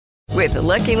With the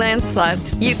Lucky Land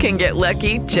Slots, you can get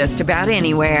lucky just about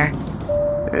anywhere.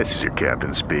 This is your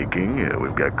captain speaking.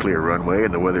 We've got clear runway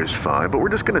and the weather's fine, but we're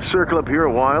just going to circle up here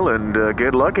a while and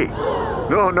get lucky.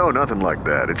 No, nothing like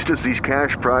that. It's just these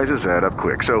cash prizes add up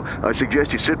quick. So I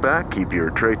suggest you sit back, keep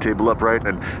your tray table upright,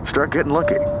 and start getting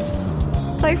lucky.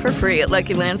 Play for free at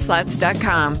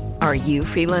LuckyLandSlots.com. Are you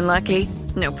feeling lucky?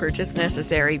 No purchase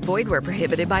necessary. Void where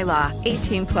prohibited by law.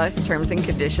 18 plus terms and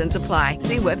conditions apply.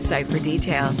 See website for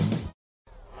details.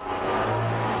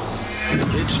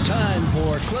 It's time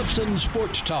for Clemson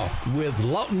Sports Talk with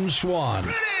Lawton Swan.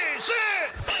 Ready, set!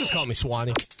 Just call me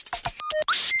Swanny.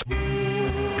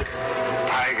 Tiger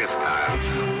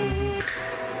style.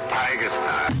 Tiger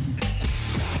style.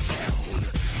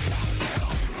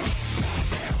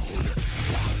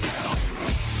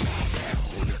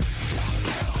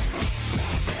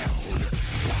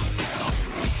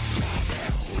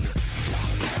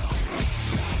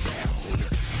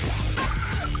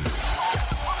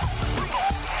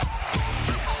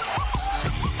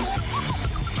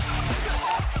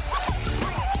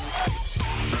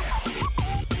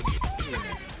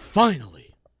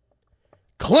 Finally,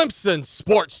 Clemson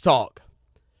Sports Talk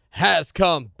has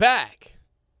come back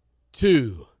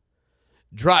to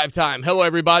Drive Time. Hello,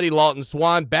 everybody. Lawton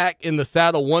Swan back in the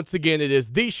saddle once again. It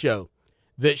is the show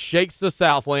that shakes the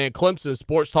Southland. Clemson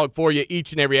Sports Talk for you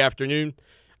each and every afternoon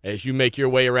as you make your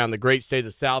way around the great state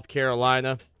of South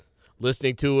Carolina,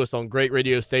 listening to us on great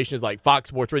radio stations like Fox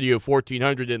Sports Radio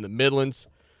 1400 in the Midlands,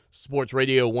 Sports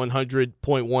Radio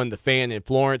 100.1 The Fan in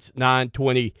Florence,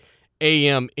 920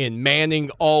 a.m. in Manning.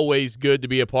 Always good to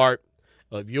be a part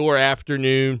of your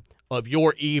afternoon, of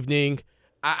your evening.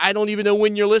 I don't even know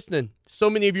when you're listening. So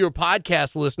many of you are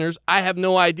podcast listeners. I have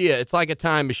no idea. It's like a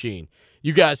time machine.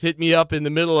 You guys hit me up in the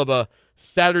middle of a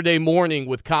Saturday morning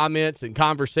with comments and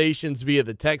conversations via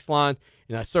the text line,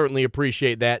 and I certainly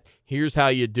appreciate that. Here's how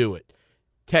you do it.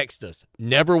 Text us.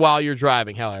 Never while you're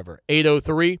driving, however.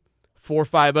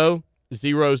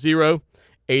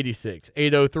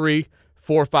 803-450-0086.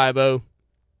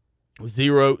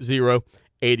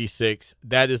 803-450-0086.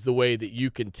 That is the way that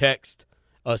you can text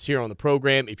us here on the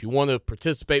program. If you want to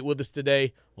participate with us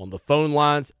today on the phone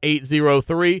lines,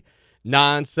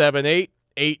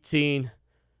 803-978-1832.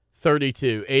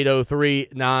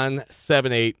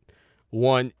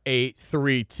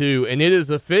 803-978-1832. And it is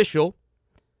official.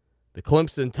 The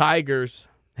Clemson Tigers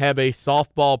have a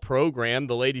softball program.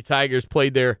 The Lady Tigers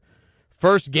played their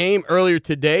first game earlier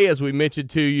today, as we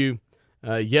mentioned to you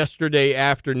yesterday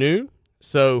afternoon.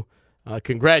 So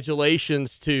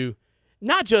congratulations to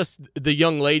not just the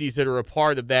young ladies that are a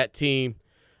part of that team,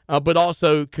 but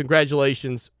also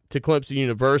congratulations to Clemson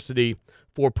University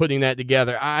for putting that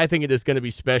together. I think it is going to be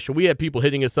special. We had people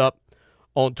hitting us up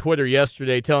on Twitter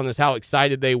yesterday telling us how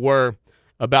excited they were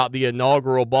about the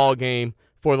inaugural ball game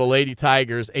for the Lady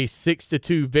Tigers, a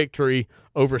 6-2 victory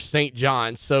over St.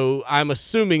 John's. So I'm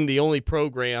assuming the only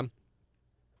program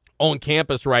on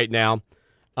campus right now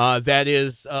that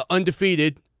is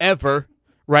undefeated ever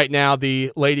right now,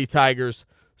 the Lady Tigers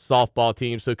softball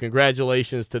team. So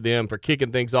congratulations to them for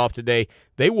kicking things off today.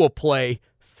 They will play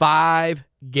 5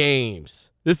 games.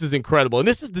 This is incredible. And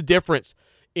this is the difference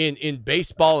in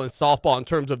baseball and softball in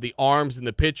terms of the arms and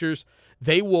the pitchers.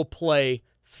 They will play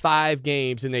 5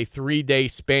 games in a 3-day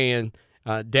span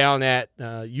down at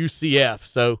UCF.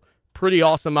 So pretty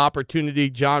awesome opportunity.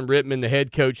 John Rittman, the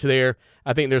head coach there.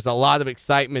 I think there's a lot of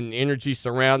excitement and energy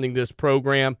surrounding this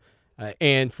program.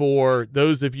 And for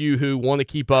those of you who want to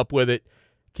keep up with it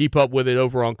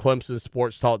over on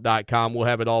ClemsonSportsTalk.com. We'll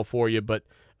have it all for you. But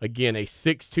again, a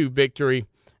 6-2 victory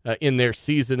in their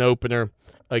season opener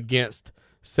against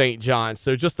St. John's.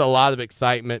 So just a lot of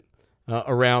excitement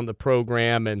around the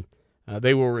program, and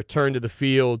they will return to the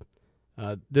field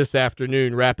this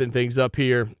afternoon, wrapping things up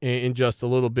here in just a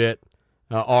little bit,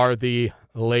 are the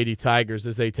Lady Tigers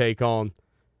as they take on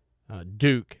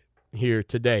Duke here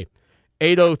today.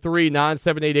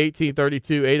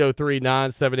 803-978-1832,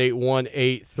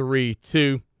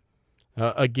 803-978-1832.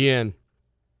 Again,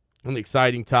 an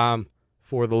exciting time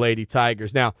for the Lady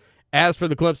Tigers. Now, as for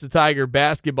the Clemson Tiger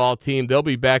basketball team, they'll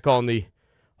be back on the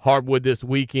hardwood this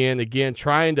weekend, again,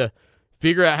 trying to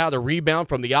figure out how to rebound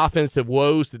from the offensive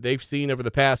woes that they've seen over the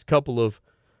past couple of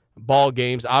ball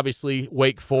games. Obviously,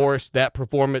 Wake Forest, that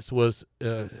performance was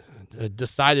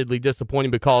decidedly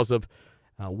disappointing because of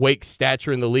Wake's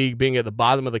stature in the league being at the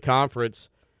bottom of the conference,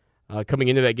 coming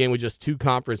into that game with just 2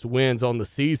 conference wins on the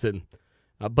season.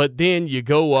 But then you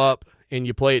go up and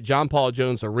you play at John Paul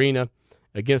Jones Arena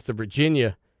against the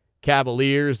Virginia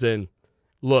Cavaliers. And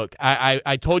look,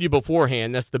 I told you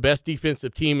beforehand, that's the best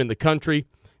defensive team in the country.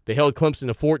 They held Clemson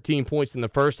to 14 points in the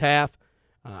first half.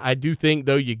 I do think,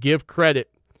 though, you give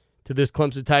credit to this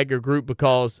Clemson Tiger group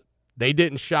because they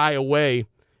didn't shy away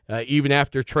even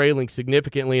after trailing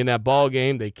significantly in that ball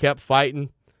game. They kept fighting.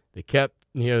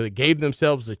 They gave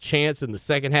themselves a chance in the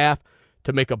second half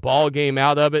to make a ball game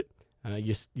out of it.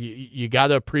 You got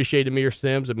to appreciate Amir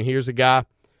Sims. I mean, here's a guy,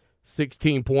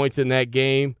 16 points in that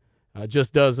game,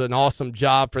 just does an awesome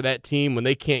job for that team when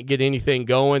they can't get anything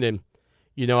going. And,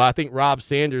 I think Rob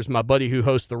Sanders, my buddy who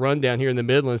hosts the Rundown here in the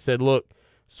Midlands, said, look,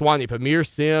 Swanny, if Amir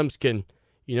Sims can,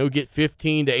 get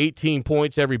 15 to 18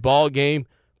 points every ball game,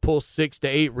 pull 6 to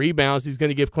 8 rebounds, he's going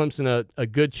to give Clemson a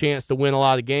good chance to win a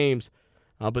lot of games.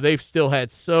 But they've still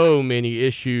had so many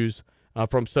issues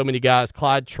from so many guys.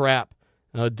 Clyde Trapp,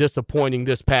 disappointing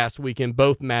this past week in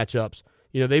both matchups.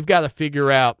 They've got to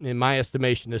figure out, in my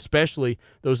estimation, especially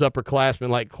those upperclassmen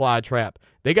like Clyde Trapp,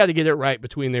 they got to get it right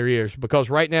between their ears because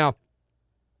right now,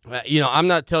 I'm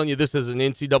not telling you this is an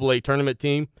NCAA tournament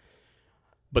team,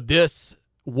 but this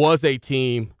was a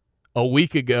team a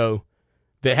week ago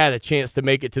that had a chance to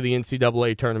make it to the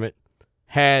NCAA tournament,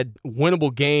 had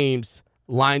winnable games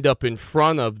lined up in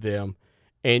front of them,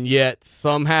 and yet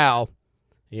somehow,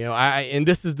 and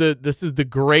this is the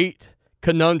great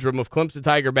conundrum of Clemson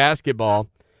Tiger basketball.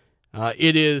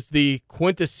 It is the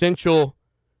quintessential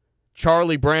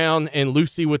Charlie Brown and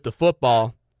Lucy with the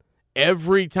football.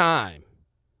 Every time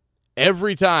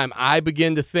I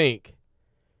begin to think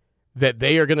that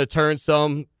they are going to turn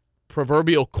some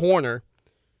proverbial corner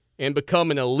and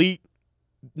become an elite,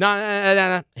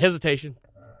 hesitation,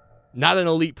 not an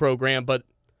elite program, but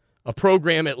a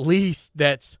program at least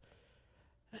that's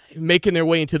making their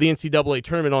way into the NCAA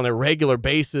tournament on a regular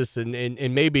basis and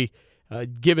maybe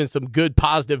giving some good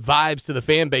positive vibes to the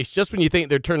fan base, just when you think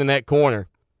they're turning that corner,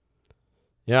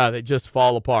 they just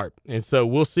fall apart. And so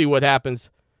we'll see what happens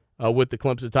with the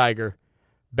Clemson Tiger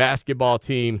basketball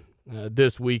team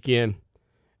this weekend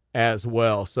as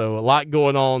well. So a lot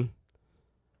going on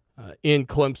in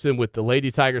Clemson with the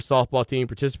Lady Tiger softball team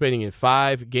participating in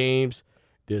 5 games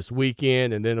this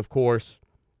weekend. And then, of course,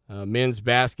 men's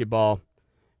basketball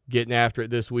getting after it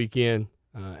this weekend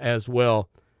as well.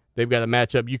 They've got a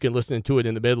matchup. You can listen to it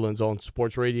in the Midlands on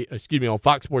on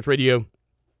Fox Sports Radio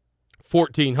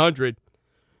 1400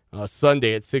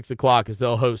 Sunday at 6 o'clock as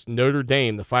they'll host Notre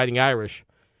Dame, the Fighting Irish,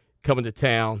 coming to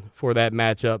town for that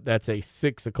matchup. That's a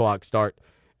 6 o'clock start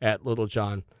at Little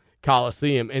John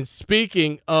Coliseum. And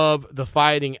speaking of the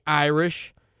Fighting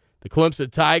Irish, the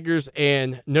Clemson Tigers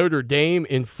and Notre Dame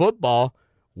in football,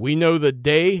 we know the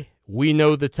day, we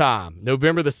know the time.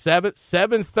 November the 7th,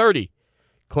 7:30,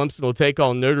 Clemson will take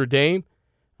on Notre Dame.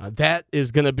 That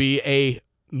is going to be a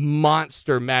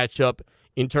monster matchup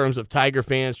in terms of Tiger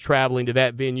fans traveling to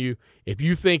that venue. If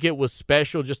you think it was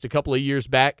special just a couple of years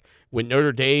back when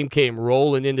Notre Dame came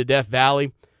rolling into Death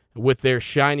Valley with their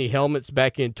shiny helmets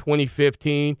back in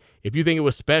 2015, if you think it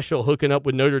was special hooking up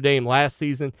with Notre Dame last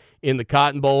season in the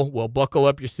Cotton Bowl, well, buckle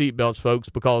up your seatbelts, folks,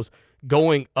 because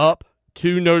going up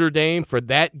to Notre Dame for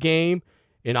that game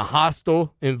in a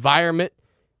hostile environment,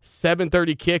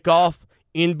 7:30 kickoff,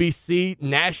 NBC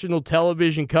national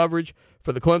television coverage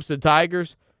for the Clemson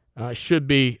Tigers, should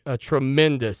be a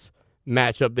tremendous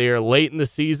matchup there late in the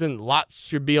season. Lots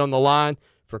should be on the line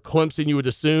for Clemson, you would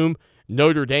assume.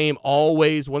 Notre Dame,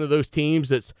 always one of those teams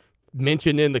that's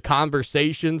mentioned in the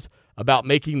conversations about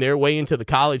making their way into the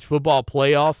college football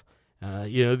playoff.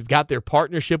 They've got their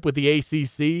partnership with the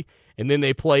ACC, and then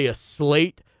they play a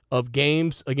slate of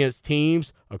games against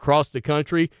teams across the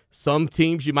country. Some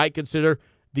teams you might consider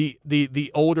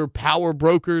the older power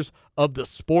brokers of the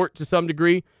sport to some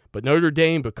degree, but Notre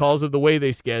Dame, because of the way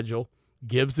they schedule,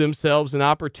 gives themselves an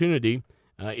opportunity,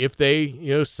 if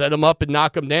they set them up and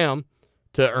knock them down,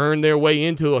 to earn their way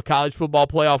into a college football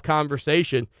playoff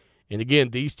conversation. And again,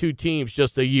 these two teams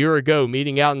just a year ago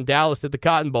meeting out in Dallas at the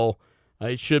Cotton Bowl.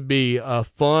 It should be a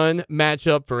fun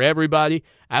matchup for everybody.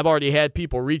 I've already had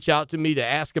people reach out to me to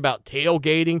ask about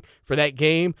tailgating for that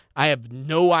game. I have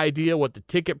no idea what the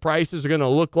ticket prices are going to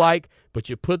look like, but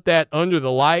you put that under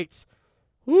the lights,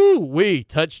 woo-wee,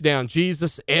 touchdown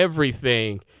Jesus,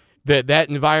 everything that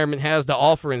environment has to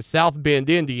offer in South Bend,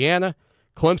 Indiana.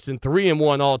 Clemson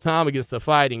 3-1 all time against the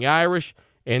Fighting Irish,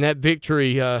 and that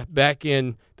victory back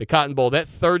in the Cotton Bowl, that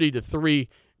 30-3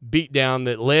 beatdown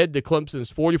that led to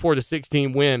Clemson's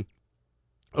 44-16 win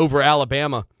over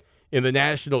Alabama in the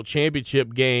national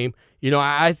championship game.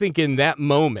 I think in that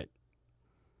moment,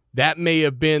 that may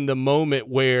have been the moment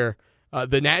where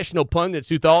the national pundits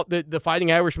who thought that the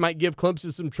Fighting Irish might give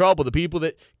Clemson some trouble, the people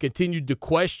that continued to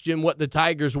question what the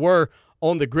Tigers were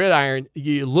on the gridiron,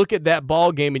 you look at that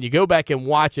ball game and you go back and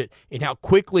watch it and how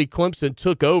quickly Clemson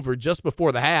took over just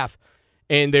before the half.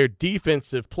 and their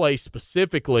defensive play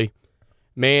specifically,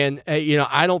 man,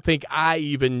 I don't think I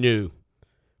even knew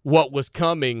what was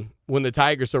coming when the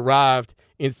Tigers arrived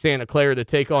in Santa Clara to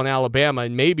take on Alabama,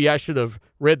 and maybe I should have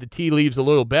read the tea leaves a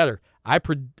little better. I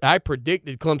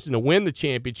predicted Clemson to win the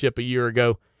championship a year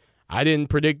ago. I didn't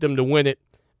predict them to win it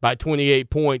by 28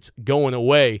 points going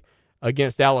away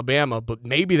against Alabama, but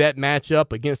maybe that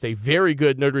matchup against a very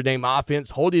good Notre Dame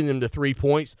offense, holding them to 3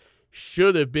 points,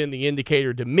 should have been the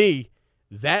indicator to me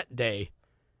that day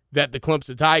that the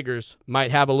Clemson Tigers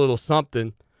might have a little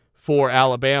something for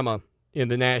Alabama in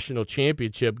the national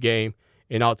championship game.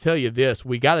 And I'll tell you this,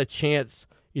 we got a chance.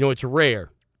 It's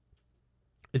rare.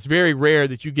 It's very rare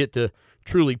that you get to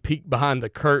truly peek behind the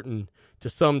curtain to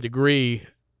some degree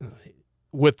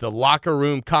with the locker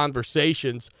room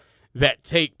conversations that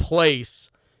take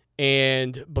place.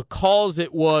 And because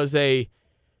it was a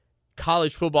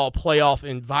college football playoff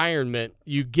environment,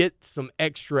 you get some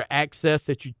extra access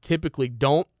that you typically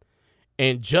don't.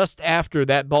 And just after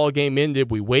that ball game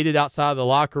ended, we waited outside the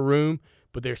locker room,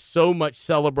 but there's so much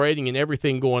celebrating and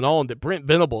everything going on that Brent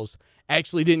Venables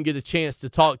actually didn't get a chance to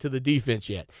talk to the defense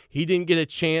yet. He didn't get a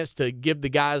chance to give the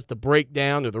guys the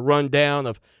breakdown or the rundown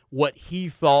of what he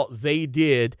thought they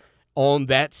did on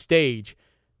that stage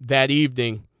that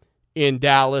evening in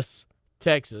Dallas,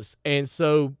 Texas. And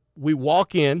so we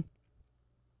walk in,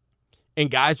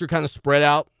 and guys are kind of spread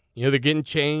out. They're getting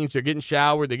changed, they're getting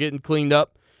showered, they're getting cleaned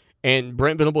up. And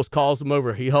Brent Venables calls them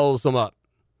over. He holds them up.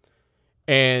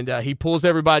 And he pulls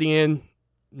everybody in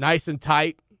nice and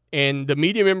tight. And the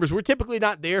media members, we're typically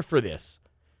not there for this.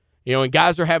 And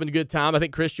guys are having a good time. I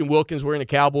think Christian Wilkins wearing a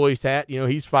Cowboys hat.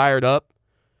 He's fired up.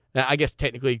 Now, I guess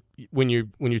technically when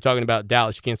you're talking about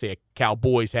Dallas, you can't say a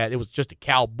Cowboys hat. It was just a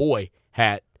cowboy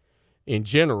hat in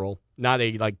general, not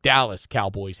a Dallas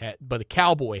Cowboys hat, but a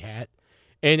cowboy hat.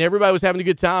 And everybody was having a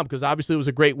good time because obviously it was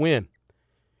a great win.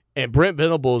 And Brent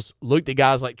Venables looked at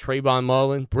guys like Trayvon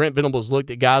Mullen. Brent Venables looked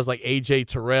at guys like A.J.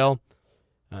 Terrell.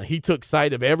 He took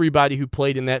sight of everybody who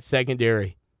played in that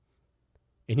secondary.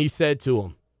 And he said to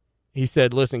them,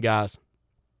 listen, guys,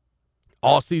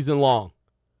 all season long,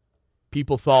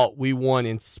 people thought we won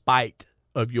in spite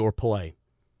of your play.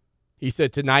 He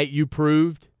said, tonight you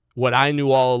proved what I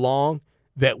knew all along,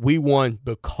 that we won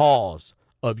because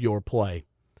of your play.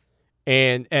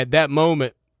 And at that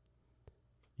moment,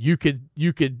 you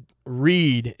could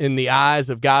read in the eyes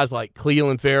of guys like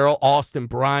Cleveland Farrell, Austin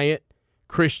Bryant,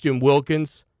 Christian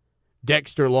Wilkins,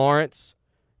 Dexter Lawrence.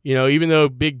 Even though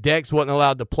Big Dex wasn't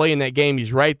allowed to play in that game,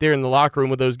 he's right there in the locker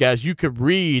room with those guys. You could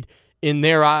read in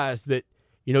their eyes that,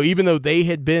 even though they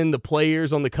had been the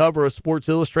players on the cover of Sports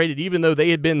Illustrated, even though they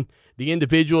had been the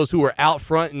individuals who were out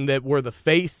front and that were the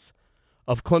face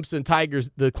of the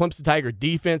Clemson Tiger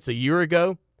defense a year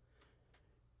ago,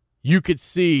 you could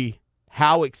see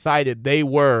how excited they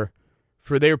were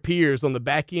for their peers on the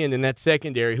back end in that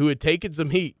secondary who had taken some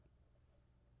heat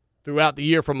throughout the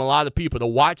year from a lot of people to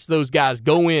watch those guys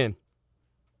go in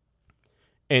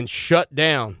and shut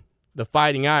down the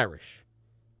Fighting Irish.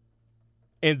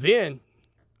 And then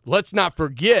let's not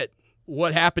forget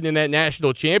what happened in that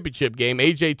national championship game.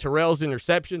 A.J. Terrell's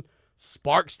interception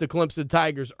sparks the Clemson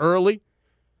Tigers early,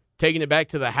 taking it back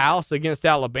to the house against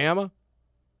Alabama.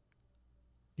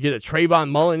 You get a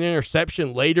Trayvon Mullen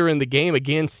interception later in the game,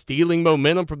 again stealing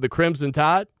momentum from the Crimson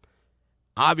Tide.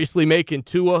 Obviously making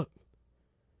Tua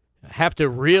have to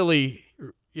really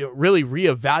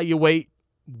reevaluate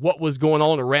what was going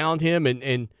on around him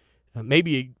and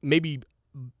maybe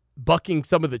bucking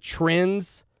some of the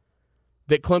trends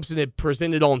that Clemson had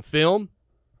presented on film,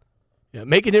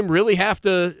 making him really have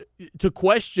to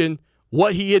question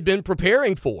what he had been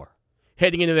preparing for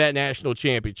heading into that national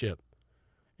championship.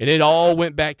 And it all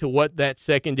went back to what that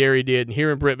secondary did. And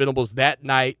hearing Brent Venables that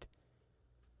night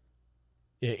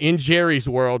in Jerry's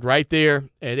world right there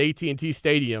at AT&T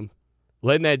Stadium,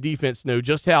 letting that defense know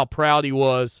just how proud he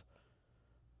was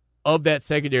of that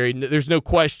secondary. There's no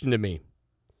question to me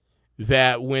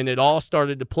that when it all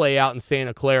started to play out in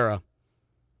Santa Clara,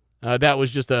 that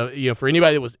was just for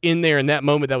anybody that was in there in that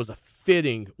moment, that was a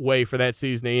fitting way for that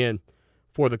season to end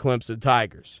for the Clemson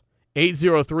Tigers.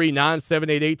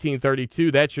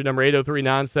 803-978-1832. That's your number,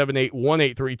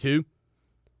 803-978-1832.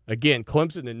 Again,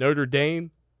 Clemson and Notre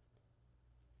Dame,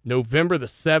 November the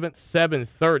 7th,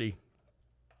 7:30.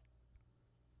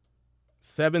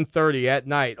 7:30 at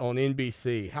night on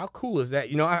NBC. How cool is that?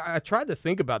 I tried to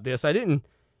think about this. I didn't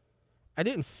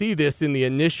see this in the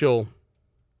initial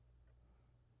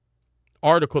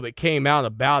article that came out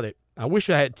about it. I wish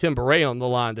I had Tim Beret on the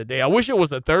line today. I wish it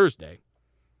was a Thursday.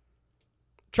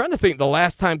 Trying to think the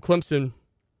last time Clemson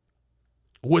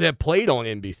would have played on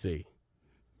NBC.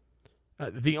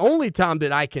 The only time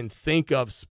that I can think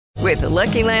of. With the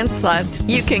Lucky Land Slots,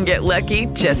 you can get lucky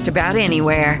just about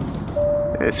anywhere.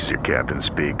 This is your captain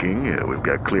speaking. We've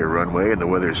got clear runway and the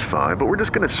weather's fine, but we're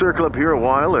just going to circle up here a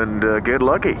while and get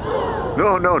lucky.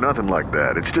 No, nothing like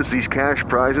that. It's just these cash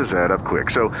prizes add up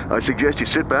quick. So I suggest you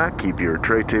sit back, keep your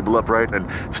tray table upright, and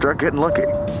start getting lucky.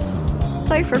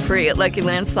 Play for free at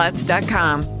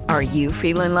LuckyLandSlots.com. Are you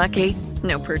feeling lucky?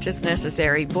 No purchase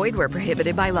necessary. Void where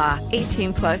prohibited by law.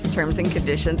 18+ terms and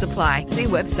conditions apply. See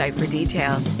website for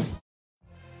details.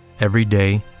 Every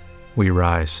day, we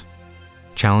rise,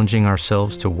 challenging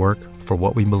ourselves to work for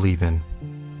what we believe in.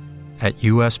 At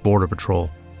U.S. Border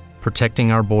Patrol,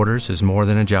 protecting our borders is more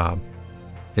than a job.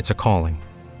 It's a calling.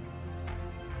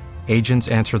 Agents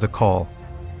answer the call,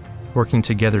 working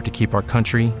together to keep our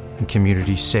country and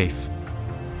communities safe.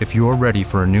 If you're ready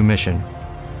for a new mission,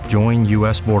 join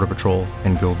U.S. Border Patrol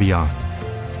and go beyond.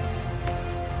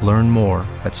 Learn more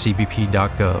at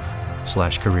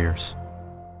cbp.gov/careers.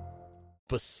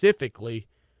 Specifically,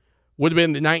 would have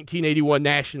been the 1981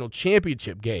 National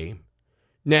Championship game.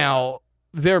 Now,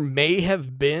 there may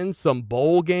have been some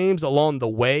bowl games along the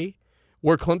way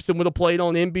where Clemson would have played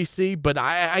on NBC, but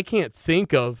I can't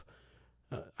think of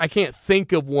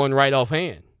one right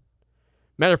offhand.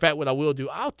 Matter of fact, what I will do,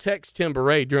 I'll text Tim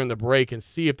Beret during the break and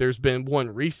see if there's been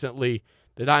one recently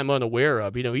that I'm unaware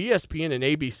of. You know, ESPN and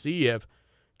ABC have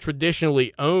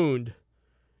traditionally owned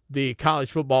the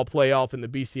college football playoff in the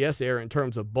BCS era in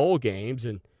terms of bowl games,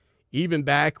 and even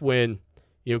back when,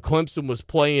 you know, Clemson was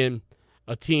playing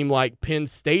a team like Penn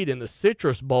State in the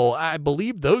Citrus Bowl, I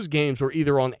believe those games were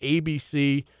either on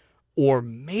ABC or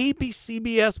maybe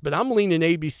CBS, but I'm leaning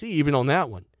ABC even on that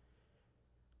one.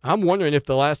 I'm wondering if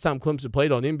the last time Clemson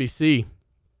played on NBC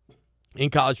in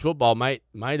college football might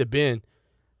have been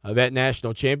that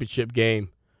national championship game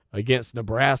against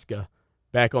Nebraska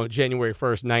back on January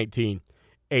 1st,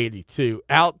 1982.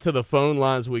 Out to the phone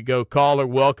lines we go. Caller,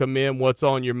 welcome in. What's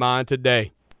on your mind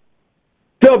today?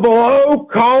 Double O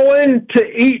calling to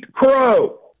eat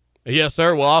crow. Yes,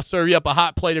 sir. Well, I'll serve you up a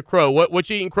hot plate of crow. What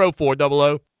you eating crow for, Double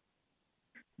O?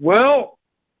 Well,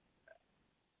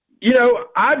 you know,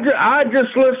 I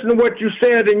just listened to what you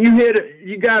said, and you hit it.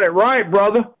 You got it right,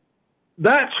 brother.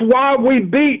 That's why we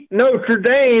beat Notre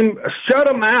Dame, shut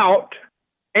them out,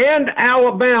 and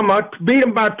Alabama, beat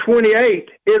them by 28,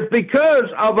 is because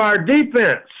of our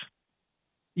defense.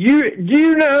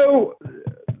 You know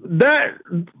that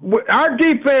our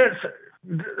defense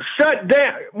shut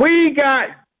down. We got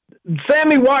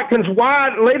Sammy Watkins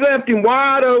left him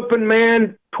wide open,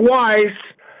 man, twice.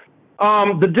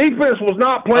 The defense was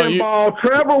not playing ball.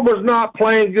 Trevor was not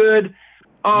playing good.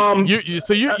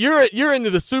 You're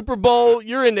into the Super Bowl.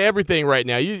 You're into everything right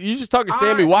now. You just talking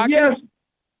Sammy Watkins? Yes,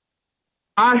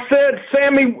 I said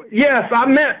Sammy. Yes, I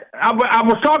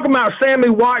was talking about Sammy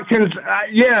Watkins.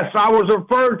 Yes, I was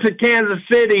referring to Kansas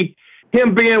City,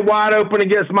 him being wide open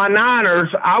against my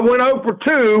Niners. I went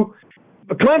 0-2.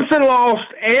 Clemson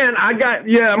lost, and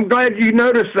I'm glad you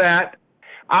noticed that.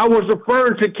 I was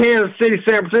referring to Kansas City,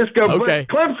 San Francisco. Okay.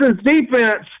 But Clemson's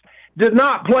defense did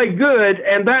not play good,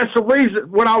 and that's the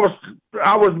reason when I was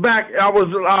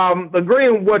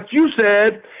agreeing with what you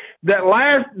said, that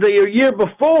the year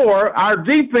before, our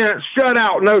defense shut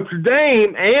out Notre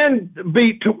Dame and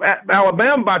beat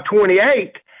Alabama by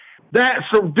 28. That's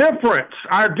the difference,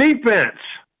 our defense.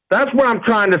 That's what I'm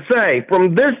trying to say,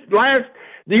 from the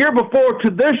year before to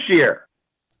this year.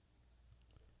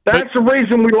 That's the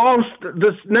reason we lost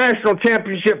this national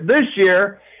championship this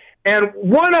year. And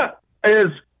one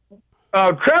is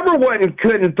Trevor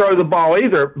couldn't throw the ball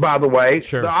either, by the way.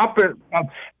 Sure. The offense,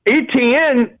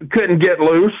 ETN couldn't get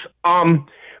loose.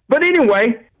 But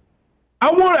anyway, I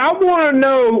want to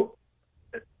know.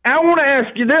 I want to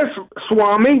ask you this,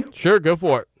 Swami. Sure, go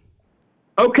for it.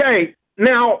 Okay,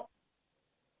 now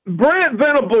Brent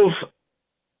Venables,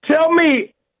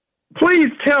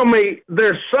 please tell me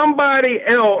there's somebody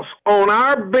else on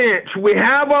our bench. We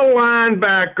have a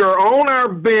linebacker on our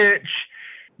bench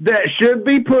that should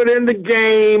be put in the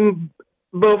game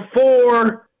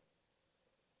before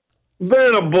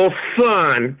Venables'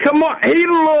 son. Come on, he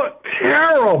looked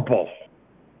terrible.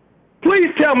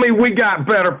 Please tell me we got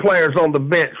better players on the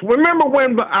bench. Remember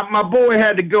when my boy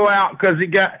had to go out because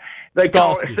said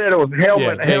it was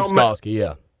helmet. Yeah, James Skalski,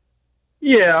 yeah.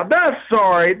 Yeah, that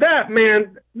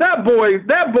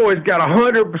boy's got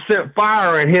 100%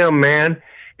 fire in him, man.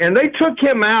 And they took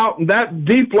him out, and that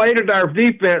deflated our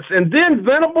defense. And then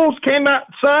Venables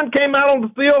son came out on the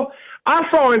field. I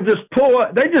saw him just pull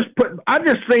up. I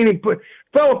just seen him put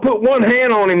one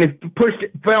hand on him and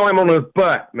fell him on his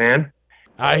butt, man.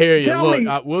 I hear you.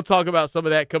 Look, we'll talk about some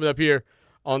of that coming up here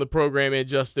on the program in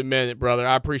just a minute, brother.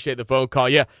 I appreciate the phone call.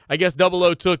 Yeah, I guess Double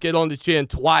O took it on the chin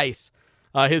twice.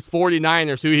 His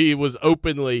 49ers, who he was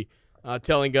openly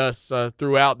telling us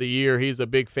throughout the year he's a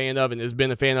big fan of and has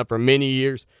been a fan of for many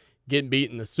years, getting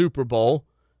beat in the Super Bowl.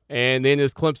 And then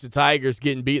his Clemson Tigers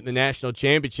getting beat in the national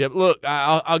championship. Look,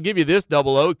 I'll give you this,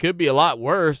 Double O. It could be a lot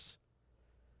worse.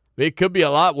 It could be a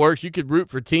lot worse. You could root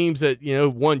for teams that,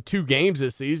 won 2 games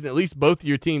this season. At least both of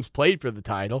your teams played for the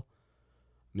title.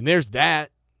 I mean, there's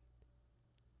that.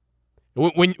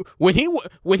 When he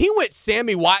went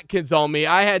Sammy Watkins on me,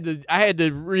 I had to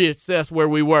reassess where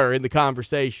we were in the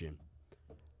conversation.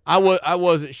 I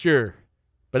wasn't sure,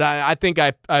 but I think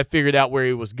I figured out where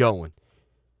he was going.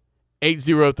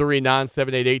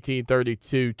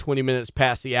 803-978-1832, 20 minutes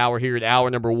past the hour here at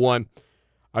hour number 1.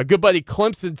 Our good buddy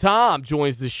Clemson Tom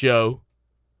joins the show.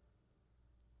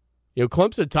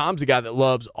 Clemson Tom's a guy that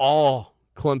loves all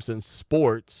Clemson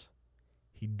sports.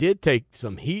 He did take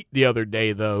some heat the other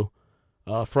day, though,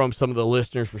 from some of the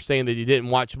listeners for saying that he didn't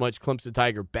watch much Clemson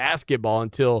Tiger basketball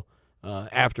until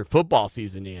after football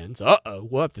season ends.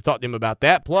 We'll have to talk to him about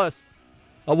that. Plus,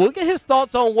 we'll get his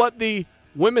thoughts on what the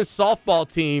women's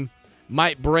softball team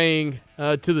might bring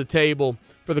to the table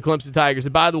for the Clemson Tigers.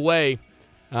 And by the way,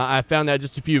 I found out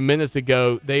just a few minutes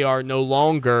ago they are no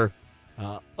longer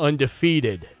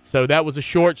undefeated. So that was a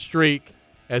short streak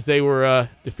as they were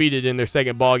defeated in their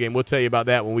second ball game. We'll tell you about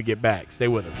that when we get back. Stay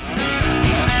with us.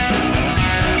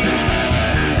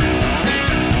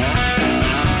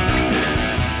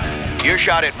 Your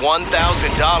shot at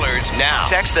 $1,000 now.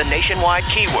 Text the nationwide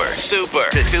keyword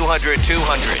SUPER to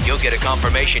 200-200. You'll get a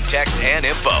confirmation text and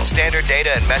info. Standard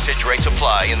data and message rates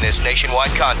apply in this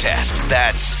nationwide contest.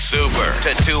 That's SUPER to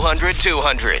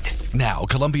 200-200. Now,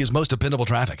 Columbia's most dependable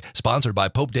traffic. Sponsored by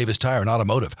Pope Davis Tire and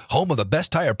Automotive. Home of the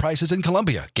best tire prices in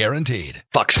Columbia. Guaranteed.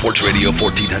 Fox Sports Radio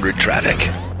 1400 traffic.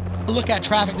 A look at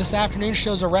traffic this afternoon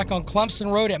shows a wreck on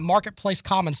Clemson Road at Marketplace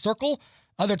Common Circle.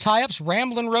 Other tie-ups,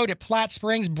 Ramblin' Road at Platte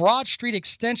Springs, Broad Street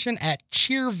Extension at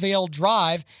Cheervale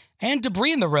Drive, and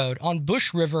debris in the road on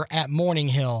Bush River at Morning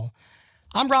Hill.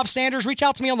 I'm Rob Sanders. Reach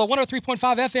out to me on the 103.5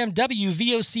 FM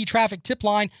WVOC traffic tip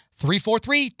line,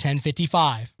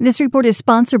 343-1055. This report is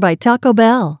sponsored by Taco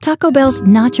Bell. Taco Bell's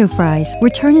Nacho Fries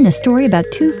return in a story about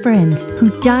 2 friends who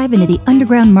dive into the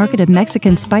underground market of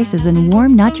Mexican spices and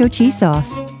warm nacho cheese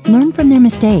sauce. Learn from their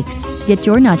mistakes. Get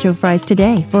your Nacho Fries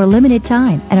today for a limited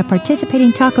time at a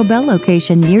participating Taco Bell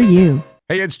location near you.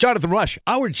 Hey, it's Jonathan Rush.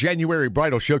 Our January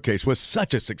Bridal Showcase was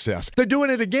such a success. They're doing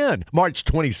it again, March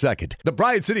 22nd. The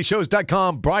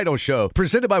BrideCityShows.com Bridal Show,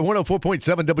 presented by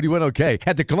 104.7 WNOK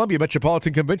at the Columbia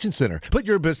Metropolitan Convention Center. Put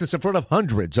your business in front of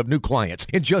hundreds of new clients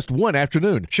in just one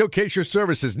afternoon. Showcase your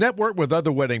services, network with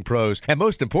other wedding pros, and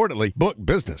most importantly, book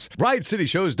business.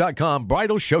 BrideCityShows.com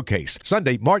Bridal Showcase,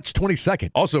 Sunday, March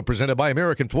 22nd. Also presented by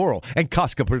American Floral and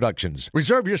Casca Productions.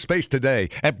 Reserve your space today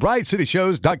at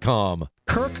BrideCityShows.com.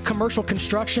 Kirk Commercial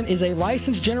Construction is a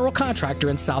licensed general contractor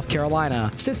in South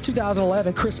Carolina. Since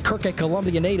 2011, Chris Kirk, a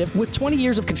Columbia native with 20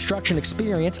 years of construction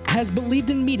experience, has believed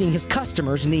in meeting his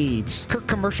customers' needs. Kirk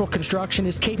Commercial Construction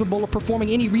is capable of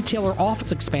performing any retail or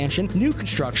office expansion, new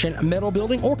construction, metal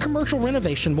building, or commercial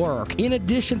renovation work. In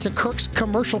addition to Kirk's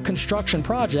commercial construction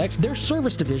projects, their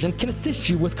service division can assist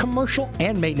you with commercial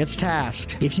and maintenance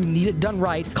tasks. If you need it done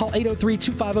right, call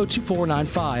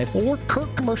 803-250-2495 or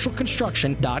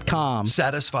kirkcommercialconstruction.com.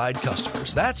 Satisfied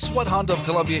customers. That's what Honda of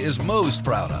Columbia is most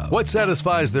proud of. What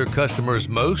satisfies their customers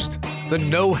most? The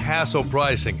no-hassle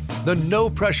pricing, the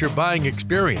no-pressure buying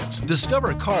experience.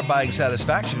 Discover car buying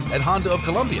satisfaction at Honda of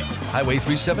Columbia, Highway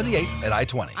 378 at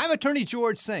I-20. I'm attorney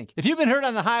George Sink. If you've been hurt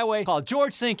on the highway, call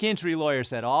George Sink Injury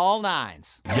Lawyers at all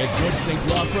nines. Get George Sink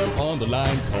Law Firm on the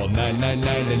line. Call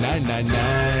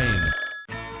 999-999.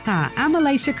 Hi, I'm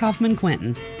Alicia Kaufman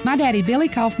Quinton. My daddy, Billy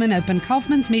Kaufman, opened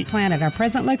Kaufman's Meat Plant at our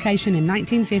present location in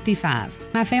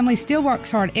 1955. My family still works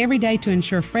hard every day to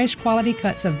ensure fresh quality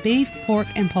cuts of beef, pork,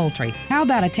 and poultry. How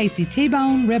about a tasty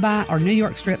T-bone, ribeye, or New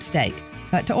York strip steak?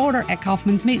 But to order at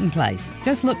Kaufman's Meat and Place.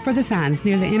 Just look for the signs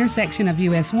near the intersection of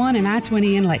US 1 and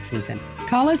I-20 in Lexington.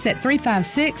 Call us at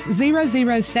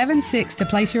 356-0076 to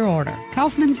place your order.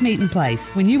 Kaufman's Meat and Place,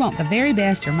 when you want the very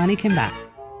best your money can buy.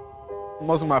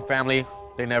 Most of my family,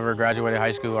 they never graduated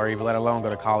high school or even let alone go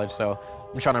to college, so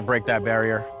I'm trying to break that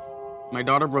barrier. My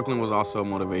daughter Brooklyn was also a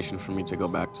motivation for me to go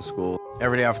back to school.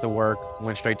 Every day after work,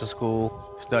 went straight to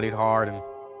school, studied hard,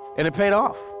 and it paid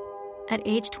off. At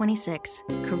age 26,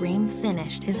 Kareem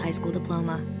finished his high school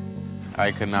diploma.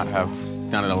 I could not have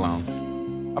done it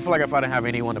alone. I feel like if I didn't have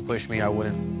anyone to push me, I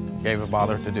wouldn't give a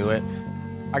bother to do it.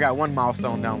 I got one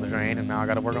milestone down the drain, and now I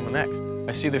got to work on the next.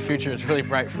 I see the future is really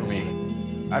bright for me.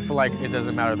 I feel like it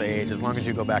doesn't matter the age as long as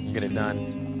you go back and get it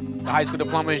done. The high school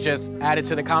diploma is just added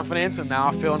to the confidence, and now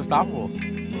I feel unstoppable.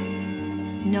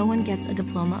 No one gets a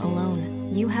diploma alone.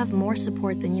 You have more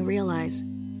support than you realize.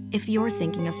 If you're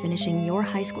thinking of finishing your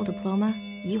high school diploma,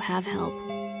 you have help.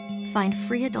 Find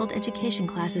free adult education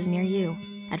classes near you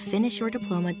at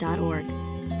finishyourdiploma.org.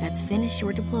 That's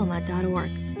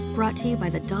finishyourdiploma.org. Brought to you by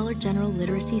the Dollar General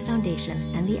Literacy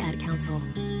Foundation and the Ad Council.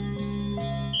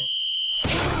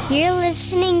 You're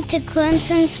listening to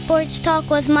Clemson Sports Talk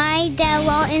with my dad,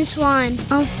 Lawton Swan,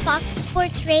 on Fox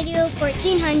Sports Radio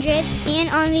 1400 and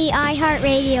on the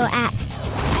iHeartRadio app.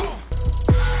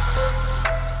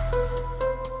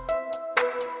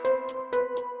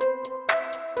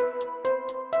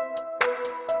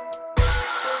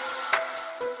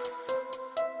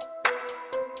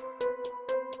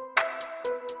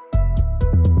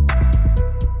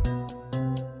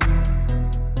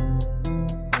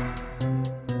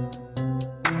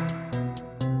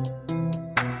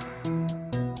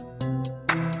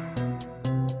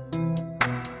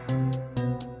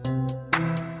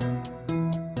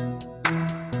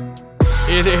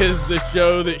 It is the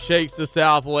show that shakes the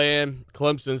Southland.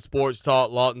 Clemson Sports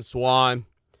Talk, Lawton Swan.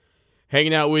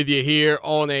 Hanging out with you here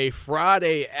on a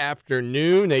Friday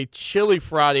afternoon, a chilly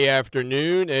Friday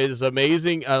afternoon. It is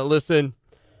amazing. Listen,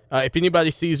 if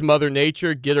anybody sees Mother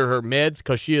Nature, get her meds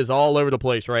because she is all over the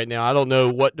place right now. I don't know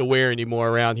what to wear anymore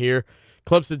around here.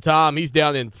 Clemson Tom, he's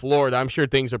down in Florida. I'm sure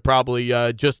things are probably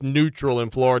just neutral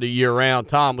in Florida year-round.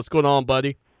 Tom, what's going on,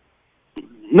 buddy?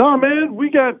 No, man,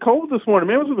 we got cold this morning,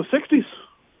 man. It was in the 60s.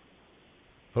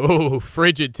 Oh,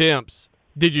 frigid temps.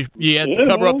 You had to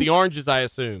cover up the oranges, I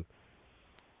assume?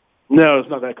 No, it's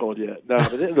not that cold yet. No,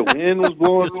 but the wind was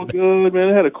blowing real good, man.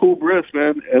 It had a cool breeze,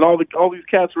 man. And all these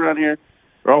cats around here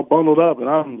are all bundled up, and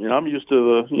I'm used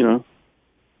to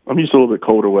I'm used to a little bit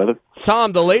colder weather.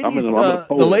 Tom, the ladies, the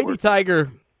Lady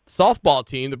Tiger softball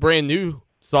team, the brand new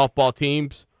softball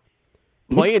team's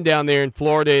playing down there in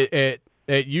Florida at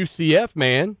UCF,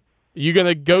 man. You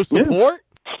gonna go support? Yeah.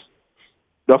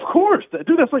 Of course.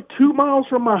 Dude, that's like 2 miles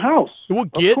from my house.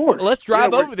 Let's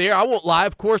drive over there. I want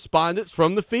live correspondence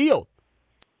from the field.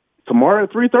 Tomorrow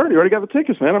at 3:30. Already got the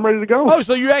tickets, man. I'm ready to go. Oh,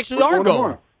 so you actually are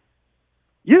going?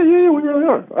 Yeah, we really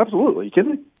are. Absolutely. You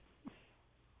kidding me?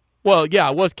 Well, yeah,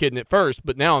 I was kidding at first,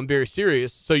 but now I'm very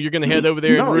serious. So you're going to head over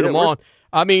there and root them on.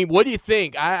 I mean, what do you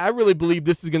think? I really believe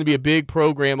this is going to be a big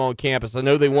program on campus. I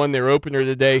know they won their opener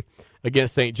today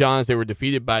against St. John's. They were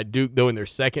defeated by Duke, though, in their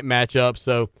second matchup.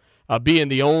 So being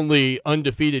the only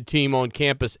undefeated team on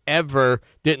campus ever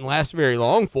didn't last very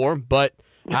long for them. But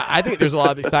I think there's a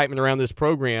lot of excitement around this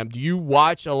program. Do you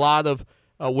watch a lot of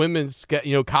women's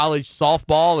college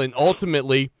softball? And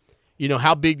ultimately,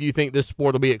 how big do you think this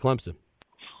sport will be at Clemson?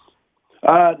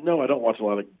 No, I don't watch a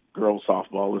lot of girls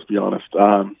softball, let's be honest.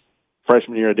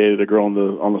 Freshman year, I dated a girl on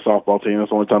the softball team. That's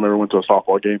the only time I ever went to a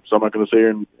softball game. So I'm not going to sit here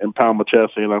and pound my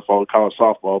chest saying I follow college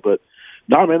softball. But,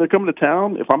 no, man, they're coming to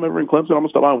town. If I'm ever in Clemson, I'm going to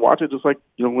stop by and watch it, just like,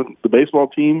 when the baseball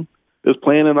team is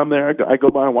playing and I'm there, I go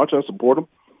by and watch it. I support them.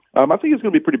 I think it's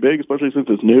going to be pretty big, especially since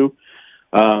it's new.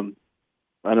 I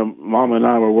know Mama and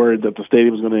I were worried that the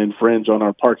stadium was going to infringe on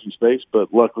our parking space,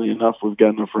 but luckily enough, we've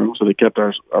got enough room, so they kept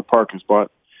our parking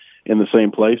spot in the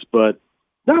same place. But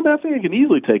no, man, I think it can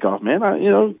easily take off, man.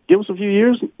 Give us a few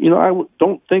years. I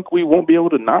don't think we won't be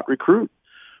able to not recruit,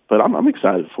 but I'm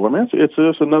excited for it, man. It's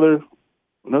just another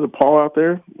Paul out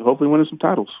there, hopefully winning some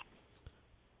titles.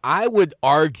 I would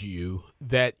argue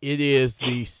that it is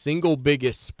the single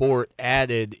biggest sport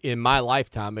added in my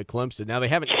lifetime at Clemson. Now, they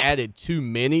haven't added too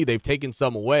many. They've taken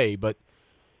some away, but,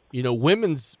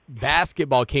 women's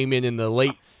basketball came in the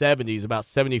late 70s, about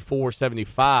 74,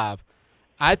 75.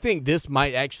 I think this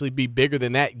might actually be bigger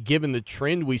than that, given the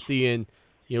trend we see in,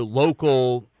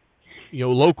 local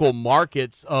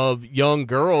markets of young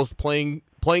girls playing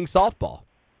softball.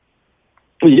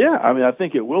 Yeah, I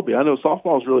think it will be. I know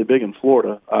softball is really big in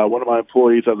Florida. One of my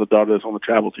employees has a daughter that's on the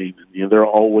travel team. And, they're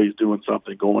always doing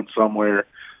something, going somewhere,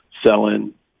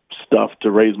 selling stuff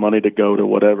to raise money to go to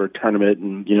whatever tournament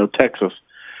in, Texas.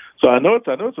 So I know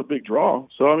it's a big draw.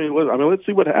 So let's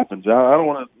see what happens. I don't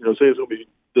want to say it's going to be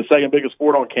the second biggest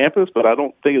sport on campus, but I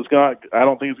don't think it's going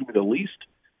to be the least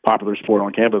popular sport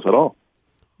on campus at all.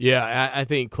 Yeah, I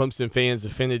think Clemson fans'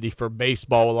 affinity for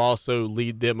baseball will also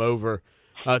lead them over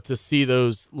to see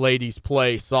those ladies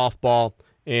play softball.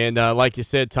 And like you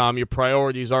said, Tom, your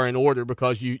priorities are in order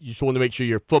because you just want to make sure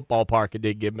your football parking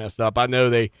didn't get messed up. I know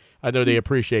they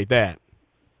appreciate that.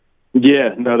 Yeah,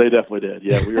 no, they definitely did.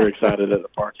 Yeah, we were excited that the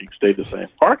parking stayed the same.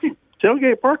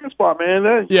 Tailgate parking spot,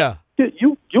 man. Yeah.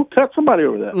 you'll cut somebody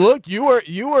over that. Look, you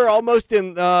were almost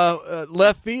in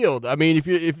left field. I mean,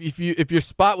 if your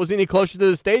spot was any closer to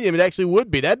the stadium, it actually would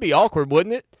be. That'd be awkward,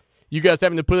 wouldn't it? You guys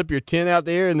having to put up your tent out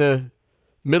there in the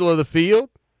middle of the field?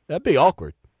 That'd be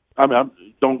awkward. I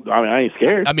ain't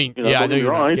scared. I mean, I know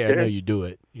you're not scared. I know you do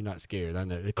it. You're not scared. I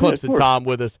know. Clemson Tom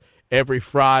with us every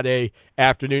Friday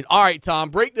afternoon. All right, Tom,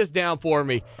 break this down for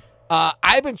me.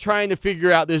 I've been trying to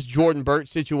figure out this Jordan Burch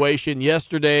situation.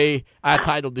 Yesterday, I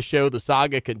titled the show, The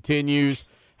Saga Continues.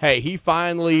 Hey, he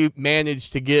finally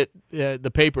managed to get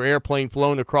the paper airplane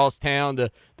flown across town to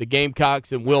the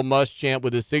Gamecocks and Will Muschamp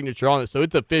with his signature on it. So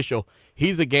it's official.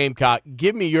 He's a Gamecock.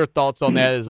 Give me your thoughts on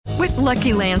that. With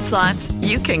Lucky Land Slots,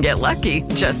 you can get lucky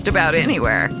just about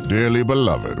anywhere. Dearly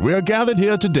beloved, we are gathered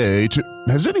here today to...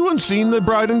 Has anyone seen the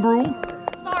bride and groom?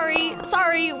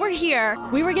 Sorry, we're here.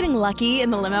 We were getting lucky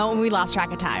in the limo and we lost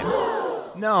track of time.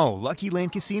 No, Lucky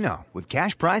Land Casino, with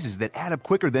cash prizes that add up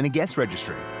quicker than a guest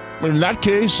registry. In that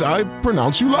case, I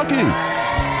pronounce you lucky.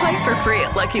 Play for free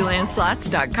at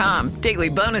LuckyLandSlots.com. Daily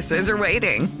bonuses are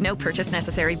waiting. No purchase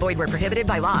necessary. Void where prohibited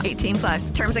by law.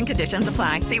 18+. Terms and conditions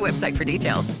apply. See website for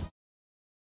details.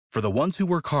 For the ones who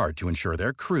work hard to ensure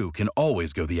their crew can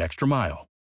always go the extra mile,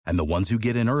 and the ones who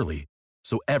get in early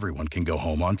so everyone can go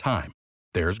home on time,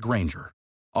 there's Grainger,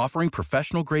 offering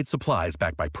professional-grade supplies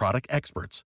backed by product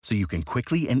experts so you can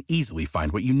quickly and easily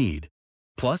find what you need.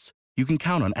 Plus, you can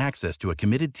count on access to a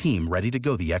committed team ready to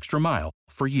go the extra mile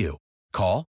for you.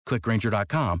 Call, click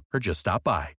Grainger.com, or just stop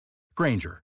by.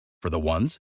 Grainger, for the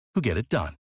ones who get it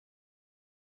done.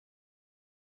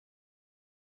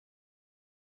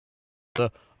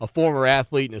 A former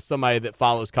athlete and as somebody that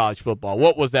follows college football.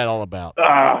 What was that all about?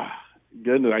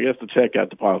 Goodness, I guess the check got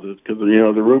deposited because, the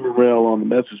rumor mill on the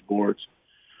message boards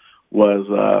was,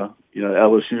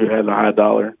 LSU had a high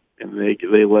dollar and they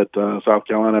let South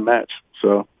Carolina match.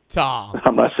 So Tom,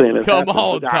 I'm not saying it. Come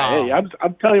on, Tom. Hey,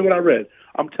 I'm telling you what I read.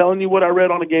 I'm telling you what I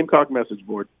read on the Gamecock message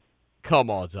board. Come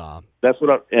on, Tom. That's what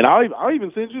I'll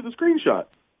even send you the screenshot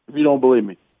if you don't believe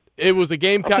me. It was a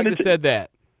Gamecock that said that.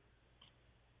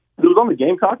 It was on the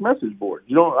Gamecock message board.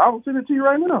 I'll send it to you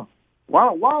right now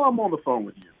while I'm on the phone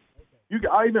with you.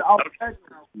 I'll text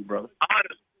you, brother.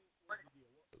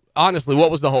 Honestly,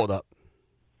 what was the holdup?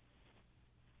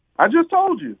 I just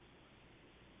told you.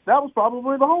 That was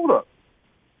probably the holdup.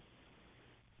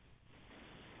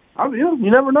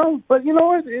 You never know. But you know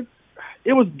what?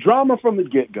 It was drama from the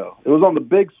get-go. It was on the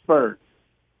big spur.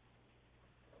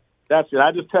 That's it.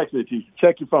 I just texted it to you.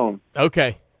 Check your phone.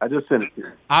 Okay. I just sent it to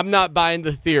you. I'm not buying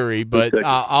the theory, but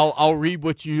I'll read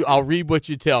what you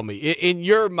tell me. In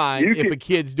your mind, if a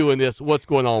kid's doing this, what's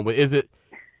going on? Is it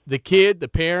the kid, the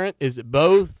parent? Is it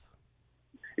both?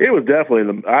 It was definitely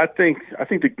I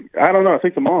don't know. I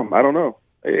think the mom. I don't know.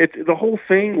 The whole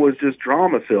thing was just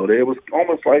drama filled. It was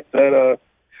almost like that.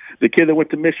 The kid that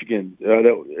went to Michigan.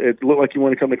 It looked like he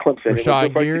wanted to come to Clemson. It looked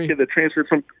like the kid that transferred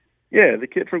from. Yeah, the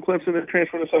kid from Clemson that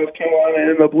transferred to South Carolina and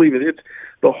ended up leaving.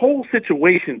 The whole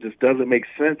situation just doesn't make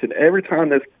sense, and every time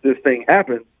this thing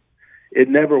happens, it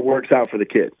never works out for the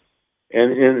kid.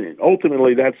 And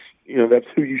ultimately, that's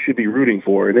who you should be rooting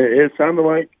for. And it sounded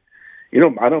like,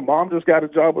 I know mom just got a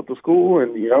job at the school,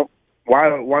 and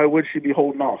why would she be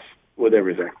holding off with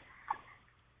everything?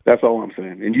 That's all I'm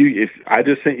saying. And if I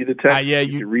just sent you the text,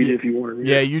 you can read it if you want to read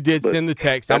it. Yeah, you did send the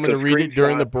text. I'm going to read it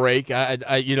during the break. I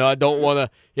don't want to.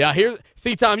 Yeah,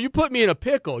 see, Tom, you put me in a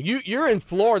pickle. You're in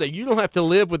Florida. You don't have to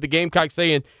live with the Gamecock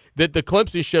saying that the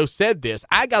Clemson show said this.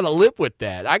 I got to live with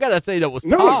that. I got to say that was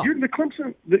Tom. No, you're the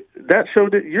Clemson. That show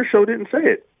your show didn't say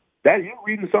it. That you're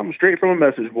reading something straight from a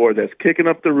message board that's kicking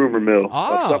up the rumor mill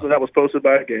of something that was posted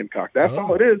by a Gamecock. That's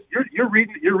all it is. You're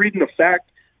reading a fact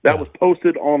that was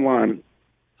posted online.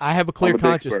 I have a clear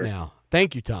conscience now.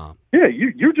 Thank you, Tom. Yeah,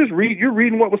 you're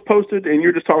reading what was posted, and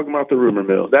you're just talking about the rumor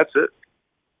mill. That's it.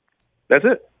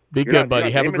 Be good,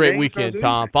 buddy. Have a great weekend,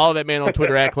 Tom. Follow that man on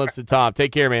Twitter at Clemson Tom.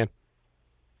 Take care, man.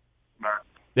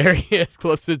 There he is,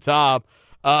 Clemson Tom.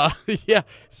 Yeah,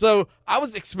 so I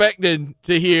was expecting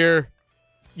to hear,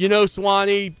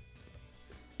 Swanny,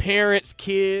 parents,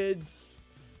 kids,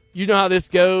 you know how this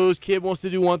goes. Kid wants to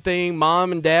do one thing,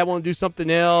 mom and dad want to do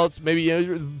something else.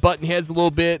 Maybe button heads a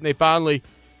little bit, and they finally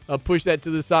push that to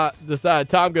the side.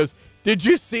 Tom goes, "Did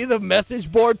you see the message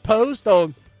board post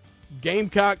on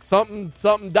Gamecock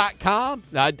something.com?"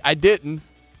 I didn't.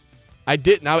 I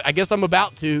guess I'm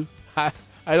about to. I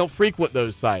don't frequent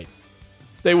those sites.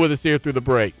 Stay with us here through the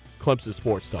break. Clemson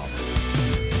Sports Talk.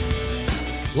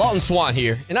 Lawton Swan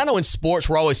here, and I know in sports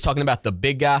we're always talking about the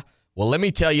big guy. Well, let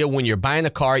me tell you, when you're buying a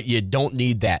car, you don't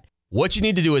need that. What you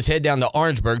need to do is head down to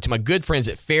Orangeburg to my good friends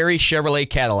at Ferry Chevrolet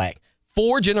Cadillac.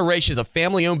 4 generations of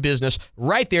family-owned business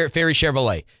right there at Ferry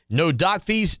Chevrolet. No dock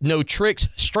fees, no tricks,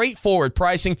 straightforward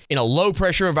pricing in a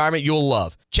low-pressure environment you'll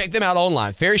love. Check them out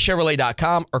online,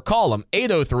 ferrychevrolet.com, or call them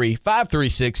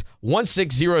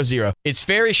 803-536-1600. It's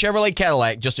Ferry Chevrolet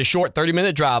Cadillac, just a short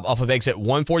 30-minute drive off of exit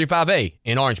 145A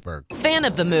in Orangeburg. Fan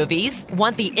of the movies?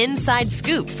 Want the inside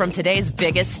scoop from today's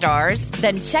biggest stars?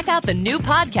 Then check out the new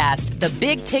podcast, The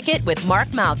Big Ticket with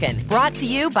Mark Malkin, brought to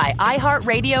you by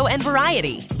iHeartRadio and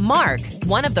Variety. Mark,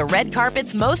 one of the red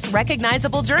carpet's most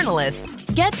recognizable journalists,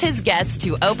 gets his guests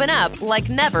to open up like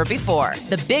never before.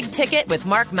 The Big Ticket with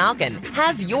Mark Malkin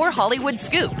has your Hollywood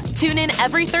scoop. Tune in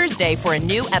every Thursday for a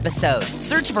new episode.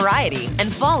 Search Variety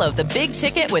and follow The Big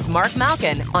Ticket with Mark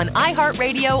Malkin on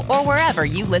iHeartRadio or wherever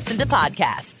you listen to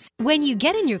podcasts. When you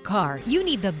get in your car, you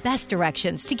need the best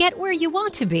directions to get where you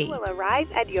want to be. Will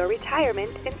arrive at your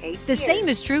retirement in 8 years. The same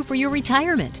is true for your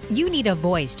retirement. You need a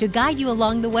voice to guide you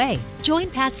along the way. Join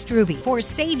Pat Strube for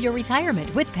Save Your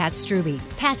Retirement with Pat Strube.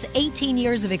 Pat's 18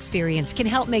 years of experience can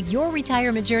help make your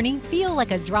retirement journey feel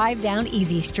like a drive down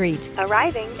easy street.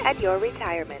 Arriving at your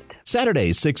retirement.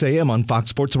 Saturdays, 6 a.m. on Fox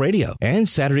Sports Radio. And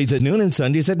Saturdays at noon and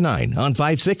Sundays at 9 on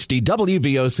 560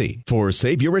 WVOC for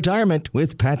Save Your Retirement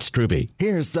with Pat Strube.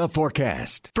 Here's the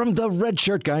forecast from the Red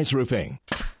Shirt Guys Roofing.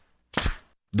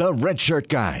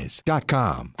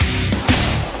 TheRedShirtGuys.com.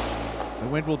 The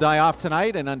wind will die off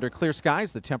tonight, and under clear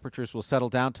skies, the temperatures will settle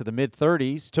down to the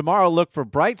mid-30s. Tomorrow, look for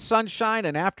bright sunshine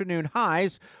and afternoon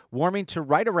highs, warming to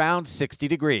right around 60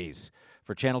 degrees.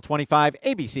 For Channel 25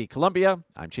 ABC Columbia,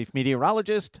 I'm Chief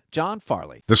Meteorologist John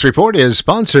Farley. This report is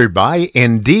sponsored by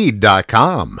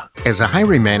Indeed.com. As a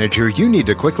hiring manager, you need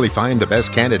to quickly find the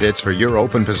best candidates for your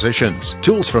open positions.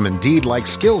 Tools from Indeed like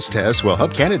skills tests will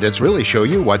help candidates really show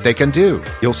you what they can do.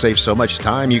 You'll save so much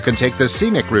time you can take the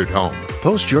scenic route home.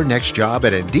 Post your next job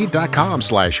at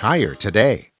Indeed.com/hire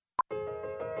today.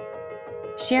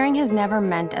 Sharing has never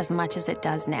meant as much as it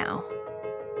does now.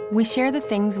 We share the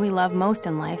things we love most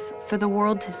in life for the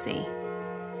world to see.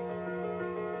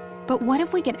 But what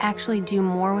if we could actually do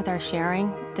more with our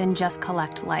sharing than just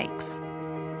collect likes?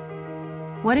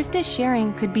 What if this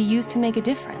sharing could be used to make a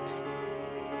difference?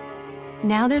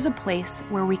 Now there's a place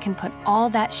where we can put all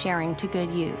that sharing to good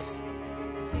use.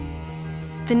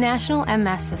 The National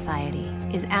MS Society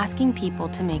is asking people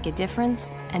to make a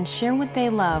difference and share what they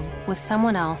love with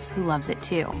someone else who loves it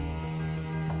too.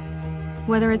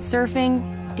 Whether it's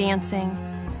surfing, dancing,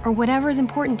 or whatever is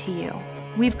important to you,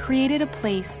 we've created a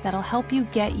place that'll help you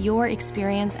get your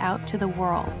experience out to the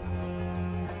world.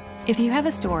 If you have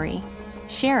a story,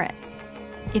 share it.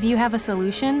 If you have a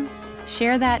solution,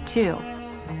 share that too.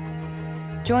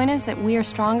 Join us at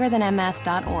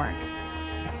wearestrongerthanms.org,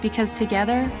 because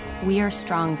together, we are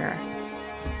stronger.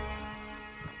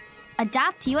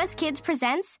 Adopt US Kids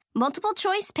presents Multiple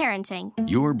Choice Parenting.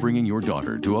 You're bringing your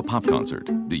daughter to a pop concert.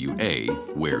 Do you A,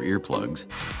 wear earplugs?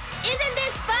 Isn't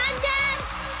this fun, Dad?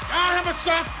 I'll have a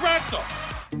soft pretzel.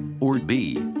 Or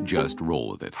B, just roll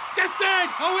with it? Justin!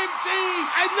 OMG!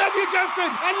 I love you, Justin!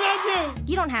 I love you!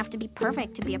 You don't have to be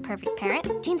perfect to be a perfect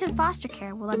parent. Teens in foster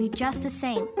care will love you just the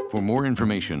same. For more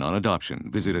information on adoption,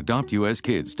 visit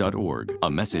adoptuskids.org.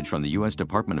 A message from the U.S.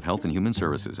 Department of Health and Human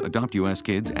Services, Adopt U.S.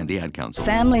 Kids, and the Ad Council.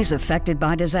 Families affected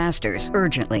by disasters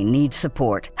urgently need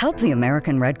support. Help the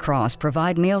American Red Cross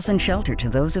provide meals and shelter to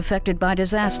those affected by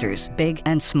disasters, big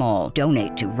and small.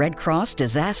 Donate to Red Cross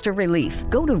Disaster Relief.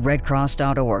 Go to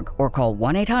redcross.org or call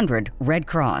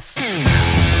 1-800-RED-CROSS.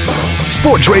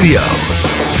 Sports Radio.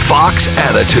 Fox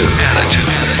Attitude.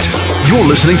 You're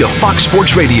listening to Fox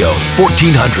Sports Radio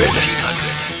 1400.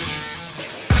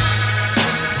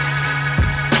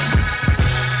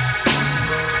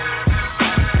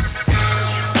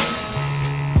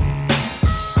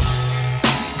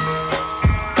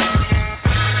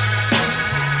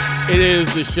 It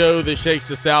is the show that shakes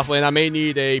the Southland. I may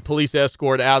need a police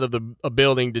escort out of a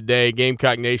building today.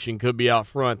 Gamecock Nation could be out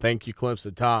front. Thank you,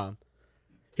 Clemson Tom.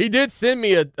 He did send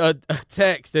me a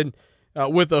text and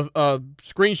with a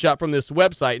screenshot from this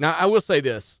website. Now, I will say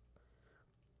this.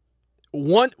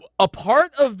 A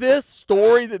part of this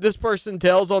story that this person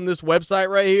tells on this website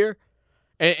right here,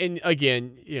 and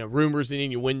again, rumors and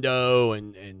innuendo,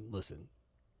 and listen.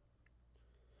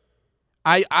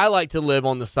 I like to live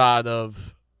on the side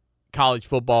of college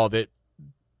football that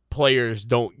players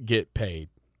don't get paid.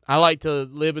 I like to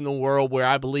live in a world where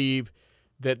I believe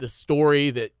that the story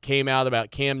that came out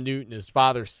about Cam Newton, his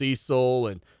father Cecil,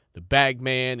 and the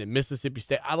Bagman and Mississippi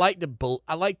State, I like to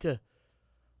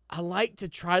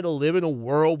try to live in a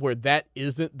world where that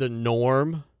isn't the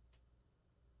norm.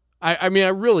 I mean, I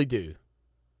really do.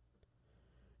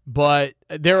 But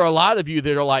there are a lot of you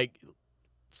that are like,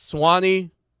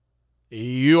 Swanny,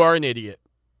 you are an idiot,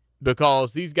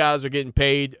 because these guys are getting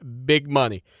paid big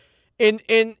money. And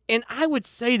I would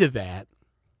say to that,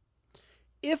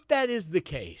 if that is the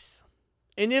case,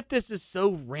 and if this is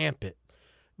so rampant,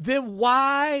 then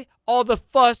why all the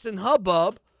fuss and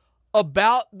hubbub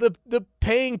about the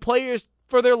paying players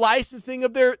for their licensing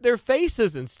of their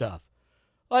faces and stuff?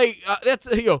 Like, that's,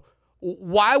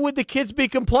 why would the kids be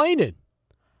complaining?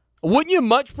 Wouldn't you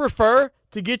much prefer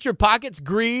to get your pockets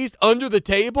greased under the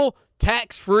table,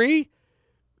 tax-free,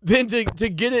 than to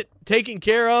get it taken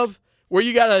care of where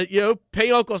you got to,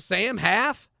 pay Uncle Sam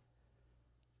half?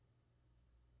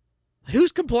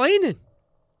 Who's complaining?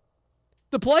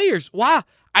 The players. Why?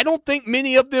 I don't think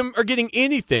many of them are getting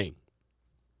anything.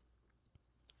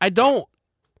 I don't.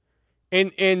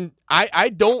 And I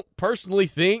don't personally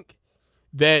think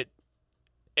that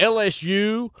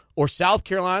LSU or South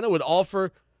Carolina would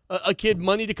offer a kid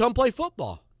money to come play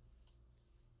football.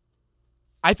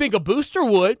 I think a booster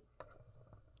would.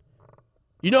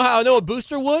 You know how I know a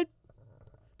booster would?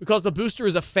 Because a booster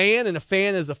is a fan, and a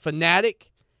fan is a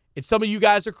fanatic, and some of you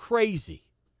guys are crazy.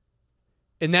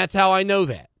 And that's how I know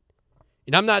that.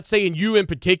 And I'm not saying you in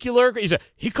particular.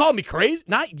 He called me crazy.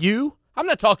 Not you. I'm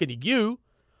not talking to you.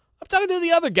 I'm talking to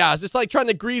the other guys. It's like trying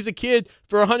to grease a kid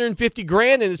for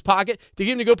 $150,000 in his pocket to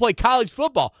get him to go play college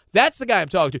football. That's the guy I'm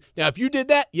talking to. Now, if you did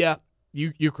that, yeah,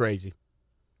 you're crazy.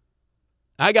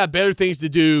 I got better things to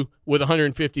do with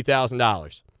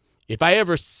 $150,000. If I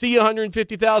ever see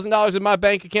 $150,000 in my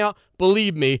bank account,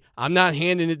 believe me, I'm not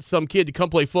handing it to some kid to come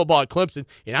play football at Clemson,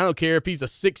 and I don't care if he's a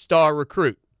 6-star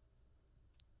recruit.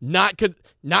 Not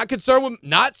concerned with,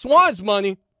 not Swan's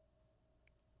money.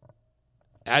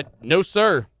 No,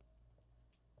 sir.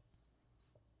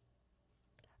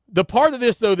 The part of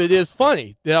this, though, that is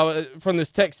funny, from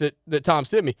this text that Tom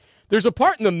sent me, there's a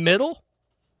part in the middle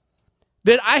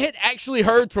that I had actually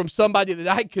heard from somebody that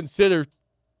I consider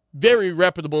very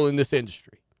reputable in this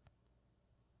industry.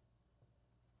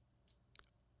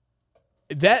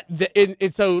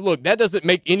 And so, look, that doesn't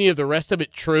make any of the rest of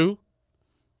it true,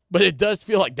 but it does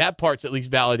feel like that part's at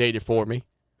least validated for me.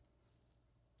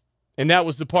 And that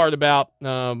was the part about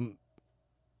the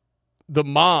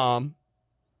mom,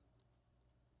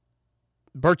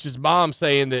 Birch's mom,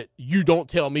 saying that you don't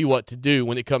tell me what to do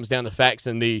when it comes down to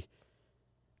faxing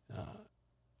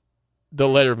the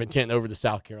letter of intent over to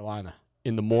South Carolina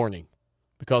in the morning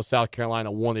because South Carolina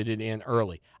wanted it in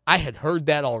early. I had heard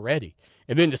that already.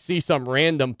 And then to see some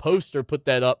random poster put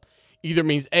that up either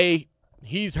means, A,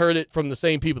 he's heard it from the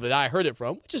same people that I heard it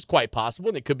from, which is quite possible,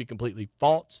 and it could be completely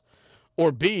false,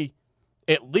 or B,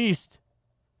 at least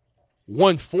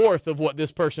 1/4 of what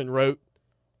this person wrote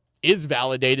is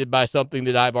validated by something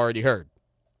that I've already heard.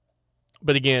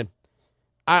 But again,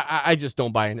 I just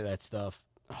don't buy into that stuff.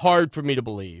 Hard for me to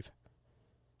believe.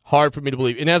 Hard for me to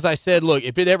believe. And as I said, look,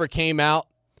 if it ever came out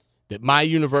that my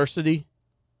university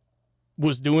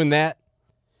was doing that,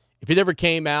 if it ever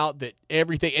came out that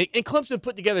everything, and Clemson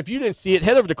put together, if you didn't see it,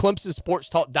 head over to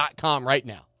ClemsonSportsTalk.com right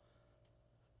now.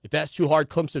 If that's too hard,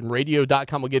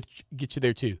 ClemsonRadio.com will get you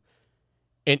there too.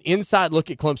 An inside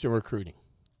look at Clemson recruiting.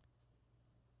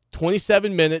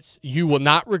 27 minutes. You will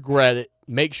not regret it.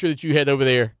 Make sure that you head over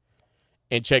there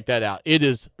and check that out. It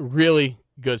is really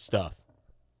good stuff.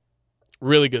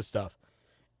 Really good stuff.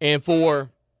 And for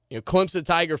Clemson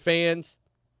Tiger fans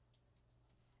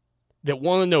that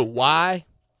want to know why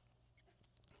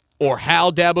or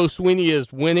how Dabo Swanny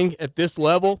is winning at this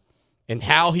level and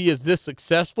how he is this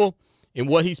successful in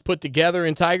what he's put together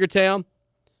in Tiger Town,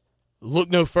 look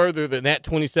no further than that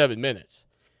 27 minutes.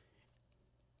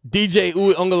 DJ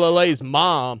Uiagalelei's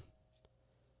mom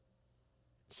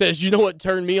says, you know what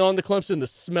turned me on to Clemson? The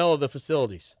smell of the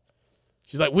facilities.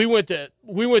 She's like, we went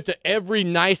to every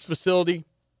nice facility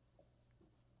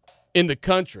in the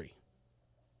country.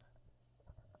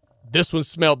 This one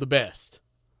smelled the best.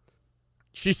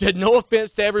 She said, no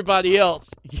offense to everybody else,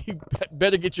 you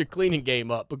better get your cleaning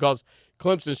game up because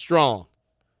Clemson's strong.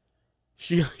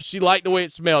 She liked the way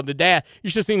it smelled. The dad, you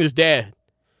should have seen his dad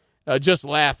just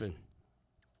laughing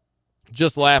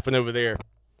over there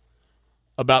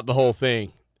about the whole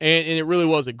thing. And it really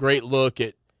was a great look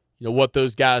at what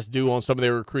those guys do on some of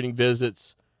their recruiting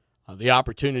visits, the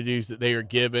opportunities that they are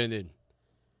given. And,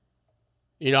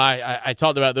 I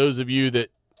talked about those of you that,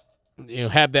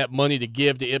 have that money to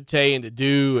give to IPTAY and to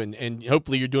do, and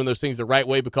hopefully you're doing those things the right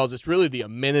way because it's really the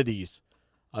amenities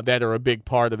that are a big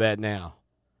part of that now.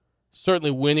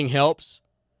 Certainly winning helps.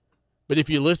 But if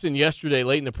you listened yesterday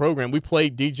late in the program, we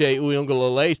played DJ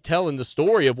Uiagalelei telling the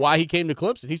story of why he came to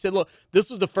Clemson. He said, look, this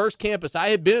was the first campus I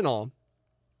had been on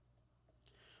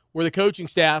where the coaching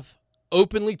staff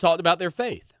openly talked about their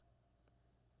faith.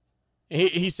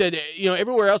 He said,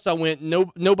 everywhere else I went,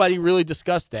 nobody really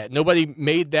discussed that. Nobody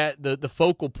made that the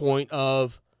focal point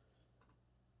of,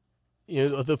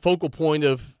 the focal point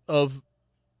of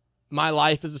my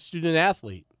life as a student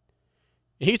athlete.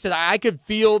 He said, I could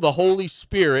feel the Holy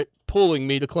Spirit pulling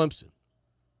me to Clemson.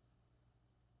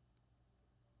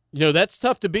 That's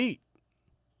tough to beat.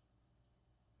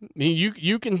 I mean,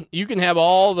 you can have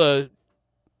all the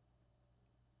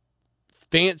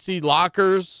fancy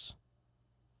lockers.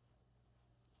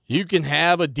 You can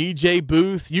have a DJ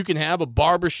booth. You can have a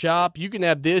barbershop. You can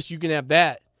have this. You can have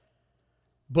that.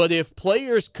 But if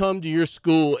players come to your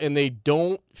school and they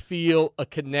don't feel a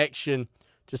connection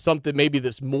to something maybe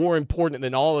that's more important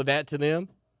than all of that to them,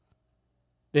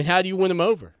 then how do you win them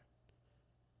over?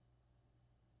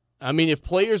 I mean, if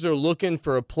players are looking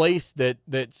for a place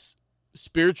that's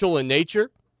spiritual in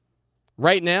nature,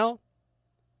 right now,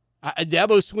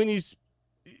 Dabo Swinney's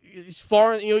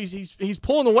far. He's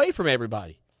pulling away from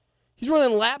everybody. He's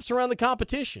running laps around the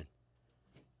competition.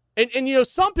 And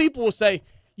some people will say,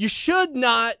 you should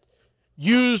not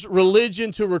use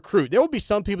religion to recruit. There will be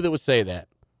some people that would say that.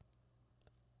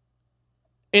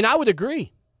 And I would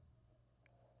agree.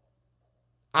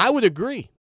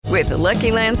 With the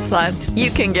Lucky Land Slots, you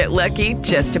can get lucky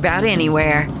just about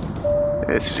anywhere.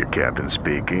 This is your captain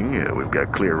speaking. We've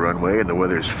got clear runway and the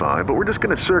weather's fine, but we're just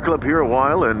going to circle up here a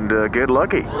while and get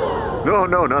lucky. No,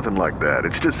 nothing like that.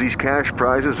 It's just these cash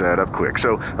prizes add up quick.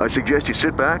 So I suggest you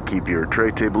sit back, keep your tray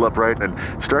table upright, and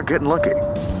start getting lucky.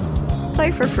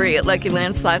 Play for free at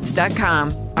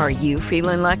LuckyLandSlots.com. Are you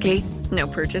feeling lucky? No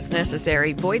purchase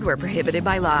necessary. Void where prohibited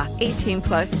by law.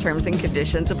 18+ terms and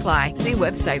conditions apply. See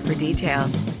website for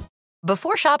details.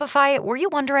 Before Shopify, were you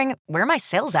wondering, where are my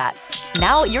sales at?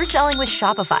 Now you're selling with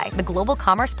Shopify, the global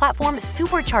commerce platform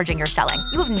supercharging your selling.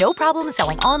 You have no problem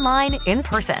selling online, in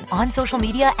person, on social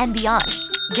media, and beyond.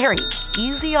 Gary,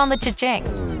 easy on the cha-ching.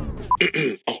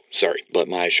 Oh, sorry, but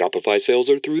my Shopify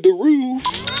sales are through the roof.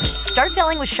 Start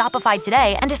selling with Shopify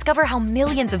today and discover how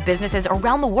millions of businesses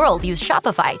around the world use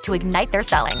Shopify to ignite their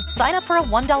selling. Sign up for a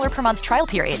 $1 per month trial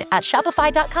period at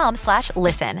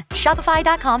shopify.com/listen.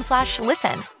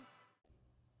 Shopify.com/listen.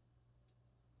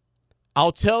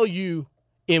 I'll tell you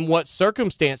in what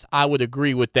circumstance I would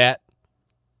agree with that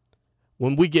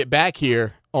when we get back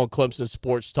here on Clemson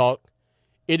Sports Talk.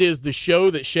 It is the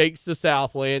show that shakes the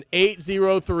Southland,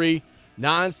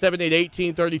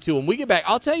 803-978-1832. When we get back,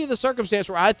 I'll tell you the circumstance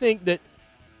where I think that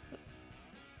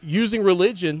using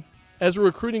religion as a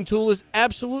recruiting tool is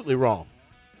absolutely wrong.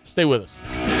 Stay with us.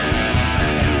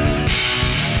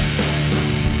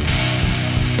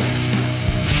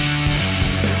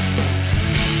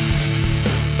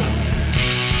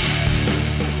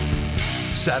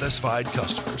 Satisfied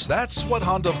customers. That's what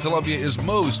Honda of Columbia is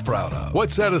most proud of.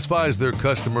 What satisfies their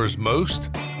customers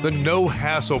most? The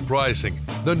no-hassle pricing,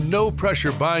 the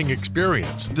no-pressure buying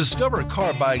experience. Discover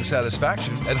car buying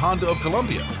satisfaction at Honda of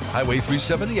Columbia, Highway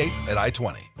 378 at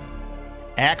I-20.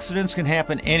 Accidents can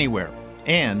happen anywhere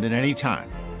and at any time,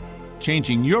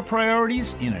 changing your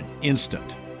priorities in an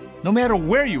instant. No matter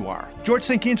where you are, George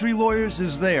Sink Injury Lawyers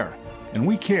is there, and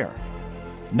we care.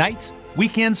 Nights,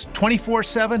 weekends,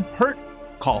 24/7, hurt?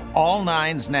 Call all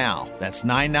nines now. That's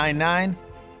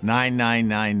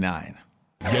 999-9999.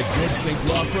 Get George Sink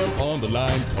Law Firm on the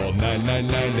line. Call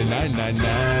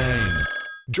 999-9999.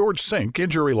 George Sink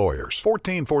Injury Lawyers,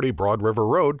 1440 Broad River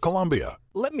Road, Columbia.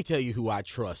 Let me tell you who I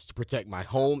trust to protect my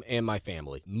home and my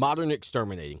family. Modern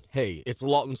Exterminating. Hey, it's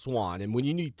Lawton Swan, and when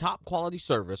you need top quality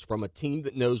service from a team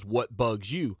that knows what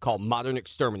bugs you, call Modern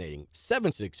Exterminating,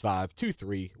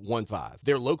 765-2315.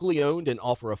 They're locally owned and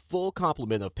offer a full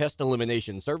complement of pest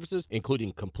elimination services,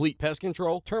 including complete pest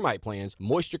control, termite plans,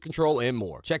 moisture control, and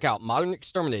more. Check out Modern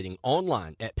Exterminating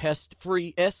online at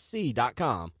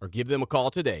pestfreesc.com or give them a call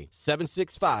today,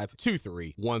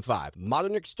 765-2315.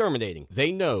 Modern Exterminating.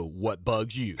 They know what bugs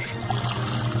you.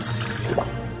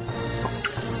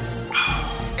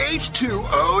 H2,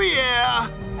 oh yeah!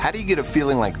 How do you get a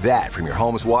feeling like that from your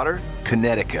home's water?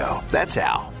 Connecticut. That's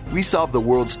how. We solve the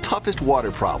world's toughest water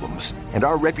problems, and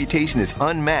our reputation is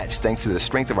unmatched thanks to the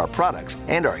strength of our products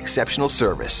and our exceptional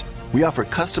service. We offer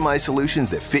customized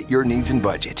solutions that fit your needs and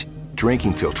budget.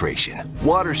 Drinking filtration,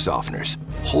 water softeners,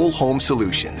 whole home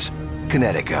solutions.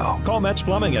 Connecticut. Call Metz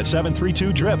Plumbing at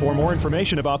 732-DRIP for more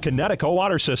information about Connecticut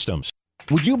water systems.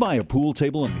 Would you buy a pool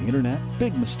table on the internet?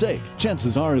 Big mistake.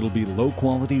 Chances are it'll be low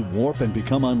quality, warp, and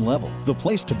become unlevel. The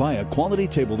place to buy a quality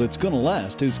table that's gonna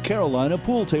last is Carolina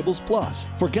Pool Tables Plus.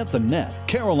 Forget the net.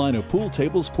 Carolina Pool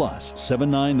Tables Plus,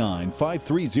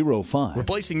 799-5305.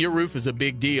 Replacing your roof is a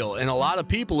big deal, and a lot of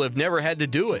people have never had to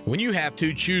do it. When you have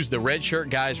to, choose the Red Shirt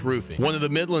Guys Roofing, one of the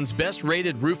Midland's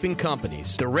best-rated roofing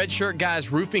companies. The Red Shirt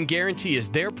Guys Roofing Guarantee is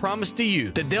their promise to you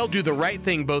that they'll do the right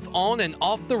thing both on and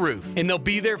off the roof, and they'll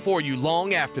be there for you long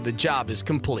after the job is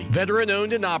complete.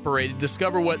 Veteran-owned and operated.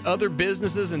 Discover what other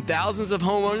businesses and thousands of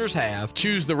homeowners have.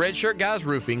 Choose the Red Shirt Guys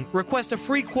Roofing. Request a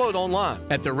free quote online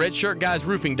at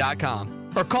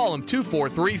theredshirtguysroofing.com or call them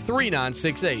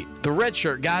 243-3968.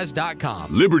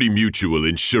 Theredshirtguys.com. Liberty Mutual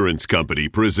Insurance Company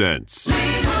presents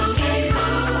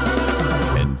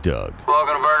and Doug.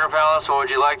 Welcome to Burger Palace. What would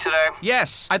you like today?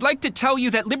 Yes, I'd like to tell you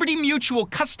that Liberty Mutual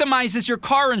customizes your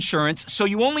car insurance so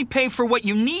you only pay for what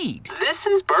you need. This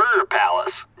is Burger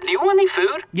Palace. Do you want any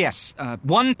food? Yes,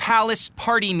 one Palace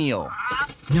party meal.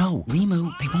 No,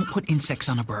 Limu, they won't put insects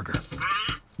on a burger.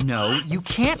 No, you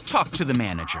can't talk to the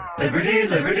manager. Liberty,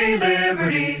 liberty,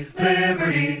 liberty,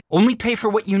 liberty. Only pay for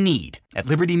what you need at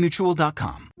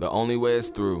libertymutual.com. The Only Way is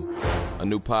Through, a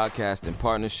new podcast in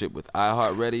partnership with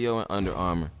iHeartRadio and Under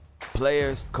Armour.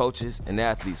 Players, coaches, and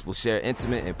athletes will share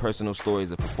intimate and personal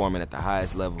stories of performing at the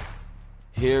highest level.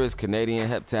 Here is Canadian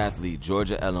heptathlete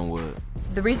Georgia Ellenwood.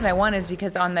 The reason I won is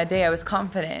because on that day I was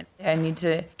confident. I need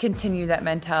to continue that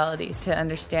mentality to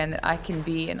understand that I can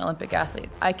be an Olympic athlete.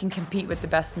 I can compete with the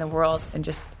best in the world and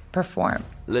just perform.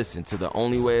 Listen to The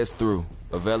Only Way is Through,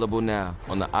 available now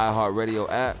on the iHeartRadio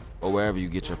app or wherever you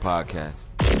get your podcasts.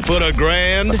 Put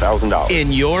 $1,000 in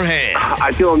your hand.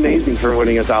 I feel amazing for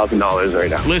winning $1,000 right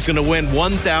now. Listen to win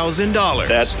 $1,000.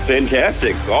 That's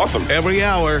fantastic. Awesome. Every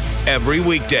hour, every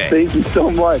weekday. Thank you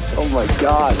so much. Oh my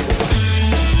God.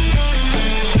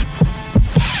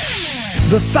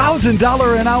 The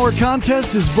 $1,000 an hour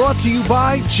contest is brought to you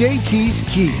by JT's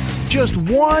Kia. Just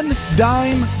one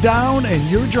dime down and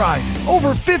you're driving. Over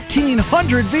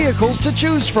 1,500 vehicles to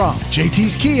choose from.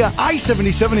 JT's Kia,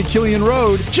 I-77 at Killian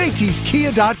Road,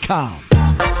 jtskia.com.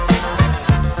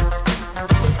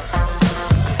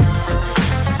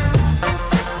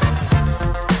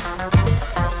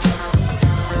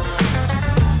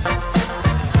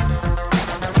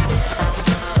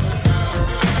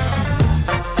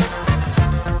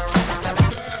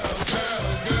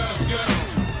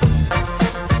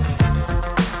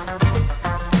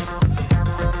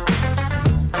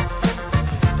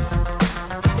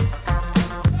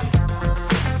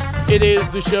 It is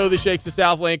the show that shakes the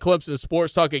Southland, Clemson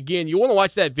Sports Talk. Again, you want to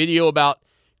watch that video about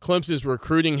Clemson's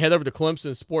recruiting, head over to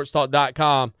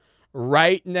clemsonsportstalk.com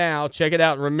right now. Check it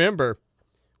out. And remember,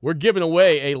 we're giving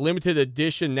away a limited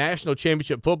edition national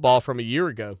championship football from a year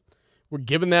ago. We're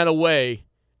giving that away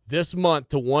this month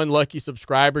to one lucky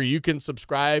subscriber. You can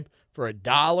subscribe for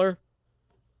 $1,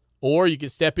 or you can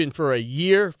step in for a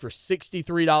year for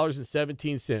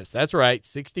 $63.17. That's right,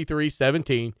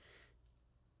 $63.17.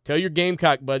 Tell your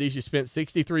Gamecock buddies you spent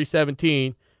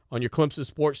 $63.17 on your Clemson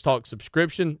Sports Talk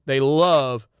subscription. They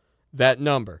love that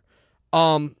number.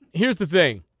 Here's the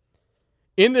thing.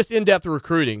 In this in-depth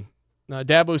recruiting,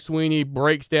 Dabo Swanny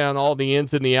breaks down all the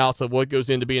ins and the outs of what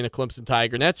goes into being a Clemson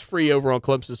Tiger, and that's free over on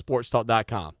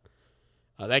clemsonsportstalk.com.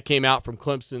 That came out from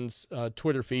Clemson's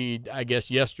Twitter feed, I guess,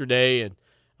 yesterday, and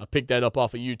I picked that up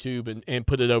off of YouTube and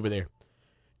put it over there.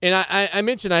 And I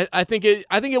mentioned I think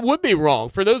it would be wrong.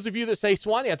 For those of you that say,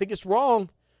 Swanny, I think it's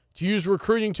wrong to use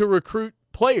recruiting to recruit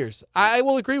players. I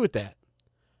will agree with that.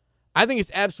 I think it's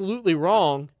absolutely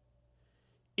wrong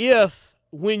if,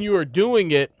 when you are doing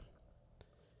it,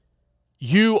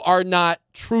 you are not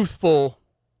truthful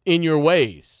in your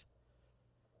ways.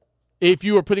 If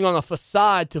you are putting on a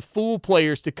facade to fool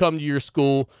players to come to your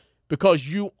school because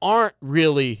you aren't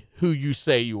really who you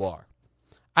say you are.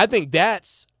 I think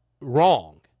that's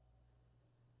wrong.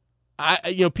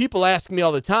 People ask me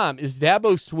all the time, is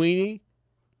Dabo Swanny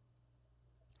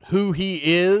who he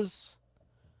is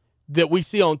that we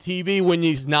see on TV when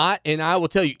he's not? And I will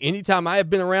tell you, anytime I have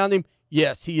been around him,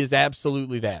 yes, he is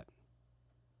absolutely that.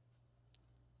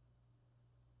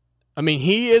 I mean,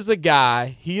 he is a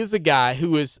guy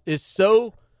who is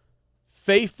so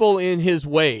faithful in his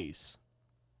ways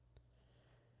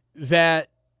that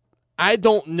I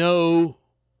don't know,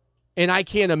 and I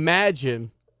can't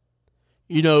imagine,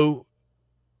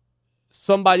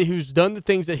 somebody who's done the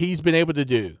things that he's been able to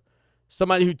do,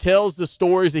 somebody who tells the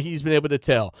stories that he's been able to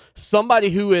tell,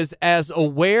 somebody who is as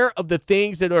aware of the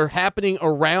things that are happening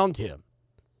around him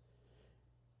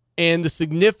and the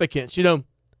significance.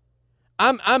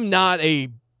 I'm not a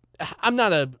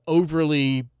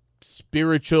overly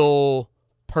spiritual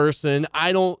person.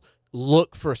 I don't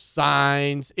look for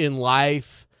signs in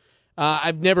life.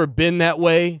 I've never been that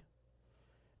way.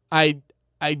 I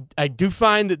do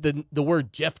find that the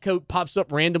word Jeffcoat pops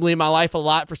up randomly in my life a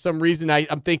lot for some reason.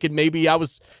 I'm thinking maybe I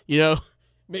was,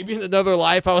 maybe in another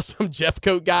life I was some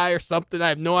Jeffcoat guy or something. I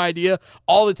have no idea.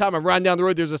 All the time I'm riding down the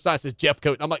road, there's a sign that says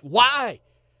Jeffcoat. And I'm like, why?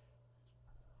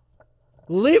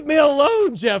 Leave me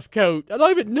alone, Jeffcoat. I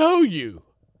don't even know you.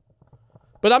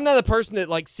 But I'm not a person that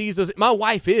like sees those. My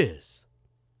wife is.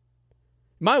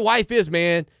 My wife is,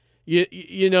 man.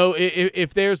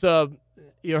 If there's a,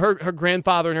 her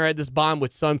grandfather and her had this bond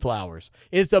with sunflowers.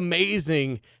 It's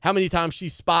amazing how many times she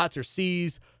spots or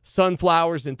sees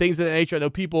sunflowers and things of that nature. I know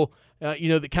people,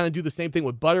 that kind of do the same thing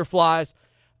with butterflies.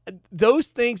 Those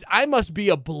things, I must be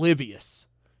oblivious.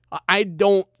 I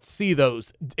don't see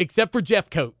those except for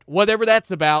Jeffcoat. Whatever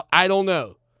that's about, I don't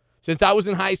know. Since I was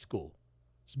in high school,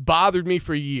 it's bothered me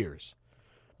for years.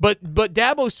 But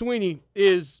Dabo Swanny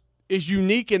is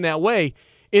unique in that way.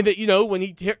 In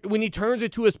that, when he turns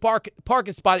into his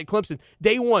parking spot at Clemson,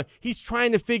 day one, he's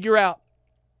trying to figure out.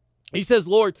 He says,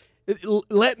 Lord,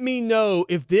 let me know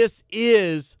if this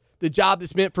is the job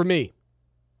that's meant for me.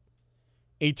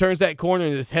 And he turns that corner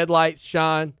and his headlights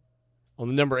shine on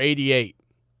the number 88.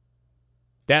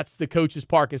 That's the coach's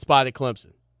parking spot at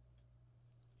Clemson.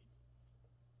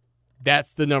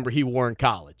 That's the number he wore in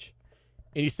college.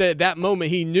 And he said at that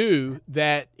moment he knew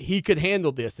that he could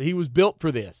handle this, that he was built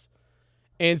for this.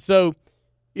 And so,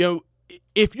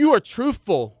 if you are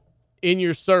truthful in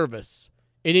your service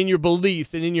and in your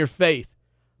beliefs and in your faith,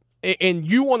 and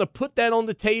you want to put that on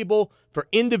the table for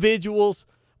individuals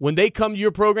when they come to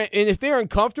your program, and if they're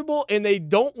uncomfortable and they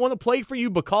don't want to play for you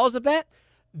because of that,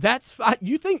 that's fine.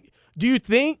 Do you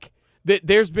think that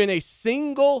there's been a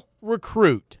single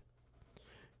recruit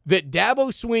that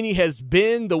Dabo Swanny has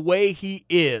been the way he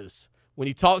is when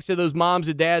he talks to those moms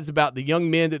and dads about the young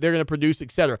men that they're going to produce,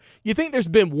 et cetera? You think there's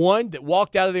been one that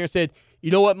walked out of there and said, you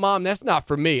know what, Mom, that's not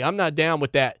for me. I'm not down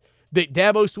with that. That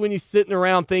Dabo Swanny's sitting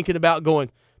around thinking about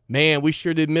going, man, we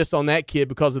sure did miss on that kid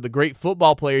because of the great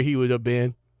football player he would have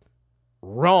been.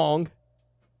 Wrong.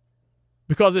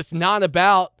 Because this is not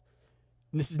about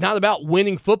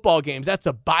winning football games. That's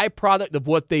a byproduct of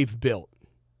what they've built.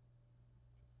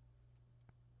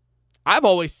 I've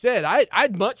always said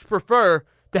I'd much prefer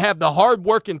to have the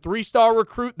hard-working 3-star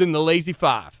recruit than the lazy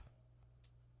 5.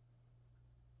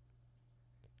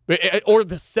 Or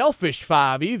the selfish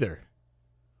 5 either.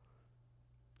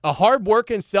 A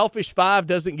hard-working, selfish 5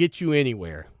 doesn't get you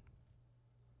anywhere.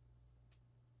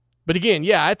 But again,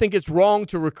 yeah, I think it's wrong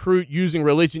to recruit using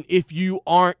religion if you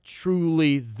aren't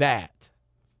truly that.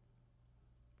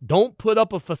 Don't put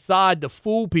up a facade to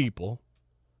fool people.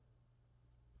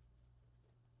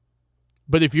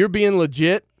 But if you're being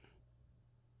legit,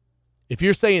 if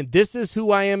you're saying this is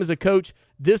who I am as a coach,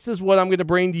 this is what I'm going to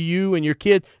bring to you and your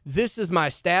kid, this is my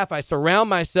staff, I surround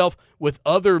myself with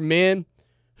other men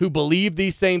who believe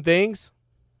these same things,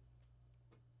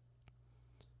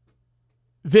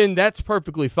 then that's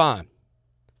perfectly fine.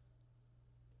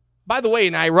 By the way,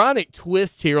 an ironic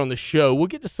twist here on the show. We'll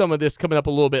get to some of this coming up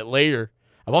a little bit later.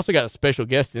 I've also got a special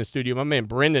guest in the studio. My man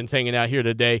Brendan's hanging out here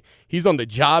today. He's on the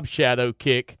job shadow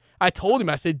kick. I told him,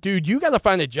 I said, dude, you got to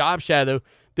find a job shadow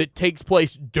that takes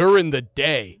place during the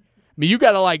day. I mean, you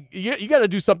got to you got to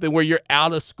do something where you're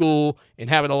out of school and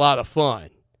having a lot of fun.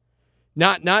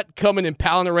 Not coming and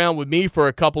palling around with me for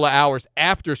a couple of hours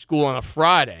after school on a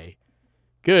Friday.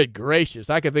 Good gracious.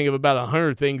 I could think of about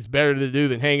 100 things better to do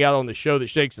than hang out on the show that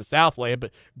shakes the Southland.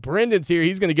 But Brendan's here.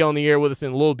 He's going to get on the air with us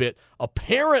in a little bit.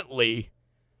 Apparently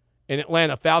an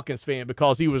Atlanta Falcons fan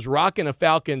because he was rocking a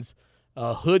Falcons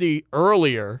hoodie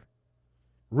earlier.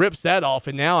 Rips that off,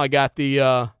 and now I got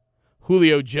the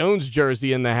Julio Jones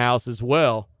jersey in the house as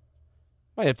well.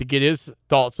 Might have to get his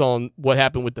thoughts on what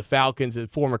happened with the Falcons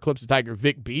and former Clemson Tiger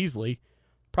Vic Beasley.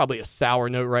 Probably a sour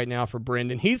note right now for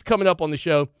Brendan. He's coming up on the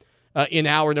show in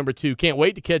hour number 2. Can't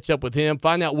wait to catch up with him,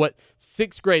 find out what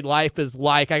 6th grade life is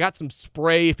like. I got some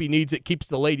spray if he needs it, keeps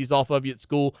the ladies off of you at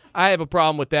school. I have a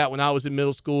problem with that. When I was in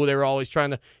middle school, they were always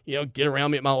trying to get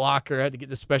around me at my locker. I had to get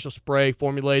this special spray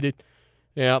formulated.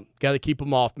 Yeah, got to keep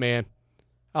them off, man.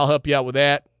 I'll help you out with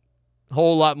that. A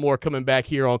whole lot more coming back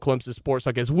here on Clemson Sports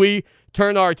Talk as we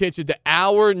turn our attention to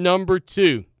hour number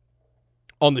 2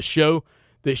 on the show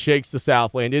that shakes the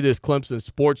Southland. It is Clemson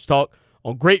Sports Talk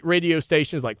on great radio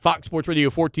stations like Fox Sports Radio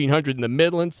 1400 in the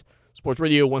Midlands, Sports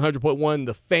Radio 100.1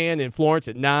 The Fan in Florence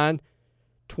at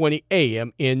 9:20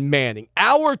 a.m. in Manning.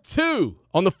 Hour 2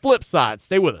 on the flip side.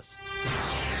 Stay with us.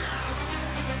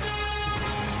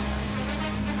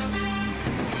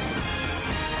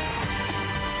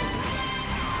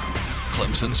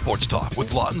 Clemson Sports Talk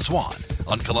with Lawton Swan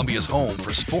on Columbia's home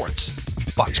for sports.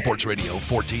 Fox Sports Radio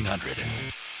 1400.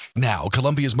 Now,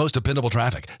 Columbia's most dependable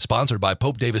traffic, sponsored by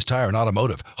Pope Davis Tire and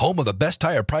Automotive, home of the best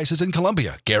tire prices in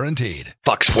Columbia, guaranteed.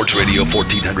 Fox Sports Radio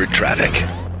 1400 traffic.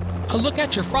 A look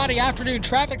at your Friday afternoon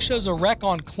traffic shows a wreck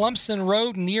on Clemson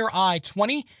Road near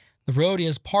I-20. The road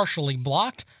is partially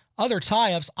blocked. Other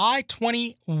tie-ups,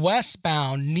 I-20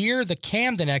 westbound near the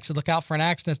Camden exit. Look out for an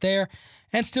accident there.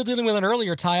 And still dealing with an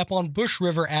earlier tie-up on Bush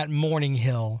River at Morning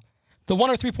Hill. The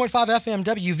 103.5 FM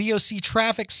WVOC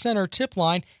Traffic Center tip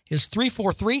line is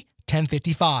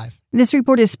 343-1055. This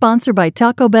report is sponsored by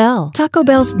Taco Bell. Taco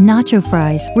Bell's Nacho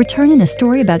Fries return in a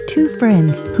story about two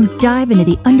friends who dive into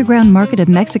the underground market of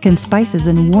Mexican spices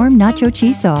and warm nacho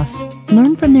cheese sauce.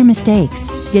 Learn from their mistakes.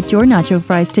 Get your Nacho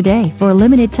Fries today for a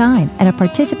limited time at a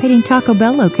participating Taco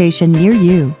Bell location near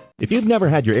you. If you've never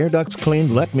had your air ducts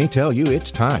cleaned, let me tell you, it's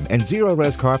time. And Zero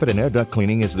Res Carpet and Air Duct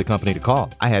Cleaning is the company to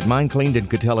call. I had mine cleaned and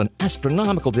could tell an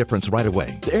astronomical difference right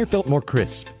away. The air felt more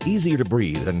crisp, easier to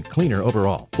breathe, and cleaner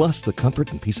overall. Plus the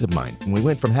comfort and peace of mind. And we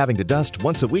went from having to dust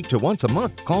once a week to once a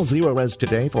month. Call Zero Res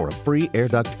today for a free air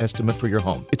duct estimate for your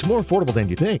home. It's more affordable than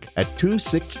you think at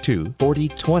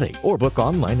 262-4020 or book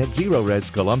online at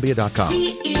ZeroResColumbia.com.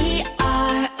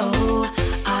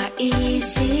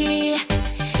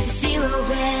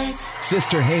 ZeroRez.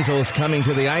 Sister Hazel is coming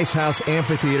to the Ice House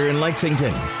Amphitheater in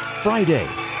Lexington, Friday,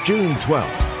 June 12th.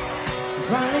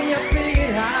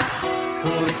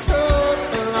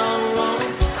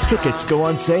 Tickets go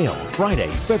on sale Friday,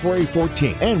 February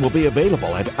 14th, and will be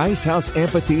available at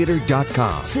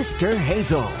IcehouseAmphitheater.com. Sister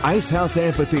Hazel, Ice House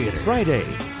Amphitheater, Friday,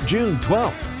 June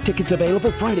 12th. Tickets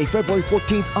available Friday, February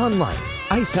 14th online,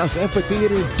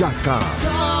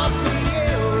 IcehouseAmphitheater.com.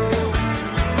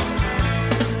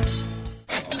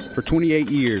 For 28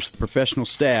 years, the professional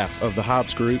staff of the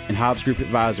Hobbs Group and Hobbs Group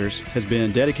Advisors has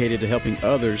been dedicated to helping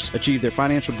others achieve their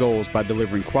financial goals by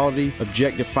delivering quality,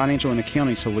 objective financial and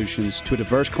accounting solutions to a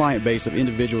diverse client base of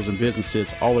individuals and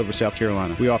businesses all over South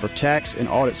Carolina. We offer tax and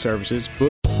audit services.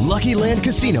 Lucky Land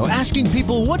Casino, asking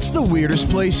people, what's the weirdest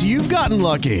place you've gotten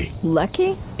lucky?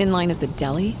 Lucky? In line at the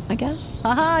deli, I guess?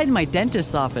 Aha, in my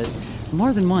dentist's office.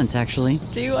 More than once, actually.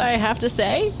 Do I have to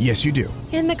say? Yes, you do.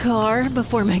 In the car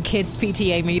before my kids'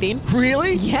 PTA meeting.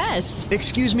 Really? Yes.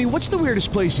 Excuse me, what's the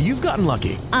weirdest place you've gotten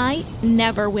lucky? I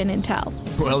never win and tell.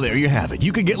 Well, there you have it.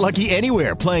 You can get lucky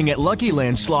anywhere, playing at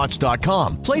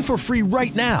LuckyLandSlots.com. Play for free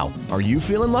right now. Are you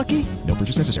feeling lucky? No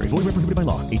purchase necessary. Void where prohibited by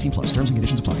law. 18 plus. Terms and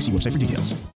conditions apply. See website for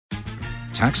details.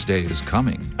 Tax day is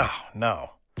coming. Oh,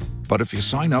 no. But if you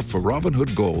sign up for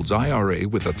Robinhood Gold's IRA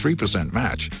with a 3%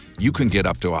 match, you can get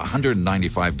up to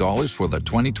 $195 for the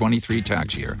 2023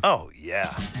 tax year. Oh, yeah.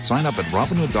 Sign up at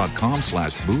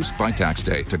Robinhood.com/boost by tax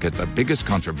day to get the biggest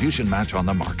contribution match on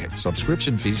the market.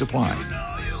 Subscription fees apply.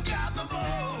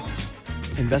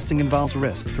 Investing involves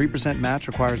risk. 3% match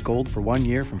requires gold for 1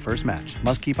 year from first match.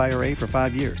 Must keep IRA for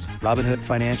 5 years. Robinhood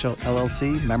Financial,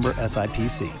 LLC, member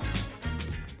SIPC.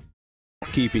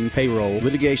 Keeping, payroll,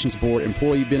 litigation support,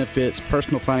 employee benefits,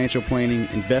 personal financial planning,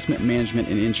 investment management,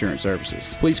 and insurance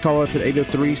services. Please call us at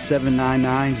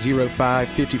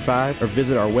 803-799-0555 or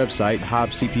visit our website,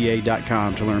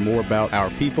 hobbscpa.com, to learn more about our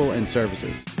people and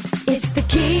services. It's the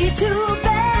key to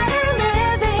better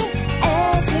living,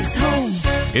 Essex Home.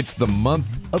 It's the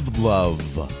month of love.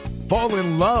 Fall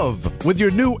in love with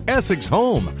your new Essex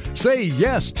home. Say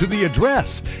yes to the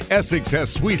address. Essex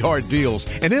has sweetheart deals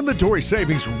and inventory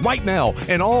savings right now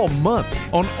and all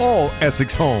month on all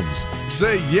Essex homes.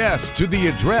 Say yes to the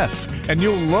address and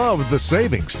you'll love the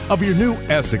savings of your new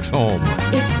Essex home.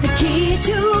 It's the key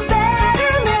to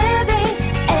better living,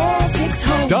 Essex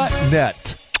Home.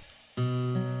 .net.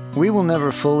 We will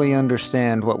never fully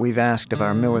understand what we've asked of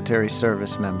our military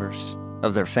service members,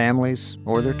 of their families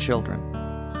or their children.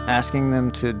 Asking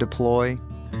them to deploy,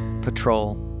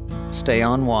 patrol, stay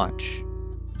on watch,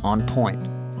 on point.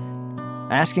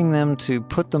 Asking them to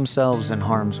put themselves in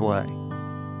harm's way,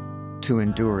 to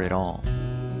endure it all.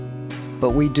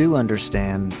 But we do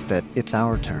understand that it's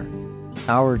our turn,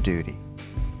 our duty,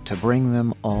 to bring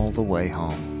them all the way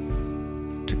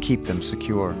home, to keep them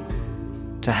secure,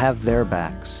 to have their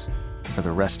backs for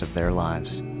the rest of their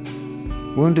lives.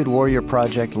 Wounded Warrior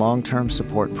Project long-term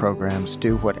support programs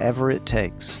do whatever it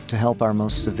takes to help our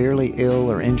most severely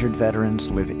ill or injured veterans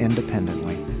live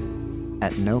independently,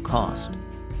 at no cost,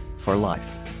 for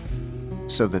life,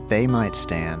 so that they might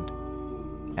stand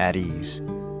at ease.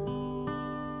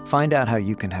 Find out how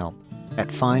you can help at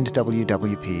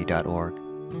findwwp.org.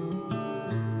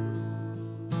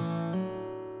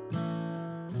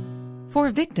 For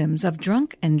victims of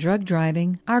drunk and drug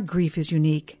driving, our grief is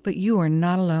unique, but you are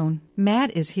not alone.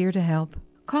 MAD is here to help.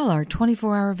 Call our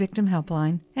 24-hour victim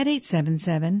helpline at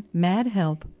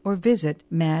 877-MAD-HELP or visit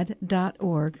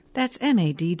mad.org. That's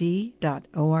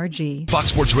MADD.org. Fox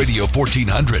Sports Radio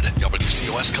 1400,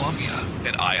 WCOS Columbia,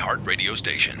 an iHeartRadio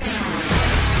station.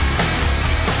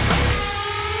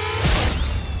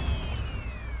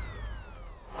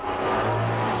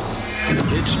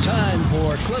 It's time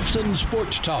for Clemson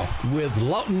Sports Talk with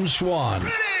Lawton Swan.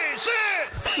 Ready, set.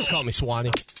 Just call me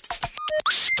Swanny.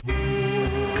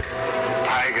 Tiger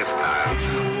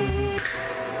style.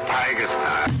 Tiger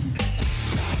style.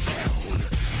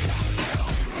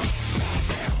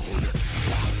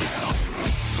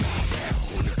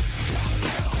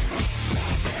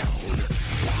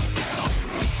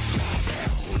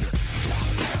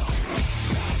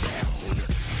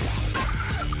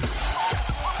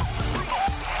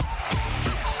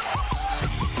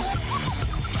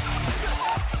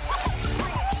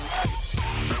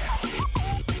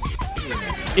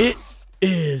 It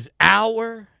is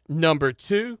hour number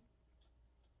 2.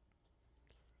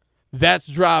 That's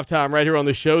drive time right here on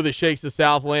the show that shakes the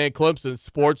Southland, Clemson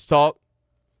Sports Talk.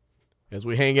 As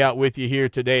we hang out with you here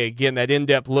today, again, that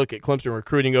in-depth look at Clemson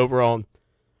recruiting over on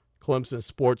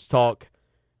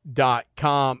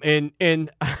ClemsonSportsTalk.com.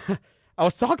 And I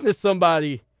was talking to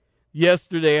somebody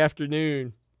yesterday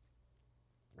afternoon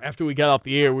after we got off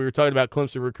the air. We were talking about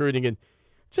Clemson recruiting and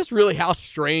just really how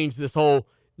strange this whole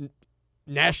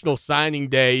National Signing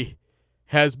Day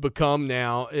has become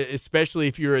now, especially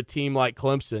if you're a team like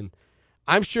Clemson.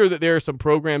 I'm sure that there are some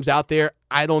programs out there.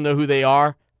 I don't know who they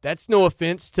are. That's no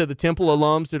offense to the Temple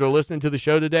alums that are listening to the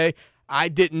show today. I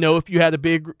didn't know if you had a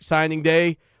big signing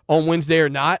day on Wednesday or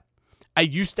not. I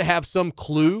used to have some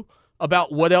clue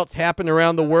about what else happened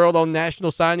around the world on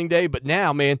National Signing Day, but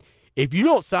now, man, if you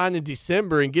don't sign in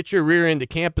December and get your rear end to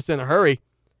campus in a hurry,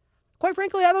 quite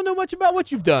frankly, I don't know much about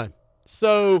what you've done.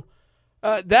 So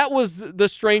that was the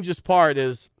strangest part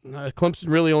is Clemson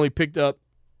really only picked up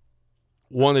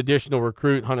one additional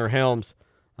recruit, Hunter Helms,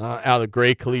 out of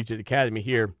Gray Collegiate Academy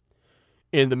here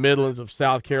in the Midlands of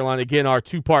South Carolina. Again, our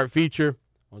 2-part feature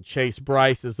on Chase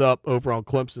Bryce is up over on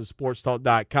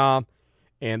ClemsonSportsTalk.com.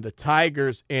 And the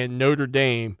Tigers and Notre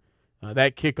Dame,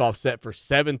 that kickoff set for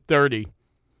 7:30,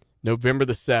 November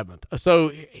the 7th. So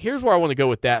here's where I want to go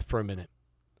with that for a minute.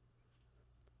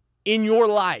 In your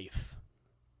life,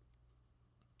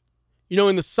 you know,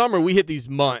 in the summer, we hit these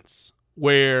months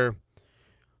where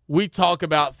we talk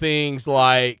about things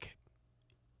like,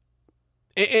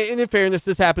 and in fairness,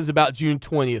 this happens about June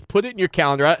 20th. Put it in your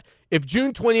calendar. If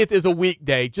June 20th is a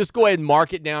weekday, just go ahead and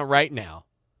mark it down right now.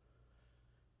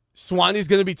 Swanny's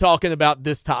going to be talking about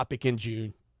this topic in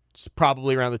June. It's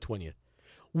probably around the 20th.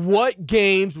 What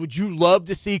games would you love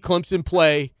to see Clemson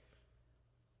play?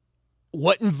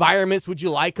 What environments would you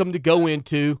like them to go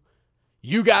into?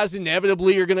 You guys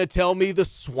inevitably are going to tell me the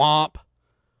Swamp.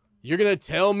 You're going to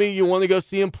tell me you want to go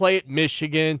see them play at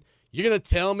Michigan. You're going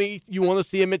to tell me you want to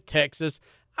see them at Texas.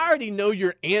 I already know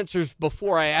your answers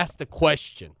before I ask the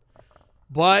question.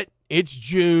 But it's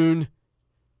June.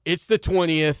 It's the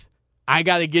 20th. I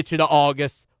got to get you to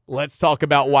August. Let's talk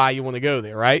about why you want to go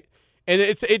there, right? And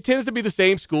it tends to be the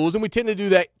same schools, and we tend to do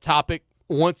that topic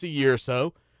once a year or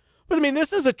so. But, I mean,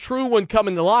 this is a true one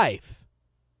coming to life.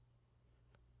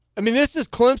 I mean, this is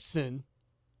Clemson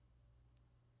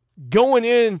going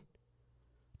in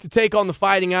to take on the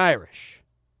Fighting Irish.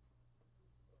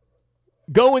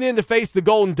 Going in to face the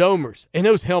Golden Domers. And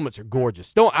those helmets are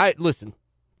gorgeous. Listen.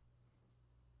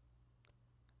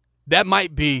 That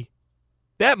might be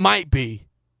the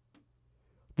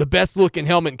best-looking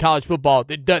helmet in college football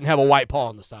that doesn't have a white paw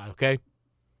on the side, okay?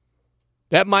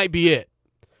 That might be it.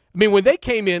 I mean, when they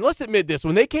came in, let's admit this,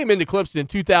 when they came into Clemson in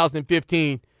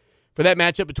 2015 for that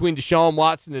matchup between Deshaun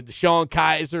Watson and Deshaun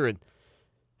Kaiser, and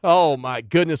oh, my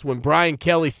goodness, when Brian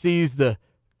Kelly sees the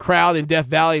crowd in Death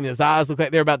Valley and his eyes look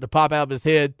like they're about to pop out of his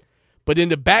head, but in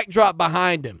the backdrop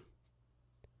behind him,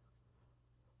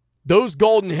 those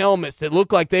golden helmets that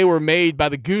look like they were made by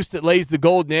the goose that lays the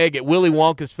golden egg at Willy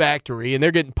Wonka's factory, and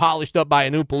they're getting polished up by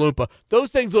an Oompa Loompa,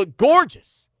 those things look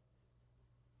gorgeous.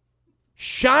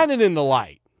 Shining in the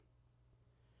light.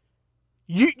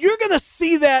 You're going to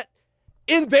see that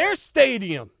in their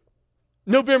stadium,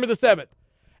 November the 7th.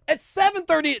 At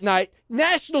 7:30 at night,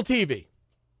 national TV.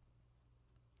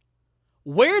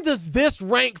 Where does this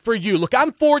rank for you? Look,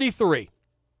 I'm 43.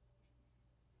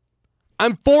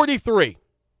 I'm 43.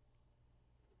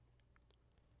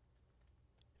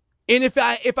 And if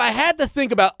I had to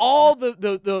think about all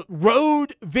the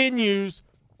road venues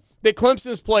that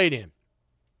Clemson's played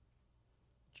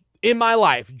in my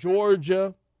life,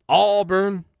 Georgia,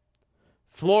 Auburn,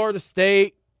 Florida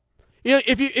State, You know,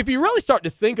 if you really start to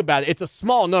think about it, it's a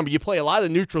small number. You play a lot of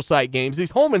neutral site games.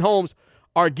 These home and homes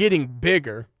are getting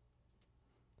bigger.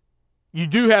 You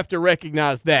do have to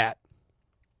recognize that.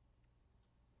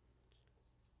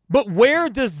 But where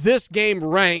does this game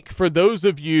rank for those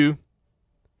of you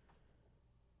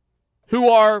who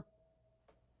are,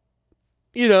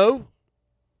 you know,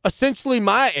 essentially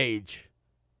my age?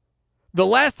 The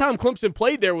last time Clemson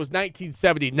played there was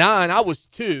 1979. I was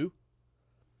 2.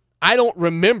 I don't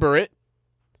remember it.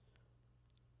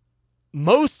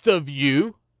 Most of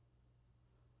you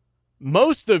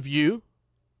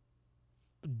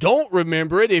don't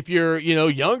remember it if you're,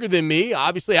 younger than me.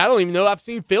 Obviously, I don't even know I've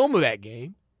seen film of that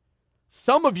game.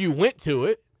 Some of you went to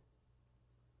it.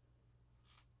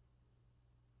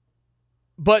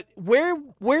 But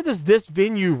where does this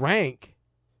venue rank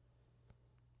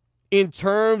in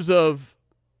terms of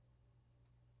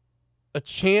a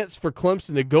chance for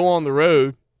Clemson to go on the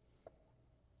road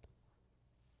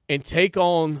and take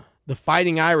on the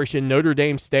Fighting Irish in Notre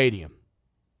Dame Stadium?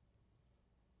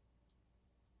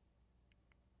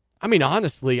 I mean,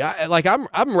 honestly,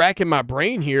 I'm racking my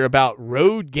brain here about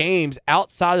road games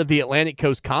outside of the Atlantic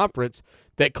Coast Conference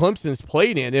that Clemson's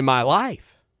played in my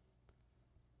life.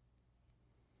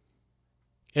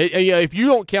 If you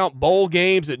don't count bowl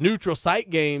games and neutral site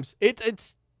games,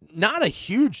 it's not a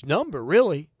huge number,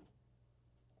 really.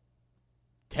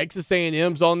 Texas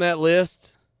A&M's on that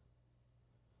list.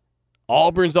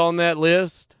 Auburn's on that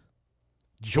list.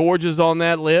 Georgia's on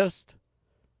that list.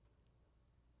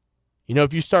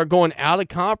 If you start going out of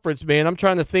conference, man, I'm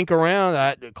trying to think around.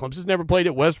 Clemson's never played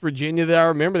at West Virginia that I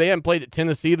remember. They hadn't played at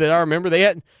Tennessee that I remember. They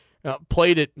hadn't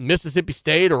played at Mississippi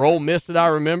State or Ole Miss that I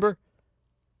remember.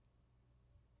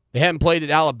 They hadn't played at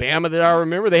Alabama that I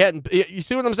remember. They hadn't. You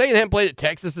see what I'm saying? They hadn't played at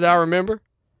Texas that I remember.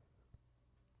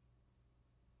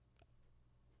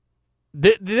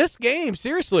 This game,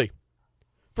 seriously,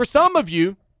 for some of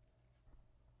you,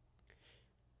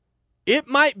 it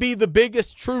might be the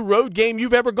biggest true road game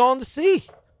you've ever gone to see.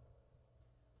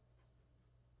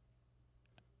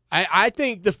 I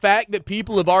think the fact that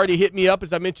people have already hit me up,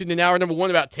 as I mentioned in hour number 1,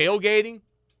 about tailgating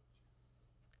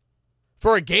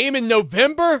for a game in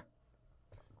November.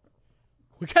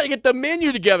 We got to get the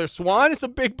menu together, Swan. It's a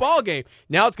big ball game.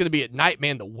 Now it's going to be at night,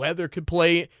 man. The weather could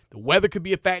play. The weather could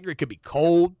be a factor. It could be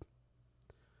cold.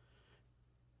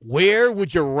 Where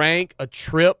would you rank a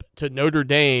trip to Notre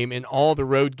Dame in all the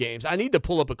road games? I need to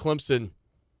pull up a Clemson.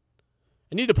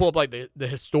 I need to pull up like the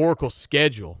historical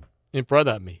schedule in front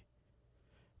of me.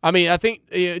 I mean, I think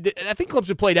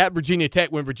Clemson played at Virginia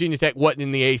Tech when Virginia Tech wasn't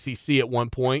in the ACC at one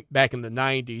point back in the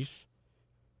 90s.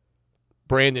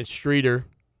 Brandon Streeter,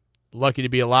 lucky to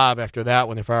be alive after that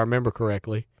one, if I remember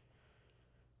correctly.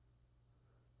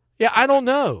 Yeah, I don't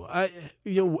know. I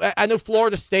know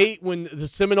Florida State, when the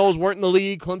Seminoles weren't in the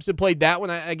league, Clemson played that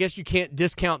one. I guess you can't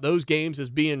discount those games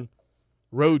as being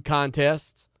road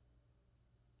contests.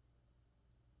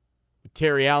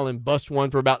 Terry Allen bust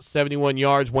one for about 71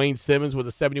 yards. Wayne Simmons with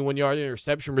a 71-yard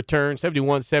interception return,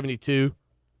 71-72.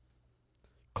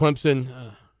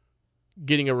 Clemson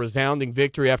getting a resounding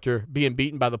victory after being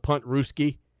beaten by the punt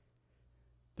Ruski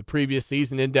the previous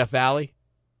season in Death Valley.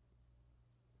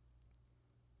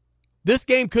 This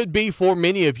game could be, for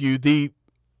many of you, the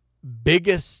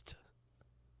biggest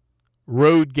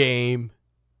road game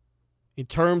in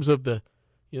terms of the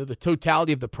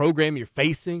totality of the program you're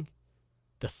facing,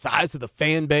 the size of the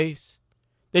fan base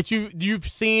that you've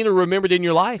seen or remembered in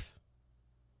your life.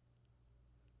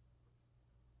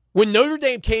 When Notre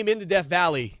Dame came into Death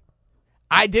Valley,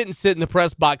 I didn't sit in the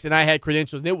press box and I had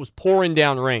credentials, and it was pouring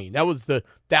down rain. That was the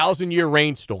 1,000-year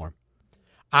rainstorm.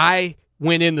 I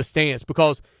went in the stands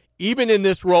because even in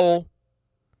this role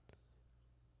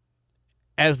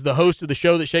as the host of the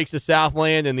show that shakes the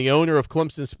Southland and the owner of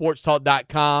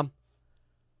ClemsonSportsTalk.com,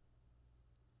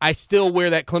 I still wear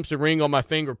that Clemson ring on my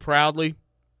finger proudly.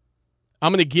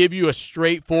 I'm going to give you a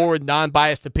straightforward,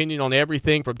 non-biased opinion on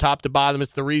everything from top to bottom.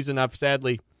 It's the reason I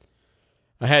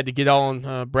had to get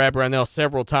on Brad Brownell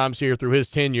several times here through his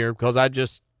tenure, because I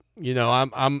just,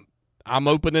 I'm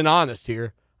open and honest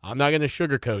here. I'm not going to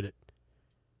sugarcoat it.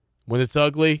 When it's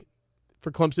ugly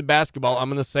for Clemson basketball, I'm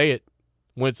going to say it.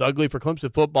 When it's ugly for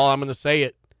Clemson football, I'm going to say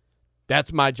it.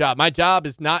 That's my job. My job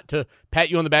is not to pat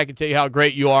you on the back and tell you how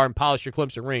great you are and polish your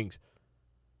Clemson rings.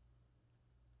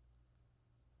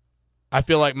 I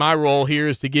feel like my role here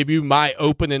is to give you my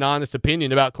open and honest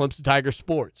opinion about Clemson Tiger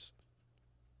sports.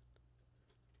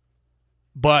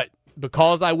 But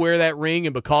because I wear that ring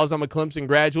and because I'm a Clemson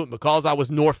graduate, and because I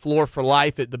was North Floor for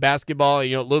life at the basketball,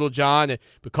 Little John, and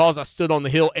because I stood on the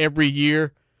hill every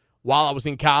year while I was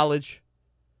in college,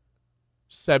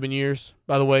 7 years,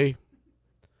 by the way,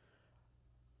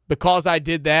 because I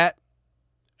did that,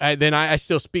 then I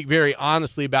still speak very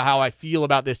honestly about how I feel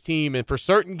about this team. And for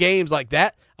certain games like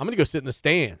that, I'm going to go sit in the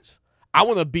stands. I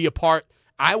want to be a part.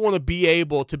 I want to be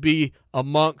able to be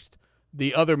amongst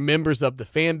the other members of the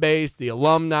fan base, the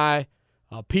alumni,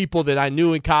 people that I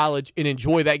knew in college, and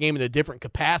enjoy that game in a different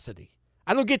capacity.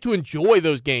 I don't get to enjoy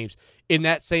those games in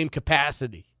that same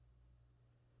capacity.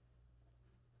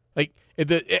 Like at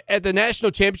the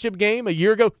national championship game a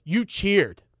year ago, you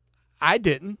cheered. I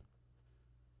didn't.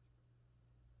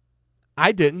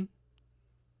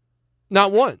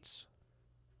 Not once.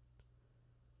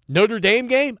 Notre Dame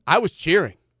game, I was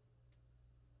cheering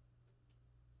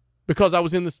because I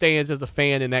was in the stands as a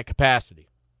fan in that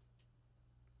capacity.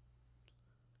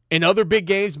 In other big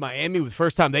games, Miami, the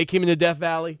first time they came into Death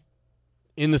Valley,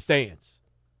 in the stands.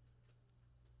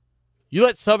 You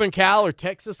let Southern Cal or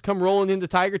Texas come rolling into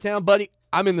Tiger Town, buddy,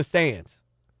 I'm in the stands.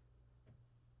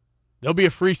 There'll be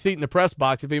a free seat in the press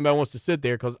box if anybody wants to sit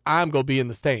there because I'm going to be in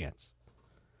the stands.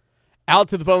 Out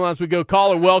to the phone lines we go.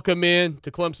 Caller, welcome in to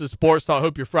Clemson Sports Talk.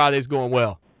 Hope your Friday's going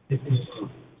well. It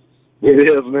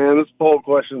is, man. This poll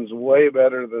question's way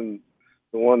better than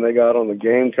the one they got on the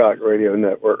Gamecock radio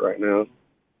network right now.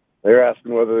 They're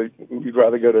asking whether you'd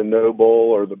rather go to No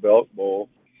Bowl or the Belk Bowl.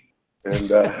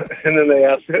 And and then they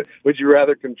asked, would you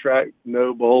rather contract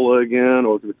no Ebola again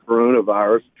or the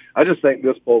coronavirus? I just think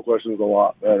this poll question is a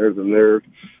lot better than theirs.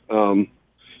 But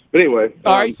anyway.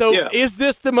 All right, so is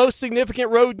this the most significant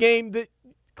road game that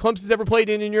Clemson's ever played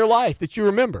in your life that you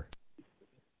remember?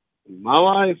 My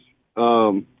life?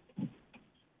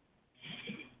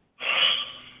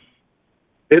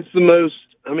 It's the most,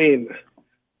 I mean, I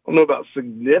don't know about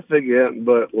significant,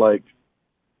 but like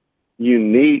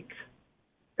unique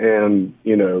and,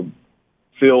 you know,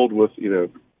 filled with, you know,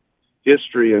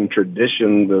 history and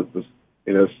tradition, the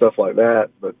you know, stuff like that.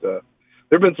 But there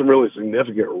have been some really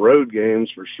significant road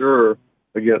games for sure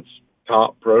against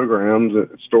top programs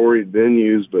at storied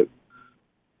venues. But,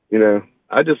 you know,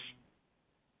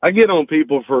 I get on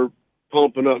people for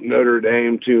pumping up Notre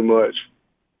Dame too much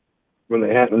when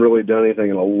they hadn't really done anything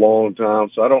in a long time.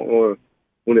 So I don't want to,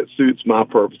 when it suits my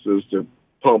purposes, to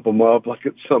pump them up like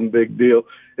it's some big deal.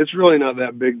 It's really not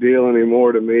that big deal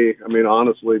anymore to me. I mean,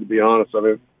 honestly, to be honest, I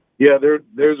mean, yeah,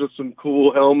 there's some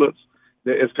cool helmets.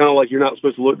 It's kind of like you're not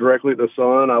supposed to look directly at the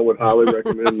sun. I would highly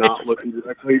recommend not looking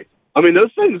directly. I mean,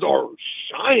 those things are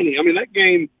shiny. I mean, that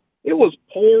game, it was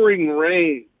pouring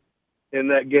rain in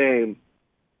that game,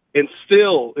 and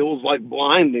still it was like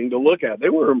blinding to look at. They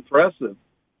were impressive.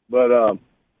 But,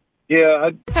 yeah.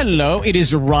 Hello, it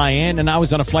is Ryan, and I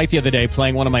was on a flight the other day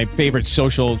playing one of my favorite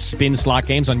social spin slot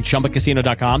games on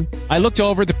ChumbaCasino.com. I looked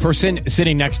over at the person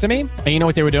sitting next to me, and you know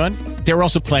what they were doing? They were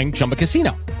also playing Chumba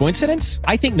Casino. Coincidence?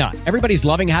 I think not. Everybody's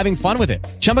loving having fun with it.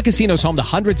 Chumba Casino is home to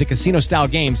hundreds of casino-style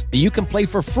games that you can play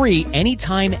for free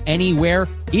anytime, anywhere,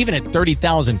 even at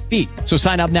 30,000 feet. So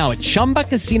sign up now at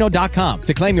ChumbaCasino.com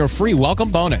to claim your free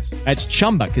welcome bonus. That's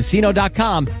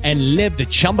ChumbaCasino.com and live the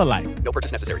Chumba life. No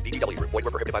purchase necessary. VGW. Void where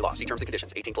prohibited by law. See terms and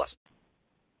conditions. 18+.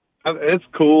 It's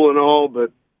cool and all,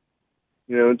 but,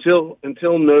 you know,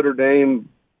 until Notre Dame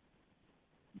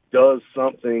does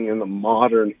something in the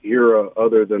modern era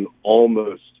other than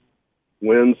almost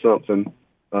win something,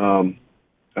 I'm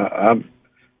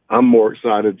more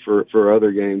excited for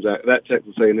other games. That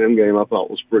Texas A&M game I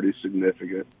thought was pretty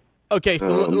significant. Okay,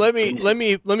 so let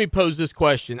me pose this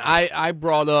question. I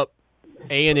brought up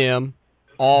A&M,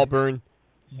 Auburn,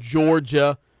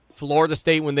 Georgia, Florida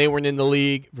State when they weren't in the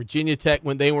league, Virginia Tech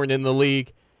when they weren't in the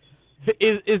league.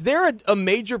 Is there a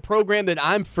major program that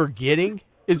I'm forgetting?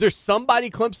 Is there somebody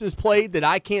Clemson's played that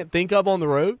I can't think of on the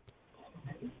road?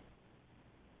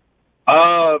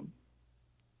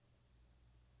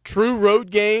 True road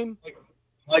game?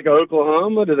 Like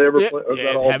Oklahoma? Did they ever play?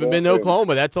 Yeah, haven't been to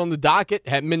Oklahoma. That's on the docket.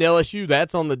 Haven't been to LSU.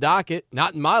 That's on the docket.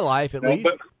 Not in my life, at least.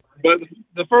 But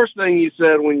the first thing you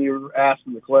said when you were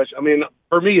asking the question, I mean,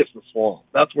 for me, it's the Swamp.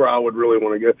 That's where I would really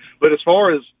want to go. But as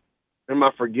far as, am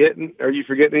I forgetting? Are you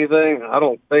forgetting anything? I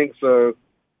don't think so.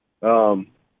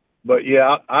 But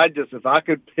yeah, if I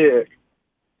could pick,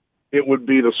 it would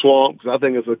be the Swamp because I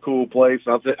think it's a cool place.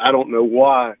 I don't know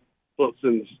why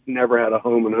Clemson's never had a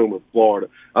home and home with Florida.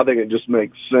 I think it just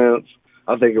makes sense.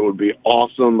 I think it would be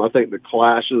awesome. I think the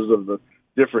clashes of the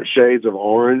different shades of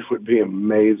orange would be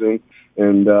amazing.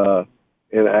 And I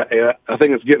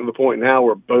think it's getting to the point now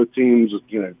where both teams,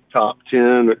 you know, top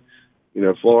 10, you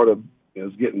know, Florida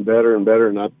is getting better and better.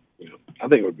 And I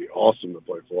think it would be awesome to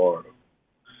play Florida.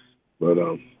 But,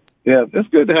 yeah, it's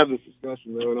good to have this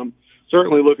discussion, though, and I'm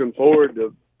certainly looking forward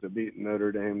to beating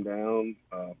Notre Dame down.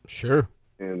 Sure.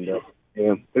 And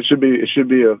yeah, it should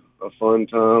be a fun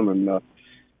time. And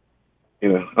I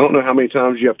don't know how many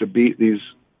times you have to beat these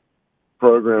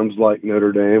programs like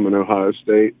Notre Dame and Ohio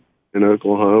State and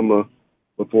Oklahoma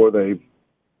before they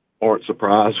aren't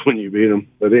surprised when you beat them.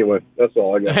 But anyway, that's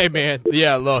all I got. Hey, man.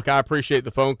 Yeah, look, I appreciate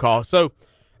the phone call. So,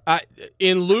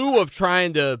 in lieu of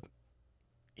trying to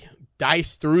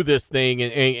dice through this thing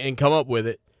and come up with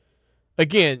it,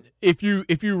 again, if you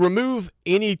remove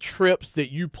any trips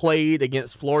that you played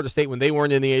against Florida State when they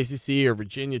weren't in the ACC, or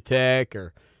Virginia Tech,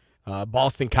 or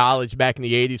Boston College back in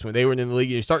the 80s when they were in the league,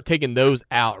 you start taking those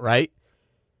out, right?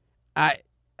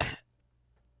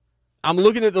 I'm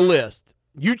looking at the list.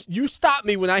 You stop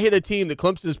me when I hit a team that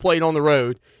Clemson's played on the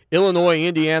road. Illinois,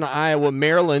 Indiana, Iowa,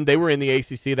 Maryland, they were in the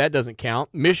ACC. That doesn't count.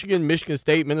 Michigan, Michigan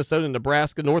State, Minnesota,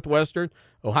 Nebraska, Northwestern,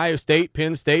 Ohio State,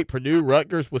 Penn State, Purdue,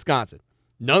 Rutgers, Wisconsin.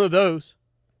 None of those.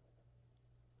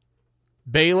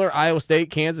 Baylor, Iowa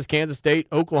State, Kansas, Kansas State,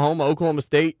 Oklahoma, Oklahoma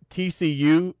State,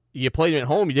 TCU. You played them at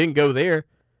home. You didn't go there.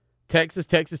 Texas,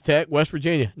 Texas Tech, West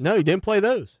Virginia. No, you didn't play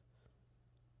those.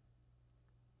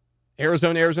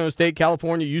 Arizona, Arizona State,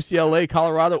 California, UCLA,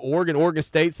 Colorado, Oregon, Oregon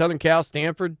State, Southern Cal,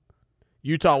 Stanford,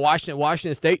 Utah, Washington,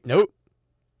 Washington State. Nope.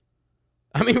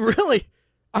 I mean, really,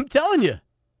 I'm telling you.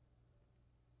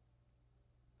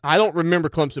 I don't remember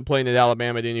Clemson playing at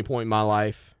Alabama at any point in my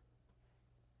life.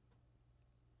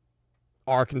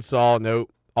 Arkansas,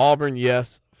 nope. Auburn,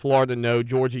 yes. Florida, no.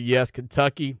 Georgia, yes.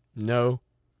 Kentucky, no.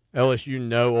 LSU,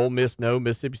 no. Ole Miss, no.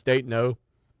 Mississippi State, no.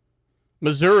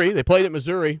 Missouri, they played at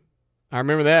Missouri. I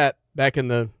remember that back in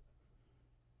the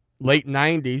late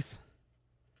 90s.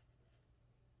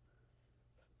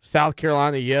 South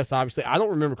Carolina, yes, obviously. I don't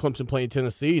remember Clemson playing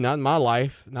Tennessee, not in my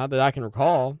life, not that I can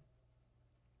recall.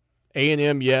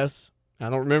 A&M, yes. I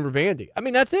don't remember Vandy. I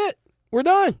mean, that's it. We're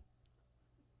done.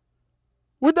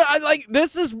 We're done. Like,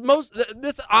 this is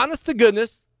honest to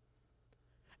goodness,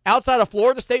 outside of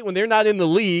Florida State when they're not in the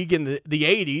league in the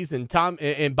 80s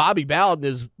and Bobby Bowden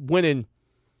is winning,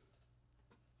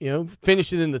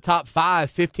 finishing in the top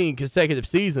 15 consecutive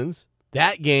seasons,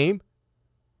 that game.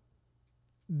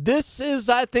 This is,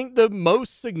 I think, the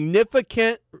most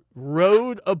significant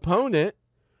road opponent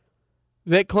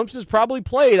that Clemson's probably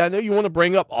played. I know you want to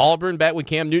bring up Auburn back when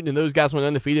Cam Newton and those guys went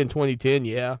undefeated in 2010.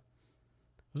 Yeah, it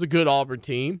was a good Auburn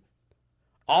team.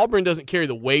 Auburn doesn't carry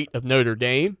the weight of Notre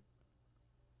Dame.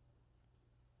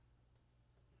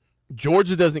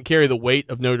 Georgia doesn't carry the weight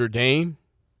of Notre Dame.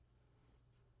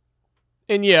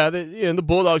 And yeah, the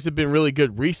Bulldogs have been really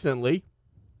good recently.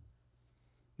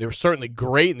 They were certainly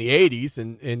great in the 80s,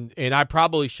 and I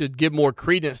probably should give more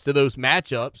credence to those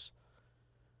matchups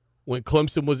when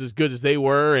Clemson was as good as they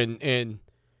were and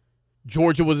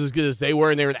Georgia was as good as they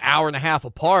were, and they were an hour and a half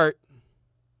apart,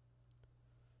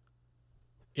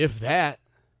 if that.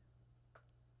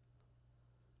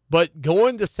 But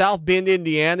going to South Bend,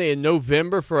 Indiana in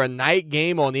November for a night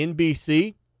game on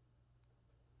NBC,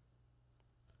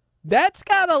 that's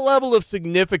got a level of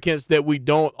significance that we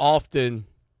don't often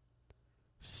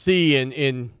see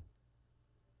in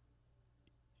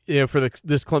for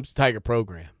this Clemson Tiger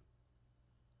program.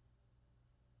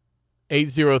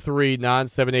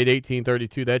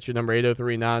 803-978-1832. That's your number,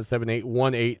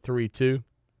 803-978-1832.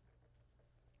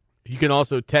 You can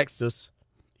also text us,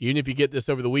 even if you get this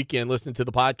over the weekend, listen to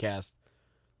the podcast.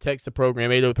 Text the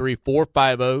program,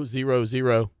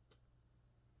 803-450-0086,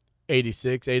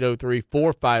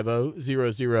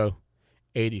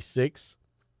 803-450-0086.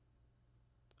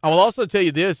 I will also tell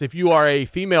you this, if you are a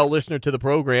female listener to the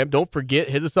program, don't forget,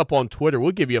 hit us up on Twitter.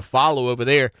 We'll give you a follow over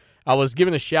there. I was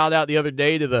giving a shout-out the other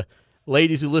day to the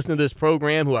ladies who listen to this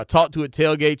program, who I talk to at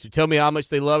tailgates, who tell me how much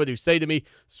they love it, who say to me,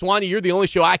 Swanny, you're the only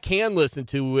show I can listen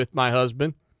to with my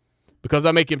husband because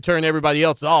I make him turn everybody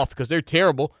else off because they're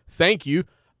terrible. Thank you.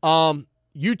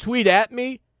 You tweet at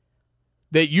me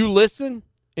that you listen,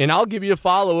 and I'll give you a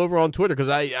follow over on Twitter because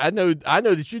I know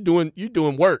that you're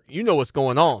doing work. You know what's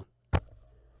going on.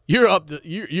 You're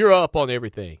up on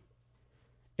everything.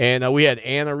 And we had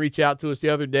Anna reach out to us the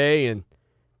other day, and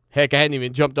heck, I hadn't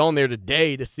even jumped on there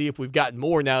today to see if we've gotten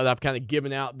more now that I've kind of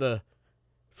given out the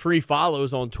free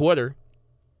follows on Twitter.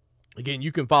 Again,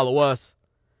 you can follow us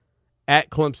at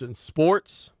Clemson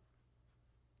Sports.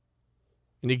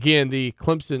 And again, the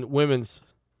Clemson women's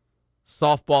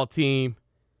softball team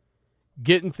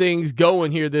getting things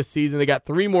going here this season. They got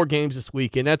 3 more games this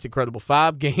weekend. That's incredible.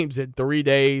 5 games in 3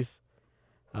 days.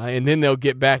 And then they'll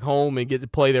get back home and get to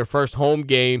play their first home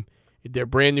game at their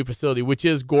brand new facility, which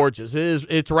is gorgeous.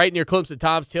 It's right near Clemson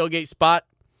Tom's tailgate spot.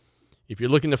 If you're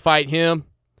looking to fight him,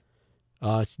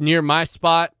 it's near my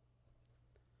spot.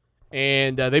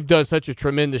 And they've done such a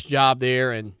tremendous job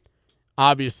there, and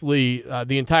obviously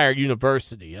the entire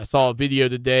university. I saw a video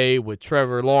today with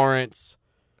Trevor Lawrence,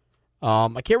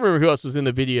 I can't remember who else was in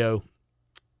the video.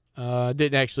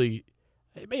 It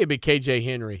may have been KJ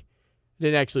Henry.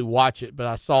 Didn't actually watch it, but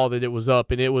I saw that it was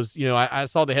up, and it was, I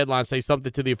saw the headline say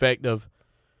something to the effect of,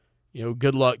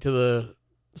 good luck to the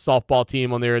softball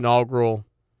team on their inaugural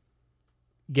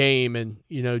game. And,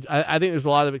 I think there's a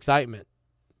lot of excitement.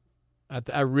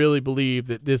 I really believe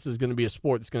that this is going to be a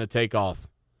sport that's going to take off.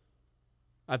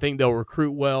 I think they'll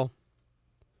recruit well.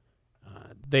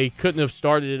 They couldn't have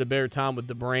started at a better time with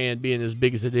the brand being as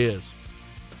big as it is.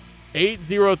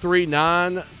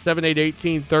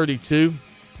 803-978-1832.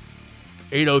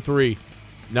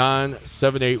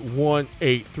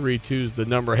 803-978-1832 is the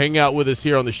number. Hang out with us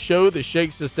here on the show that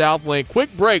shakes the Southland.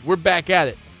 Quick break. We're back at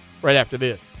it right after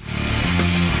this.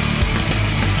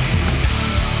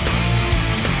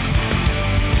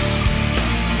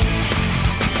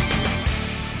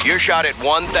 Your shot at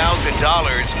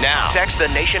 $1,000 now. Text the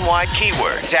nationwide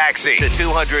keyword taxi to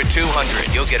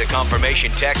 200-200. You'll get a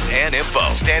confirmation text and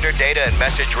info. Standard data and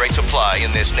message rates apply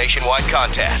in this nationwide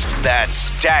contest.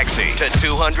 That's taxi to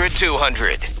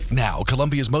 200-200. Now,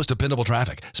 Columbia's most dependable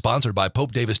traffic. Sponsored by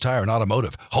Pope Davis Tire and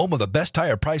Automotive. Home of the best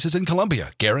tire prices in Columbia.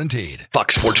 Guaranteed.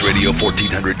 Fox Sports Radio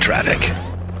 1400 traffic.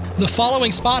 The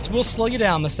following spots will slow you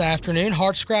down this afternoon.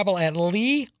 Hardscrabble at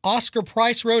Lee, Oscar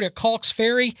Price Road at Calks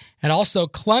Ferry, and also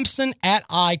Clemson at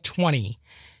I-20.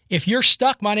 If you're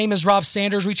stuck, my name is Rob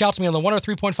Sanders. Reach out to me on the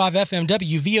 103.5 FM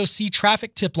WVOC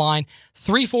traffic tip line,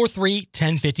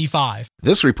 343-1055.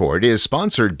 This report is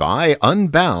sponsored by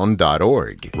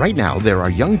Unbound.org. Right now, there are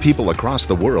young people across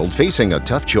the world facing a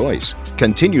tough choice.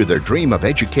 Continue their dream of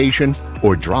education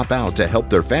or drop out to help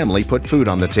their family put food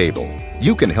on the table.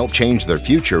 You can help change their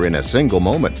future in a single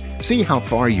moment. See how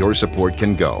far your support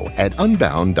can go at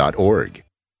Unbound.org.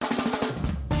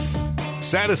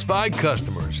 Satisfied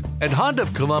customers. At Honda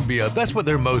of Columbia, that's what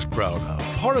they're most proud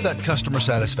of. Part of that customer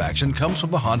satisfaction comes from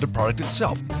the Honda product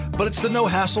itself, but it's the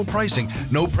no-hassle pricing,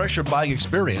 no-pressure buying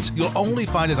experience you'll only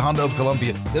find at Honda of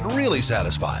Columbia that really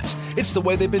satisfies. It's the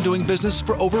way they've been doing business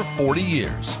for over 40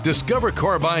 years. Discover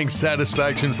car buying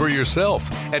satisfaction for yourself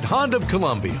at Honda of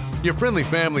Columbia, your friendly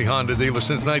family Honda dealer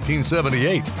since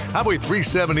 1978. Highway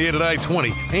 378 at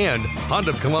I-20 and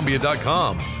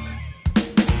HondaofColumbia.com.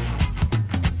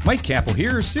 Mike Capel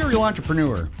here, serial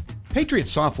entrepreneur. Patriot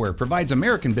Software provides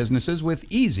American businesses with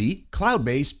easy,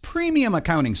 cloud-based, premium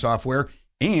accounting software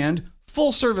and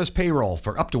full-service payroll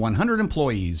for up to 100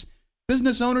 employees.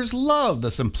 Business owners love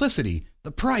the simplicity,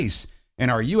 the price,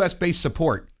 and our U.S.-based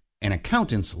support. And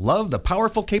accountants love the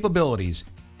powerful capabilities.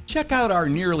 Check out our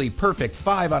nearly perfect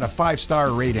 5 out of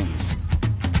 5-star ratings.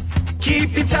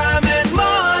 Keep your time and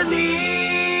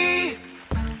money.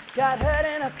 Got hurt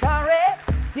in a car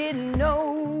wreck, didn't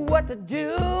know what to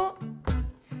do.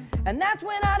 And that's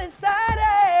when I decided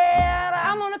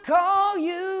I'm gonna call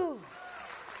you.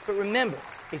 But remember,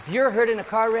 if you're hurt in a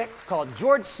car wreck, call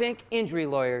George Sink Injury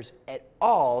Lawyers at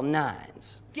all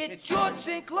nines. Get George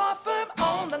Sink Law Firm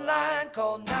on the line.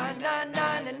 Call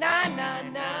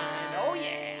 999-9999. Oh,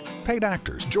 yeah. Paid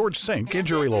actors, George Sink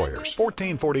Injury Lawyers,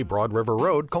 1440 Broad River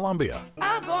Road, Columbia.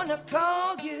 I'm gonna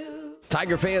call you.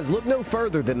 Tiger fans, look no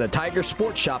further than the Tiger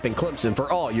Sports Shop in Clemson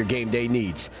for all your game day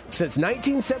needs. Since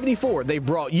 1974, they've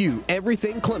brought you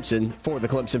everything Clemson for the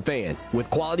Clemson fan. With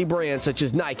quality brands such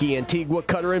as Nike, Antigua,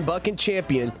 Cutter & Buck, and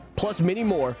Champion, plus many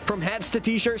more. From hats to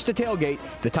t-shirts to tailgate,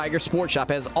 the Tiger Sports Shop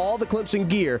has all the Clemson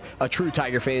gear a true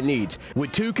Tiger fan needs.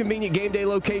 With 2 convenient game day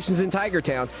locations in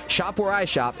Tigertown, shop where I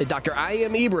shop at Dr.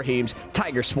 I.M. Ibrahim's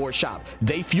Tiger Sports Shop.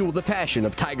 They fuel the passion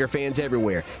of Tiger fans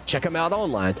everywhere. Check them out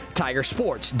online,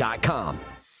 tigersports.com.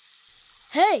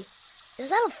 Hey,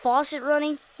 is that a faucet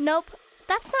running? Nope,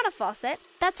 that's not a faucet.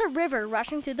 That's a river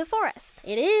rushing through the forest.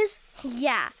 It is?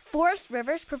 Yeah, forest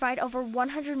rivers provide over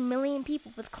 100 million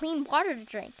people with clean water to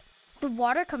drink. The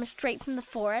water comes straight from the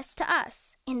forest to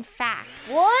us. In fact...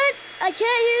 What? I can't hear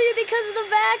you because of the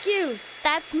vacuum.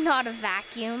 That's not a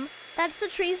vacuum. That's the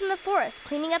trees in the forest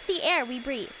cleaning up the air we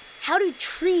breathe. How do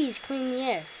trees clean the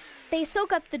air? They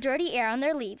soak up the dirty air on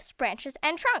their leaves, branches,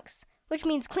 and trunks, which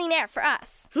means clean air for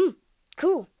us.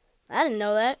 Cool. I didn't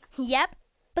know that. Yep.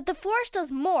 But the forest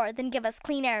does more than give us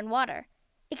clean air and water.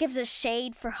 It gives us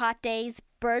shade for hot days,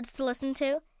 birds to listen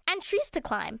to, and trees to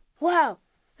climb. Wow,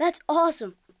 that's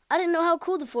awesome. I didn't know how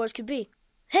cool the forest could be.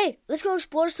 Hey, let's go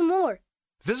explore some more.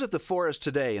 Visit the forest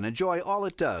today and enjoy all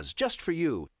it does, just for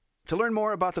you. To learn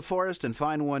more about the forest and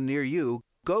find one near you,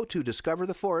 go to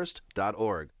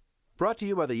discovertheforest.org. Brought to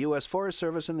you by the U.S. Forest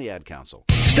Service and the Ad Council.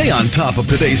 Stay on top of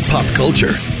today's pop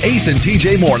culture. Ace and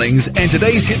TJ Mornings and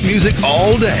today's hit music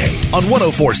all day on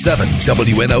 104.7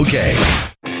 WNOK.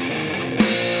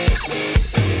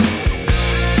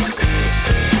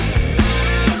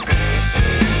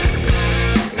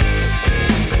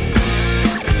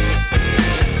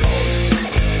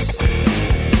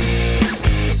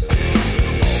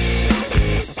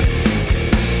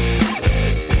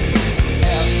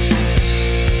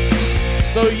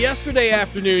 Saturday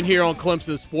afternoon here on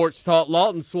Clemson Sports Talk.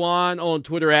 Lawton Swan on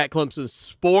Twitter at Clemson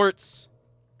Sports.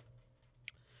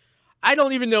 I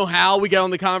don't even know how we got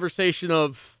on the conversation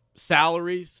of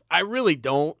salaries. I really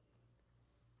don't.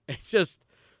 It's just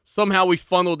somehow we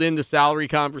funneled into salary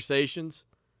conversations.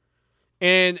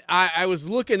 And I was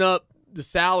looking up the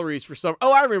salaries for some.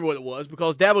 Oh, I remember what it was,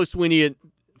 because Dabo Swanny had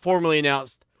formally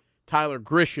announced Tyler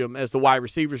Grisham as the wide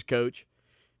receivers coach.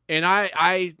 And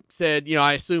I said,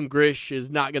 I assume Grish is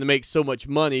not going to make so much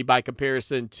money by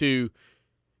comparison to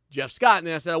Jeff Scott. And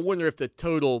I said, I wonder if the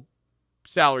total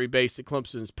salary base that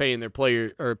Clemson's paying their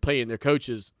player or paying their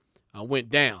coaches went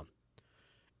down.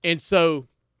 And so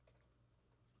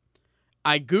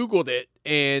I Googled it,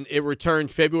 and it returned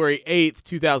February 8th,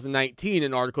 2019,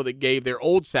 an article that gave their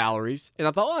old salaries. And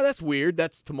I thought, oh, that's weird.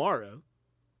 That's tomorrow.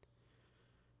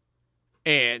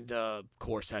 And, of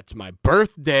course, that's my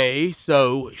birthday,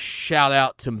 so shout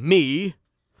out to me.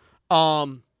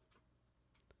 And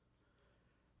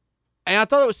I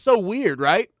thought it was so weird,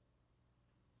 right?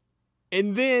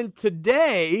 And then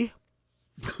today,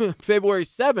 February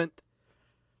 7th,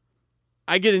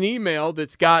 I get an email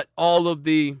that's got all of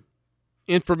the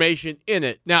information in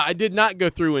it. Now, I did not go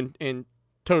through and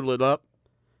total it up,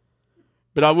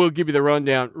 but I will give you the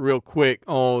rundown real quick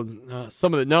on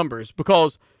some of the numbers,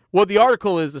 because what the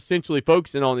article is essentially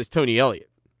focusing on is Tony Elliott.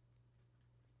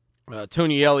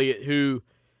 Tony Elliott, who,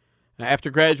 after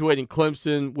graduating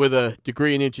Clemson with a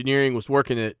degree in engineering, was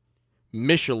working at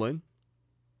Michelin,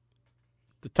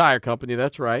 the tire company,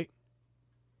 that's right,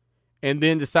 and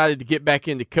then decided to get back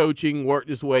into coaching, worked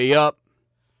his way up,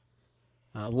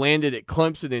 landed at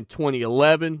Clemson in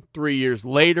 2011. 3 years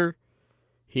later,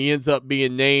 he ends up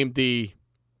being named the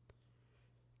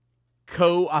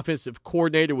co-offensive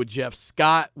coordinator with Jeff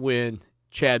Scott when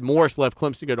Chad Morris left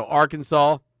Clemson to go to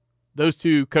Arkansas. Those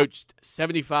two coached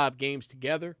 75 games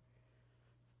together.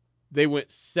 They went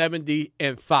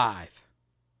 70-5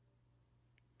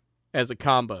 as a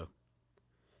combo.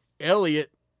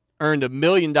 Elliott earned $1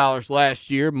 million last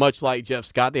year, much like Jeff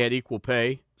Scott. They had equal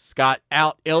pay. Scott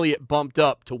out. Elliott bumped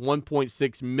up to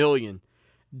 $1.6 million.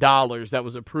 That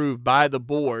was approved by the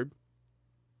board.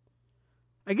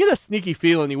 I get a sneaky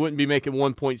feeling he wouldn't be making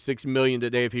 $1.6 million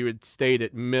today if he had stayed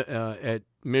at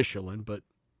Michelin, but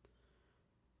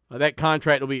that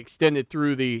contract will be extended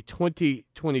through the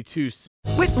 2022 season.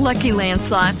 With Lucky Land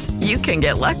Slots, you can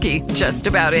get lucky just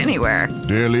about anywhere.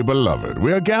 Dearly beloved,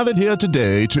 we are gathered here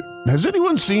today to... Has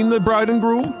anyone seen the bride and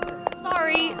groom?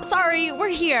 Sorry, we're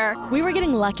here. We were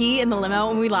getting lucky in the limo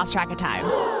and we lost track of time.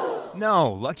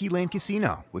 No, Lucky Land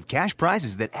Casino, with cash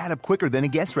prizes that add up quicker than a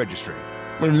guest registry.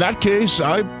 In that case,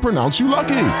 I pronounce you lucky.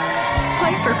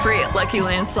 Play for free at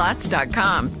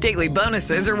LuckyLandSlots.com. Daily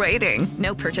bonuses are waiting.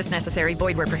 No purchase necessary.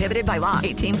 Void where prohibited by law.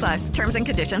 18+. Terms and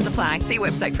conditions apply. See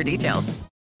website for details.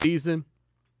 Season.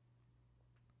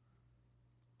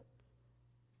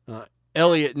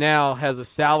 Elliott now has a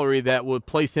salary that would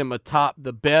place him atop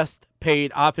the best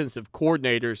paid offensive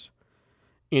coordinators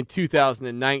in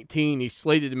 2019. He's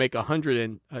slated to make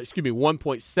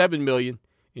 $1.7 million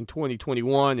in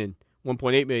 2021 and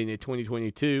 $1.8 million in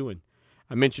 2022. And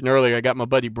I mentioned earlier, I got my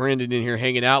buddy Brendan in here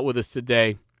hanging out with us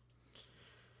today.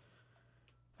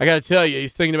 I got to tell you,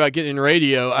 he's thinking about getting in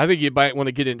radio. I think you might want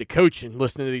to get into coaching,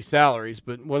 listening to these salaries,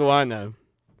 but what do I know?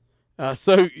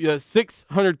 So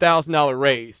 $600,000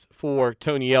 raise for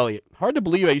Tony Elliott. Hard to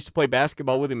believe I used to play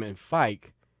basketball with him in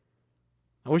Fike.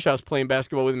 I wish I was playing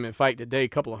basketball with him in Fike today. A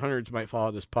couple of hundreds might fall out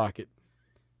of his pocket.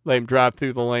 Let him drive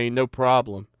through the lane, no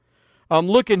problem. I'm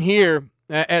looking here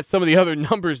at some of the other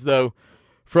numbers, though,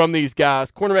 from these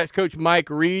guys. Cornerbacks coach Mike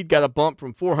Reed got a bump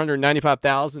from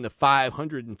 $495,000 to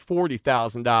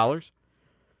 $540,000.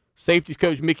 Safeties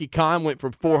coach Mickey Kahn went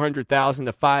from $400,000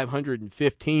 to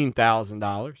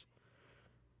 $515,000.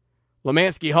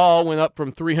 Lemansky Hall went up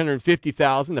from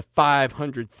 $350,000 to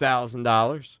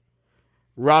 $500,000.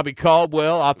 Robbie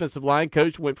Caldwell, offensive line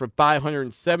coach, went from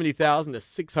 $570,000 to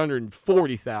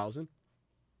 $640,000.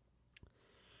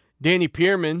 Danny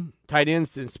Pearman, tight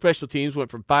ends and special teams, went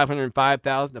from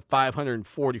 $505,000 to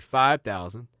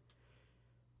 $545,000.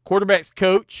 Quarterbacks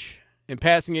coach and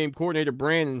passing game coordinator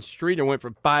Brandon Streeter went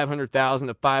from $500,000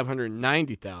 to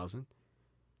 $590,000.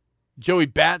 Joey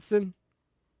Batson,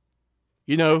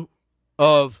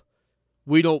 of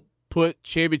we don't put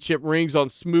championship rings on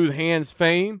smooth hands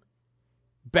fame.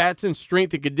 Batson,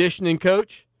 strength and conditioning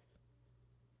coach.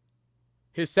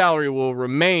 His salary will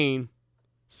remain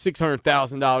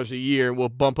 $600,000 a year and will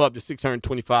bump up to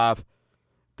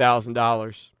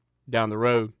 $625,000 down the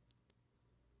road.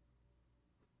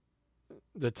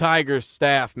 The Tigers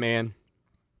staff, man,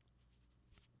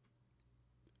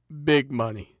 big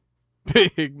money.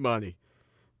 Big money.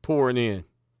 pouring in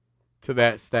to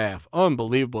that staff.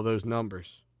 Unbelievable, those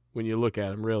numbers, when you look at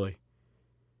them, really.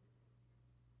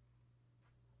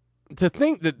 To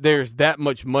think that there's that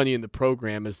much money in the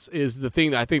program is the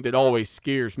thing that I think that always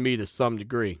scares me to some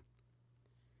degree.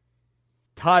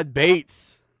 Todd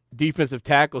Bates, defensive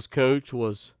tackles coach,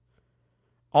 was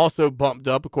also bumped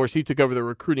up. Of course, he took over the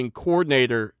recruiting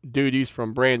coordinator duties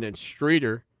from Brandon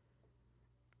Streeter.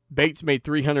 Bates made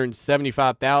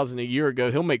 $375,000 a year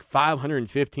ago. He'll make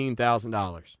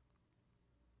 $515,000.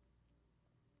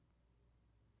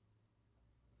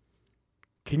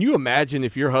 Can you imagine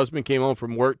if your husband came home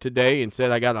from work today and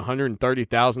said, I got a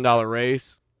 $130,000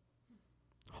 raise?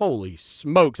 Holy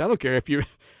smokes. I don't care if you're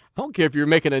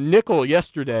making a nickel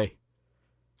yesterday.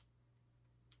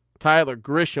 Tyler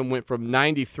Grisham went from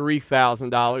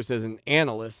 $93,000 as an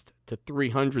analyst to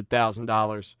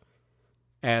 $300,000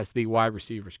 as the wide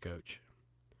receivers coach.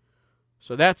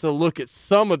 So that's a look at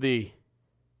some of the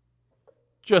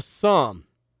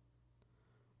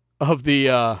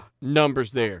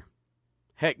numbers there.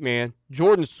 Heck, man,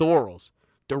 Jordan Sorrells,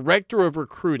 director of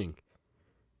recruiting,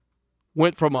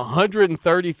 went from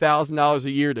 $130,000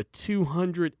 a year to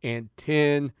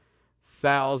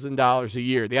 $210,000 a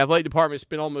year. The athletic department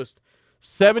spent almost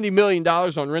 $70 million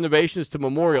on renovations to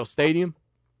Memorial Stadium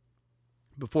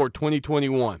before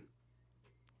 2021.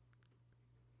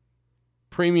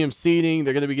 Premium seating,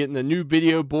 they're going to be getting a new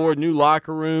video board, new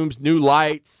locker rooms, new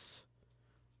lights,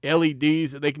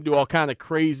 LEDs that they can do all kind of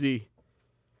crazy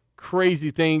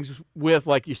things with,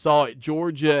 like you saw at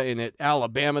Georgia and at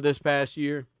Alabama this past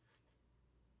year.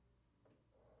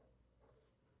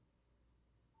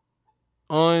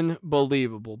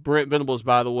 Unbelievable. Brent Venables,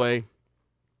 by the way,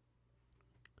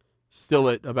 still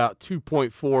at about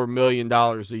 $2.4 million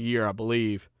a year, I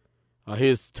believe.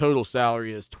 His total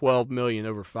salary is $12 million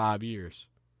over 5 years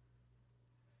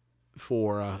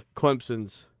for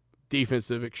Clemson's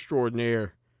defensive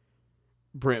extraordinaire,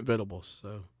 Brent Venables.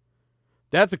 So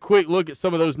that's a quick look at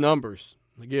some of those numbers.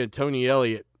 Again, Tony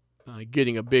Elliott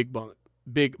getting a big bump,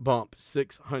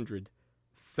 $600,000.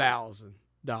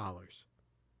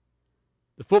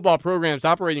 The football program's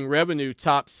operating revenue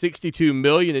topped $62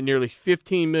 million, and nearly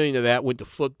 $15 million of that went to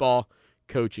football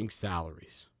coaching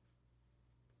salaries.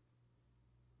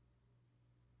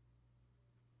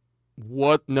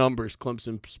 What numbers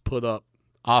Clemson's put up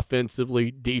offensively,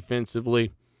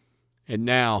 defensively, and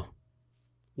now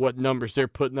what numbers they're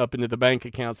putting up into the bank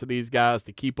accounts of these guys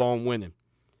to keep on winning.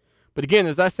 But again,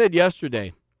 as I said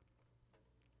yesterday,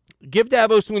 give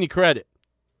Dabo Swanny credit.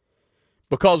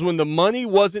 Because when the money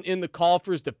wasn't in the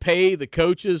coffers to pay the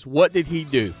coaches, what did he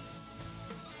do?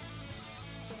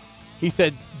 He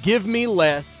said, give me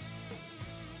less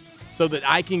so that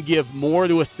I can give more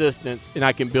to assistants and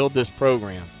I can build this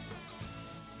program.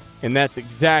 And that's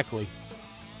exactly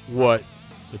what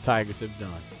the Tigers have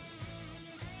done.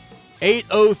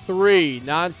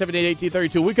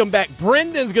 803-978-1832. We come back.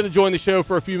 Brendan's going to join the show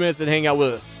for a few minutes and hang out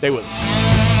with us. Stay with us.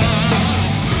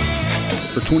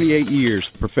 For 28 years,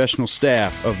 the professional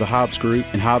staff of the Hobbs Group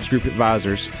and Hobbs Group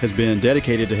Advisors has been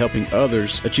dedicated to helping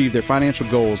others achieve their financial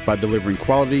goals by delivering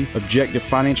quality, objective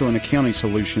financial and accounting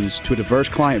solutions to a diverse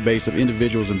client base of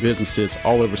individuals and businesses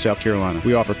all over South Carolina.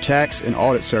 We offer tax and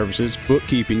audit services,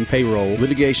 bookkeeping, payroll,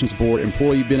 litigation support,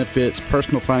 employee benefits,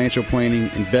 personal financial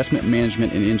planning, investment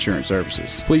management, and insurance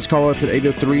services. Please call us at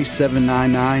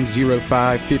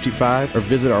 803-799-0555 or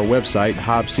visit our website,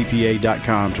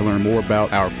 hobbscpa.com, to learn more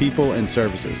about our people and services.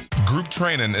 Group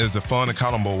training is a fun,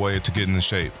 accountable way to get into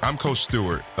shape. I'm Coach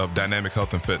Stewart of Dynamic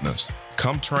Health and Fitness.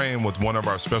 Come train with one of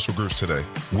our special groups today.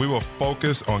 We will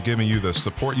focus on giving you the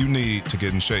support you need to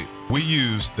get in shape. We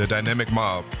use the Dynamic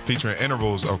Mob, featuring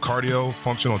intervals of cardio,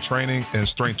 functional training, and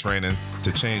strength training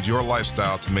to change your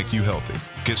lifestyle to make you healthy.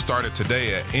 Get started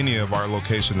today at any of our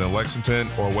locations in Lexington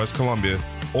or West Columbia,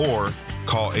 or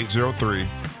call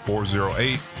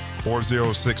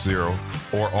 803-408-4060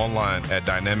 or online at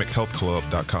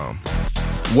dynamichealthclub.com.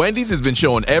 Wendy's has been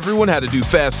showing everyone how to do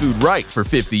fast food right for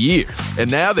 50 years. And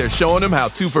now they're showing them how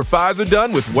 2 for $5s are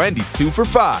done with Wendy's 2 for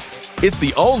 $5. It's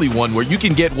the only one where you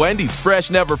can get Wendy's fresh,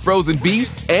 never frozen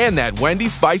beef and that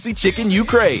Wendy's spicy chicken you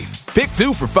crave. Pick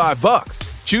 2 for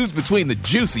 $5. Choose between the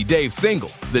juicy Dave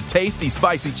Single, the tasty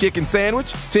spicy chicken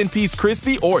sandwich, 10-piece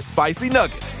crispy, or spicy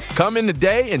nuggets. Come in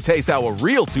today and taste how a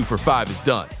real 2 for $5 is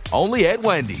done. Only at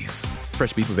Wendy's.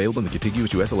 Fresh beef available in the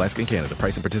contiguous U.S., Alaska, and Canada.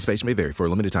 Price and participation may vary for a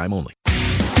limited time only.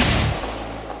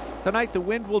 Tonight, the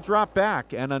wind will drop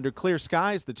back, and under clear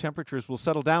skies, the temperatures will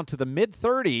settle down to the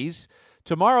mid-30s.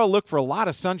 Tomorrow, look for a lot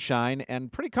of sunshine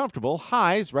and pretty comfortable.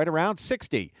 Highs right around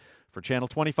 60. For Channel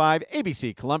 25,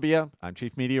 ABC Columbia, I'm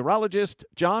Chief Meteorologist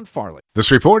John Farley.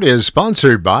 This report is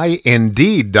sponsored by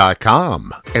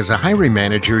Indeed.com. As a hiring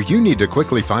manager, you need to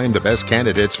quickly find the best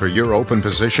candidates for your open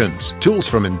positions. Tools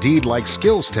from Indeed like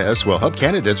skills tests will help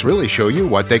candidates really show you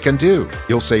what they can do.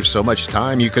 You'll save so much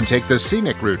time you can take the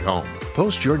scenic route home.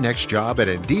 Post your next job at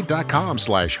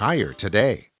Indeed.com/hire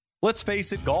today. Let's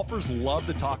face it, golfers love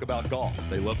to talk about golf.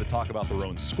 They love to talk about their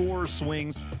own scores,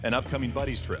 swings, and upcoming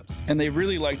buddies trips. And they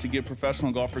really like to give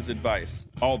professional golfers advice,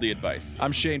 all the advice.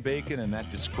 I'm Shane Bacon, and that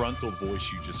disgruntled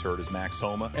voice you just heard is Max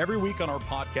Homa. Every week on our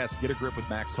podcast, Get a Grip with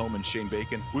Max Homa and Shane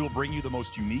Bacon, we will bring you the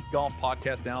most unique golf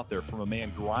podcast out there, from a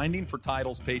man grinding for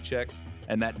titles, paychecks,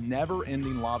 and that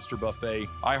never-ending lobster buffet.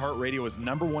 iHeartRadio is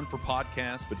 #1 for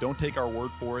podcasts, but don't take our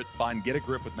word for it. Find Get a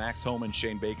Grip with Max Homa and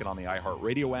Shane Bacon on the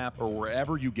iHeartRadio app or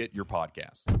wherever you get your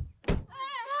podcasts.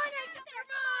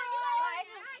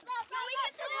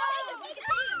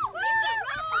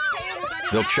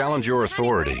 They'll challenge your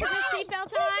authority.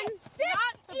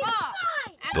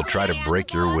 They'll try to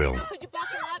break your will.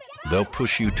 They'll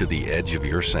push you to the edge of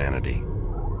your sanity.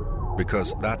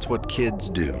 Because that's what kids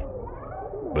do.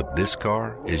 But this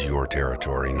car is your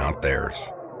territory, not theirs.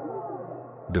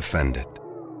 Defend it.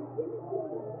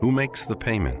 Who makes the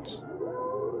payments?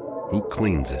 Who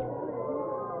cleans it?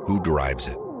 Who drives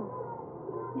it?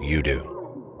 You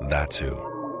do. That's who.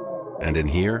 And in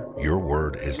here, your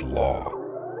word is law.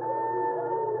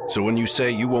 So when you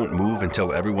say you won't move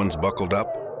until everyone's buckled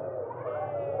up,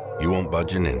 you won't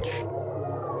budge an inch.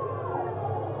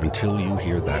 Until you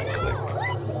hear that click.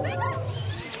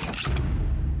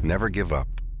 Never give up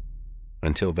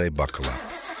until they buckle up.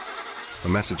 A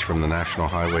message from the National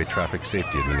Highway Traffic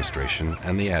Safety Administration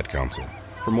and the Ad Council.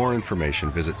 For more information,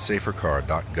 visit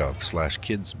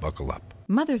safercar.gov/kidsbuckleup.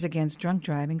 Mothers Against Drunk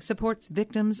Driving supports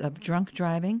victims of drunk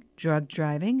driving, drug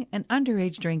driving, and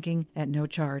underage drinking at no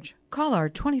charge. Call our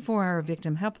 24-hour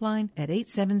victim helpline at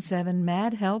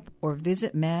 877-MAD-HELP or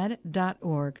visit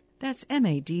mad.org. That's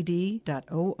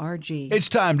MADD.org. It's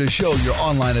time to show your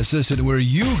online assistant where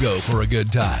you go for a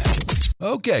good time.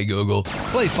 Okay, Google,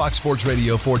 play Fox Sports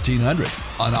Radio 1400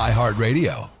 on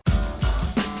iHeartRadio.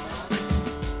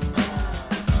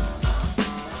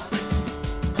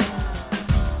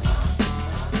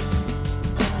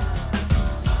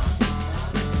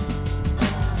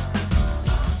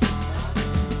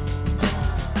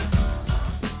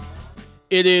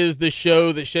 It is the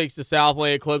show that shakes the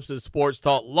Southland, Clemson Sports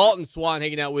Talk. Lawton Swan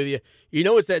hanging out with you. You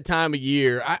know, it's that time of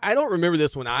year. I don't remember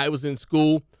this when I was in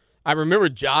school. I remember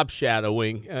job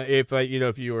shadowing.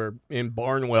 If you were in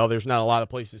Barnwell, there's not a lot of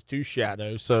places to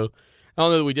shadow. So I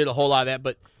don't know that we did a whole lot of that.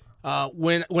 But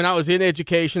when I was in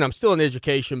education, I'm still in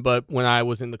education, but when I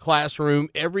was in the classroom,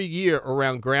 every year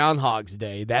around Groundhog's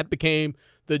Day, that became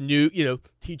the new,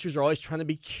 teachers are always trying to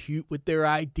be cute with their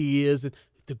ideas, and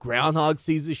the groundhog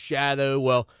sees a shadow.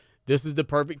 Well, this is the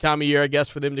perfect time of year, I guess,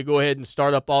 for them to go ahead and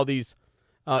start up all these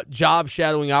job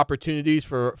shadowing opportunities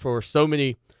for so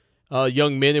many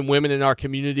young men and women in our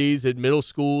communities and middle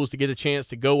schools to get a chance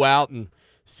to go out and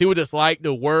see what it's like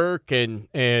to work and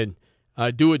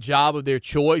do a job of their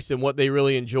choice and what they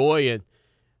really enjoy. And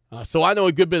so I know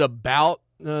a good bit about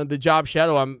the job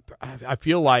shadow. I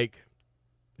feel like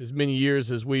as many years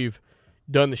as we've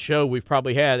done the show, we've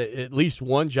probably had at least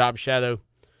one job shadow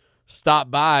stop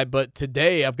by. But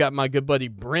today I've got my good buddy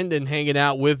Brendan hanging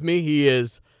out with me. He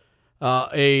is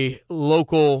a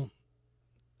local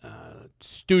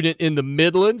student in the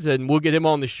Midlands, and we'll get him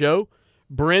on the show.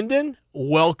 Brendan,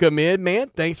 welcome in,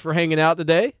 man. Thanks for hanging out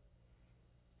today.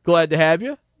 Glad to have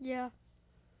you. Yeah.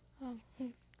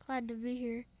 Glad to be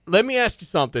here. Let me ask you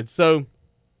something. So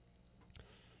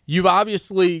you've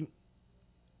obviously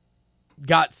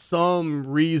got some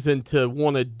reason to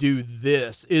want to do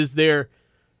this. Is there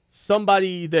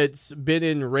somebody that's been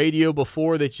in radio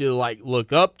before that you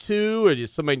look up to, or is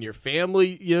somebody in your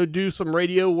family, do some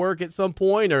radio work at some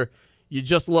point, or you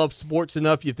just love sports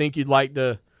enough you think you'd like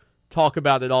to talk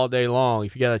about it all day long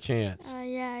if you got a chance?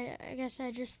 Yeah, I guess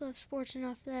I just love sports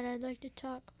enough that I'd like to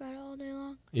talk about it all day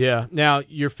long. Yeah. Now,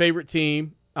 your favorite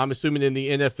team, I'm assuming in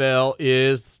the NFL,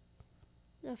 is?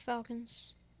 The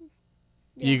Falcons.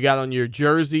 Yeah. You got on your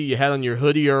jersey, you had on your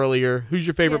hoodie earlier. Who's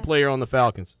your favorite player on the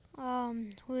Falcons?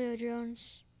 Julio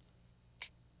Jones.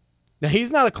 Now,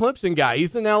 he's not a Clemson guy.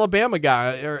 He's an Alabama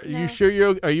guy. Are you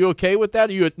sure are you okay with that?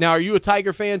 Are you a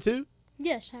Tiger fan too?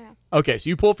 Yes, I am. Okay, so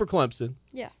you pull for Clemson.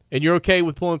 Yeah. And you're okay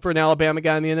with pulling for an Alabama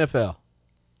guy in the NFL?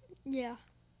 Yeah.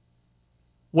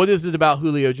 What is it about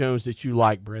Julio Jones that you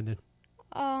like, Brendan?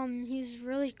 He's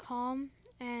really calm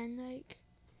and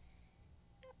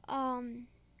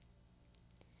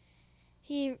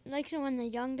he likes it when the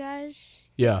young guys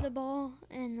Yeah. get the ball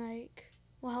and like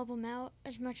will help him out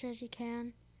as much as he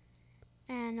can.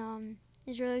 And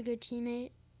he's a really good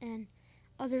teammate. And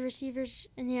other receivers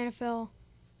in the NFL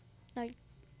like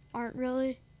aren't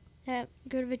really that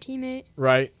good of a teammate.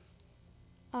 Right.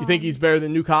 You think he's better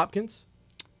than Nuke Hopkins?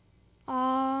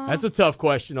 That's a tough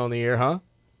question on the air, huh?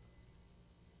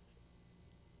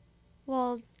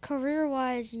 Well,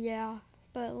 career-wise, yeah.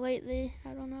 But lately, I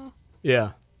don't know.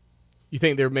 Yeah. You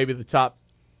think they're maybe the top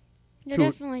They're two?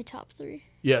 definitely top 3.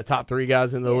 Yeah, top 3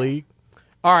 guys in the league.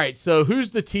 All right, so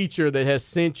who's the teacher that has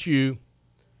sent you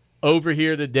over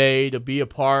here today to be a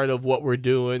part of what we're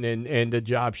doing and the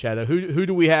job shadow? Who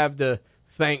do we have to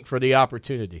thank for the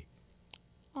opportunity?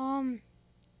 I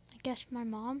guess my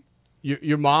mom.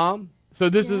 Your mom? So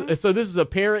this is a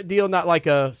parent deal, not like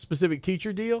a specific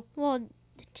teacher deal? Well,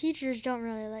 the teachers don't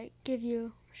really like give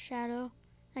you shadow.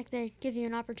 Like they give you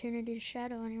an opportunity to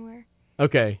shadow anywhere.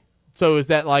 Okay. So is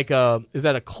that like a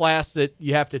class that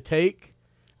you have to take?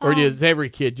 Or does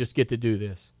every kid just get to do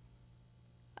this?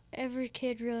 Every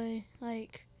kid really,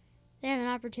 like, they have an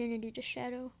opportunity to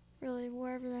shadow really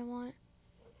wherever they want.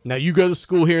 Now you go to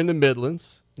school here in the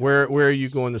Midlands. Where are you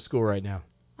going to school right now?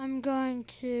 I'm going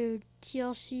to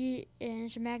TLC, and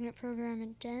it's a magnet program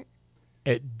in Dent.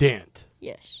 At Dent?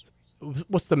 Yes.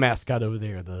 What's the mascot over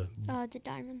there? The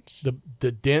Diamonds.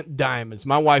 The Dent Diamonds.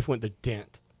 My wife went to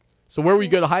Dent. So where will you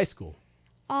go to high school?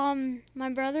 My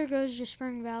brother goes to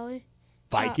Spring Valley.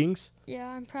 Vikings? Yeah,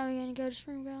 I'm probably going to go to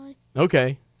Spring Valley.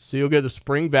 Okay. So you'll go to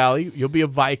Spring Valley. You'll be a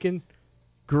Viking.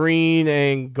 Green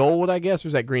and gold, I guess, or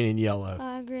is that green and yellow?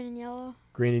 Green and yellow.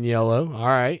 Green and yellow. All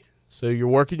right. So you're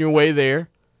working your way there.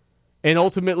 And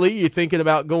ultimately, you're thinking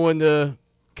about going to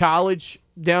college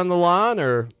down the line,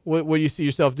 or what do you see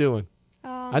yourself doing?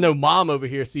 I know Mom over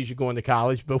here sees you going to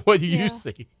college, but what do you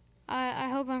see? I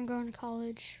hope I'm going to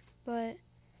college, but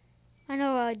I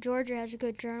know Georgia has a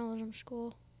good journalism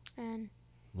school. And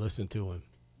listen to him.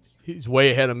 He's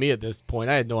way ahead of me at this point.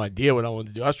 I had no idea what I wanted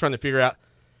to do. I was trying to figure out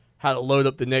how to load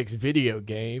up the next video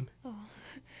game. Oh.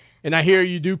 And I hear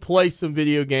you do play some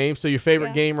video games. So your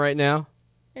favorite game right now?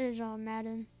 Is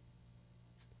Madden.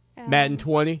 Madden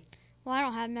 20? Well, I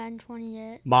don't have Madden 20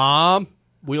 yet. Mom,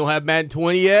 we don't have Madden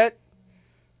 20 yet?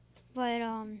 But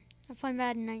I play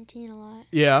Madden 19 a lot.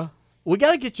 Yeah. We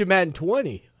got to get you Madden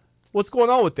 20. What's going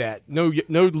on with that? No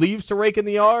leaves to rake in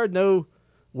the yard? No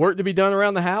work to be done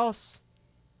around the house?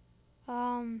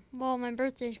 Well, my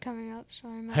birthday's coming up, so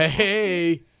I might.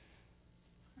 Hey.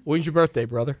 When's your birthday,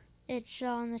 brother? It's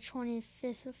on the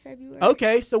 25th of February.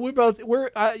 Okay, so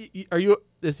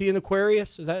is he an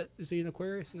Aquarius? Is he an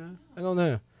Aquarius? No, I don't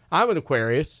know. I'm an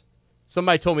Aquarius.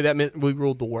 Somebody told me that meant we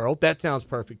ruled the world. That sounds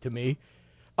perfect to me.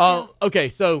 Okay,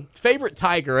 so favorite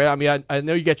Tiger. I mean, I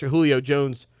know you got your Julio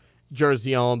Jones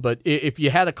jersey on, but if you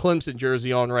had a Clemson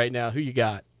jersey on right now, who you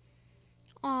got?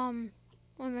 Well,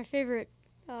 my favorite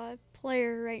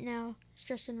player right now is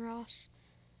Justin Ross.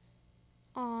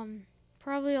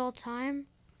 Probably all time.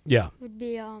 Yeah. Would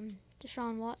be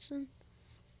Deshaun Watson.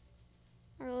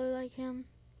 I really like him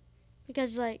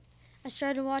because I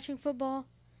started watching football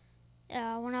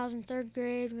when I was in 3rd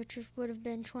grade, which would have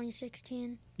been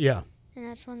 2016. Yeah. And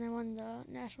that's when they won the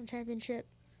national championship.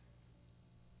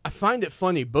 I find it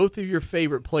funny. Both of your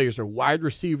favorite players are wide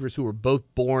receivers who were both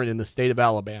born in the state of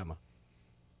Alabama.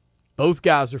 Both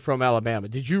guys are from Alabama.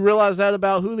 Did you realize that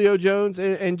about Julio Jones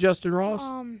and Justin Ross?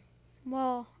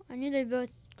 Well, I knew they both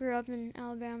grew up in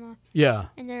Alabama. Yeah.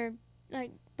 And they're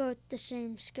both the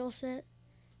same skill set,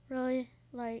 really.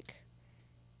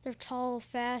 They're tall,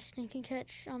 fast, and can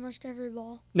catch almost every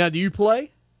ball. Now, do you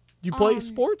play? Do you play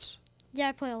sports? Yeah,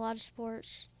 I play a lot of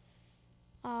sports.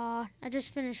 I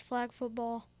just finished flag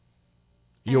football.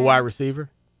 You a wide receiver?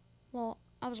 Well,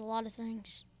 I was a lot of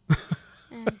things.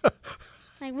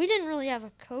 And we didn't really have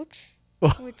a coach,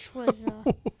 which was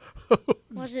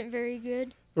wasn't very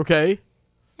good. Okay.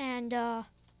 And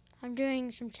I'm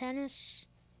doing some tennis.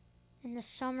 In the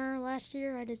summer last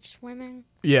year, I did swimming.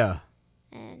 Yeah.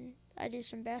 And I do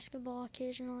some basketball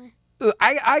occasionally. We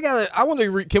gotta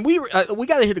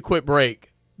hit a quick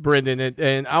break, Brendan,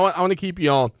 and I want to keep you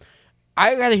on.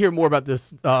 I gotta hear more about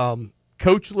this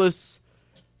coachless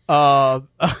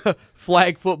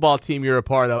flag football team you're a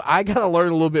part of. I gotta learn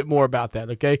a little bit more about that.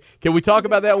 Okay, can we talk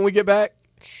about that when we get back?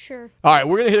 Sure. All right,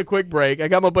 we're gonna hit a quick break. I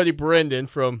got my buddy Brendan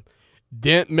from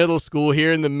Dent Middle School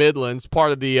here in the Midlands,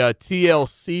 part of the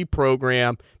TLC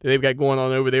program that they've got going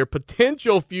on over there.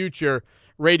 Potential future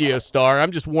radio star.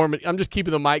 I'm just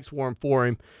keeping the mics warm for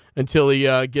him until he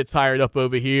gets hired up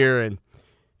over here and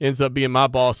ends up being my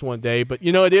boss one day. But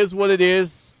it is what it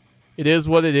is. It is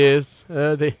what it is.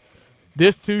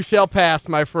 This too shall pass,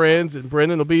 my friends, and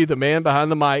Brendan will be the man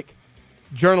behind the mic.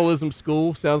 Journalism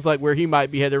school sounds like where he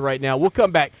might be headed right now. We'll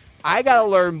come back. I got to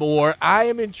learn more. I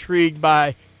am intrigued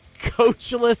by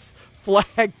coachless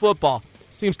flag football.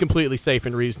 Seems completely safe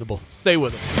and reasonable. Stay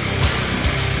with us.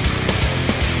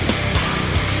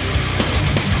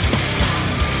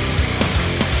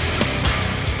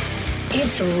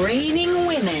 It's raining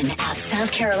women at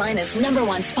South Carolina's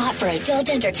 #1 spot for adult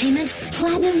entertainment,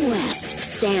 Platinum West.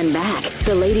 Stand back.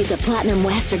 The ladies of Platinum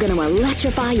West are going to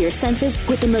electrify your senses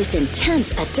with the most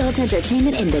intense adult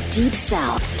entertainment in the Deep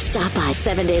South. Stop by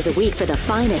 7 days a week for the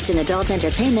finest in adult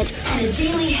entertainment and a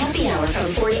daily happy hour from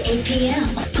 4 to 8 p.m.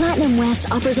 Platinum West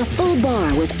offers a full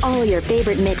bar with all your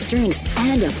favorite mixed drinks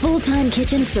and a full-time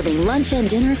kitchen serving lunch and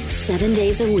dinner 7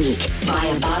 days a week. Buy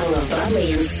a bottle of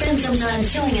bubbly and spend some time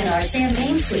chilling in our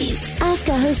champagne suites. Ask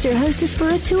a host or hostess for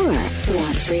a tour.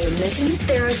 Want free admission?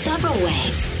 There are several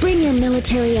ways. Bring your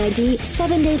military ID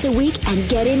 7 days a week and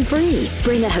get in free.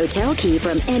 Bring a hotel key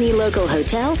from any local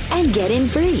hotel and get in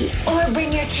free. Or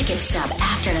bring your ticket stub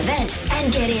after an event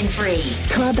and get in free.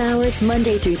 Club hours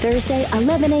Monday through Thursday,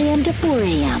 11 a.m. to 4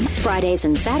 a.m. Fridays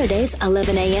and Saturdays,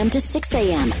 11 a.m. to 6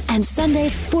 a.m. And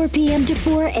Sundays, 4 p.m. to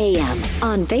 4 a.m.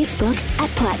 On Facebook at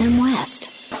Platinum West.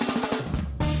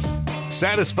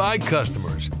 Satisfied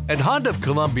customers. At Honda of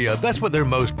Columbia, that's what they're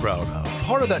most proud of.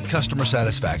 Part of that customer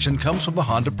satisfaction comes from the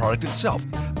Honda product itself.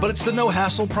 But it's the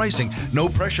no-hassle pricing,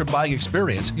 no-pressure buying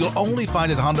experience you'll only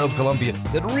find at Honda of Columbia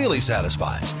that really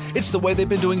satisfies. It's the way they've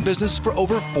been doing business for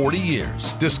over 40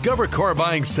 years. Discover car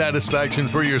buying satisfaction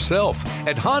for yourself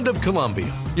at Honda of Columbia,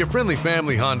 your friendly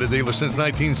family Honda dealer since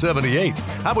 1978.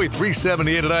 Highway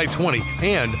 378 at I-20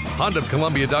 and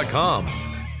HondaofColumbia.com.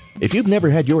 If you've never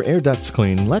had your air ducts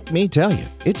cleaned, let me tell you,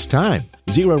 it's time.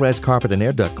 Zero Res Carpet and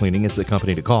Air Duct Cleaning is the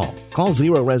company to call. Call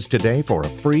Zero Res today for a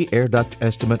free air duct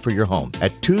estimate for your home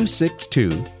at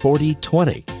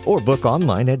 262-4020 or book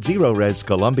online at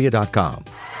ZeroResColumbia.com.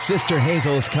 Sister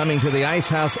Hazel is coming to the Ice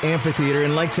House Amphitheater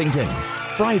in Lexington.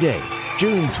 Friday,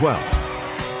 June 12th.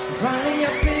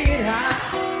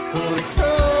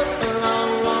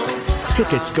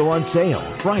 Tickets go on sale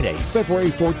Friday,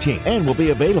 February 14th, and will be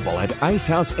available at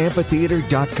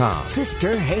IcehouseAmphitheater.com.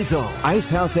 Sister Hazel, Ice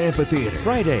House Amphitheater,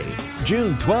 Friday,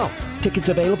 June 12th. Tickets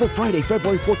available Friday,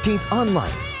 February 14th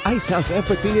online.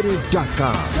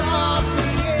 IcehouseAmphitheater.com.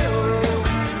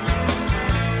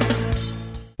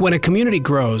 When a community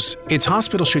grows, its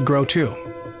hospital should grow too.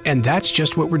 And that's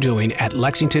just what we're doing at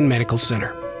Lexington Medical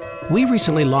Center. We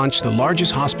recently launched the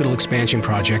largest hospital expansion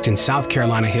project in South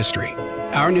Carolina history.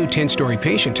 Our new 10-story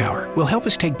patient tower will help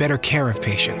us take better care of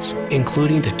patients,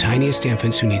 including the tiniest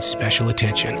infants who need special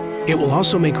attention. It will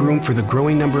also make room for the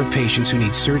growing number of patients who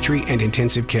need surgery and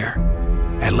intensive care.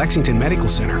 At Lexington Medical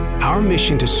Center, our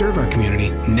mission to serve our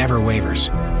community never wavers.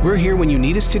 We're here when you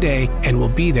need us today, and we'll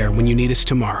be there when you need us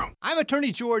tomorrow. I'm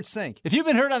attorney George Sink. If you've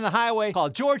been hurt on the highway, call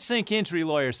George Sink Injury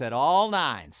Lawyers at all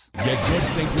nines. Get George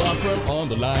Sink Law Firm on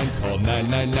the line. Call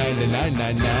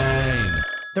 999-9999.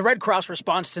 The Red Cross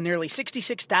responds to nearly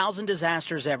 66,000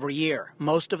 disasters every year,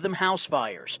 most of them house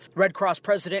fires. Red Cross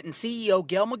President and CEO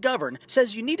Gail McGovern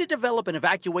says you need to develop an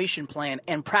evacuation plan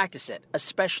and practice it,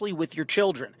 especially with your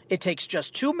children. It takes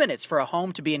just 2 minutes for a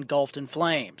home to be engulfed in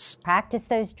flames. Practice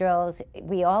those drills.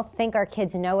 We all think our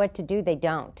kids know what to do. They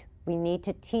don't. We need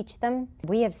to teach them.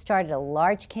 We have started a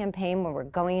large campaign where we're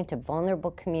going into vulnerable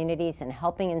communities and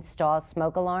helping install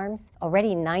smoke alarms.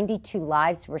 Already 92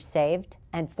 lives were saved,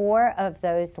 and 4 of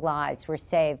those lives were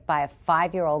saved by a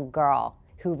 5-year-old girl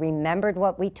who remembered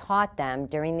what we taught them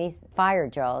during these fire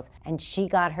drills, and she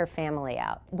got her family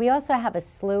out. We also have a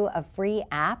slew of free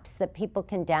apps that people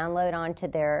can download onto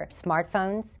their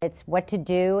smartphones. It's what to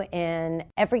do in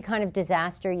every kind of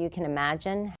disaster you can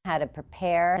imagine, how to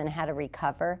prepare and how to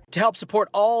recover. To help support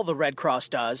all the Red Cross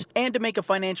does and to make a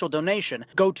financial donation,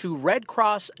 go to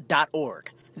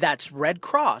redcross.org. That's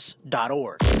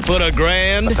redcross.org. Put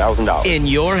 $1,000 in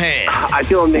your hand. I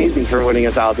feel amazing for winning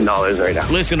 $1,000 right now.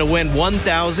 Listen to win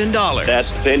 $1,000.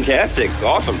 That's fantastic.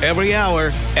 Awesome. Every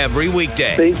hour, every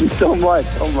weekday. Thank you so much.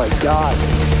 Oh, my God.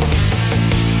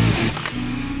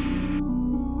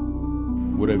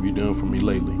 What have you done for me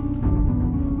lately?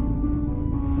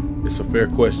 It's a fair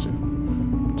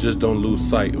question. Just don't lose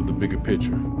sight of the bigger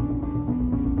picture.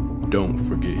 Don't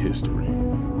forget history.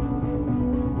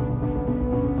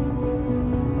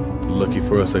 Lucky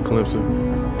for us at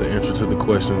Clemson, the answer to the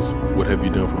questions, what have you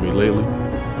done for me lately,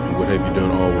 and what have you done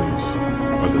always,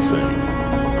 are the same.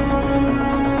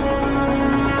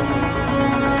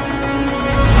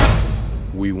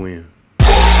 We win.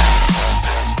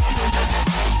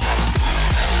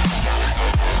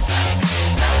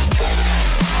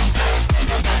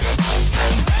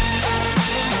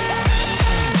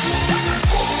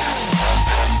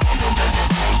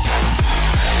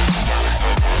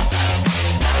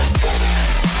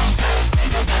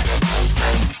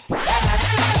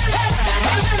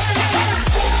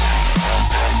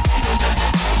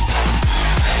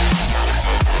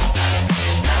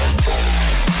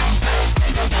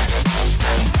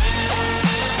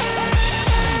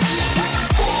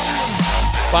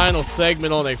 Final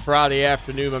segment on a Friday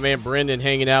afternoon. My man Brendan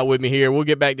hanging out with me here. We'll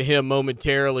get back to him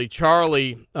momentarily.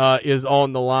 Charlie is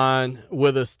on the line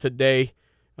with us today.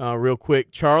 Real quick,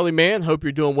 Charlie, man, hope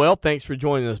you're doing well. Thanks for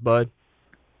joining us, bud.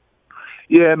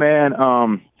 Yeah,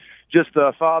 man. Just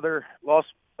father lost.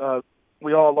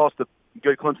 We all lost a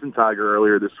good Clemson Tiger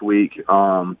earlier this week. He,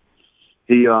 Swanny,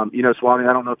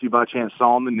 I don't know if you by chance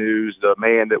saw on the news the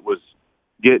man that was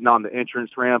getting on the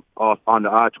entrance ramp off on the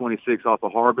I-26 off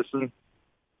of Harbison.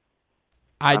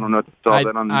 I don't know if you saw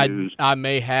that on the news. I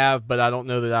may have, but I don't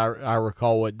know that I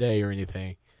recall what day or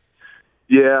anything.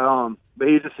 Yeah, but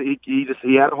he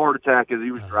had a heart attack as he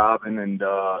was driving, and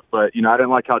but I didn't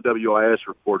like how WIS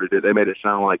reported it. They made it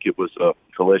sound like it was a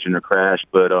collision or crash,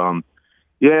 but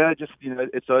yeah, just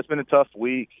it's been a tough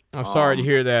week. I'm sorry to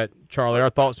hear that, Charlie.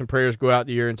 Our thoughts and prayers go out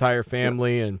to your entire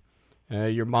family and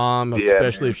your mom,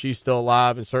 especially if she's still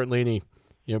alive, and certainly any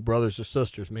brothers or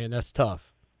sisters. Man, that's tough.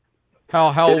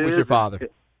 How old was your father?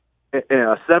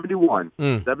 71.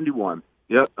 71.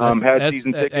 Yep. Had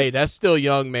season tickets. Hey, that's still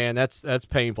young, man. That's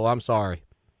painful. I'm sorry.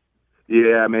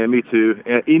 Yeah, man, me too.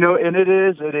 And and it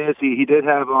is. He did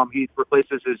have he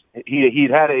replaces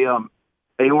he'd had a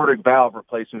aortic valve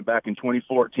replacement back in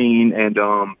 2014, and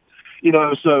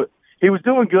so he was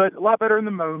doing good, a lot better in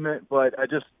the moment, but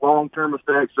just long-term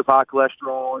effects of high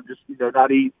cholesterol and just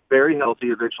not eat very healthy.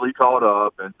 Eventually caught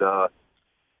up, and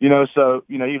he was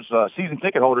a season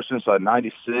ticket holder since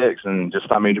 '96, and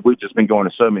we've just been going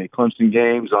to so many Clemson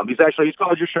games. He's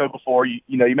called your show before. You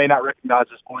may not recognize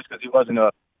his voice because he wasn't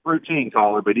a routine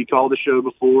caller, but he called the show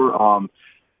before.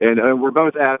 And we're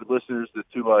both avid listeners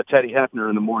to Teddy Hefner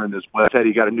in the morning as well.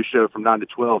 Teddy got a new show from 9 to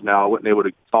 12 now. I wasn't able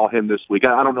to call him this week.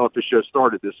 I don't know if the show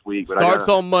started this week. But starts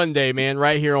on Monday, man,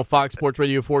 right here on Fox Sports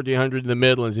Radio 1400 in the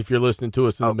Midlands, if you're listening to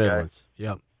us in the Midlands.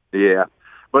 Yep. Yeah.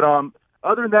 But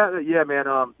other than that, yeah, man,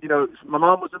 my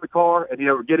mom was in the car, and,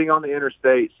 we're getting on the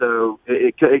interstate, so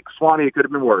Swanny, it could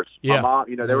have been worse. Yeah. My mom,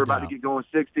 they were about to get going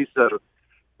 60, so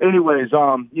anyways,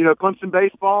 Clemson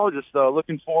baseball, just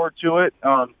looking forward to it.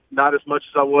 Not as much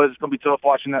as I was. It's going to be tough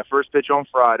watching that first pitch on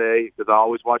Friday because I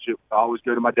always watch it. I always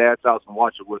go to my dad's house and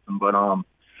watch it with him. But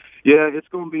yeah, it's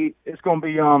going to be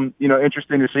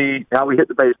interesting to see how we hit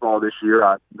the baseball this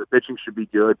year. The pitching should be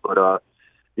good, but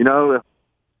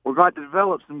we're going to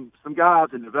develop some guys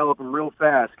and develop them real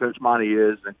fast. Coach Monty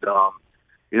is, and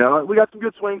we got some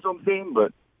good swings on the team,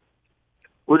 but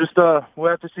we'll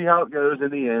have to see how it goes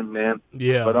in the end, man.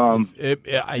 Yeah, but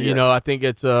I think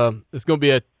it's going to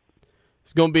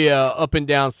be a up and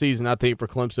down season, I think, for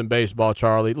Clemson baseball,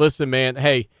 Charlie. Listen, man,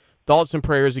 hey, thoughts and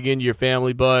prayers again to your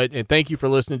family, bud, and thank you for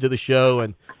listening to the show.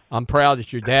 And I'm proud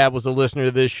that your dad was a listener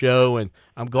to this show, and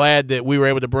I'm glad that we were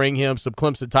able to bring him some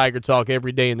Clemson Tiger talk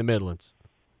every day in the Midlands.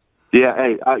 Yeah,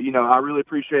 hey, I really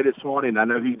appreciate it, Swanny, and I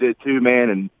know he did too, man,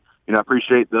 and I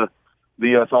appreciate the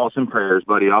thoughts and prayers,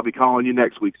 buddy. I'll be calling you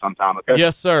next week sometime, okay?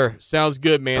 Yes, sir. Sounds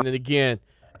good, man. And again,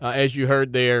 as you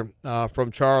heard there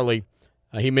from Charlie,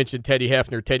 he mentioned Teddy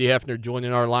Hefner. Teddy Hefner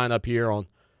joining our lineup here on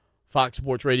Fox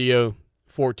Sports Radio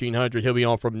 1400. He'll be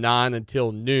on from 9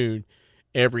 until noon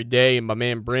every day. And my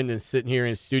man Brendan's sitting here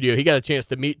in the studio. He got a chance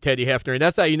to meet Teddy Hefner, and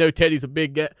that's how you know Teddy's a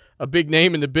big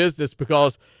name in the business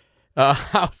because I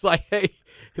was like, hey,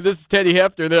 this is Teddy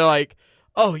Hefner. They're like,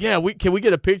 oh, yeah, can we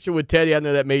get a picture with Teddy? I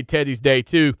know that made Teddy's day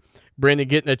too. Brendan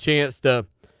getting a chance to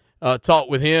talk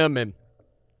with him and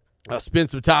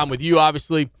spend some time with you,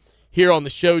 obviously, here on the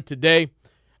show today.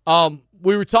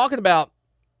 We were talking about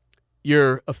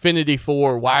your affinity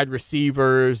for wide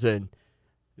receivers and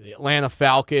the Atlanta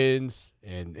Falcons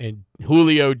and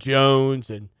Julio Jones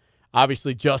and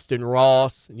obviously Justin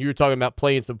Ross, and you were talking about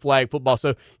playing some flag football.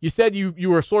 So you said you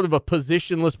were sort of a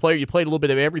positionless player. You played a little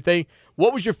bit of everything.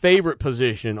 What was your favorite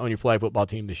position on your flag football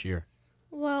team this year?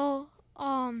 Well,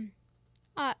 I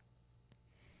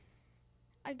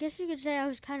guess you could say I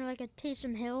was kind of like a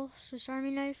Taysom Hill Swiss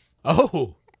Army knife.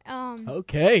 Oh,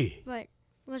 okay. But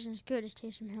wasn't as good as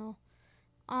Taysom Hill.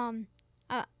 I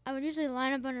would usually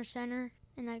line up under center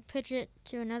and like pitch it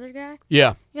to another guy.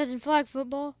 Yeah. Because in flag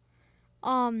football,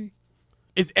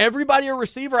 is everybody a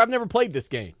receiver? I've never played this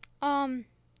game.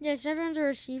 Yes, everyone's a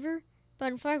receiver,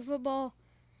 but in flag football,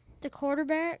 the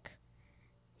quarterback,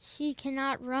 he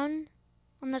cannot run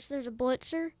unless there's a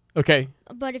blitzer. Okay.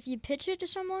 But if you pitch it to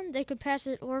someone, they could pass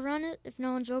it or run it if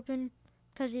no one's open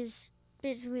because he's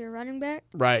basically a running back.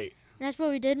 Right. And that's what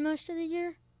we did most of the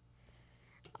year.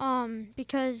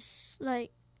 Because,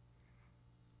 like,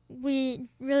 we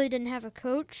really didn't have a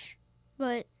coach,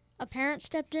 but a parent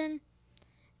stepped in,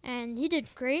 and he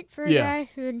did great for a guy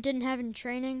who didn't have any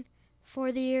training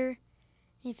for the year.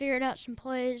 He figured out some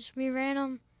plays. We ran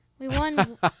them. We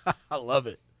won. I love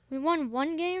it. We won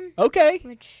one game. Okay.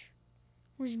 Which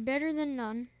was better than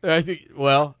none.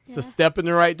 Well, it's a step in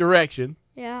the right direction.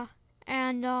 Yeah.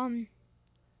 And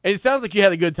it sounds like you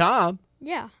had a good time.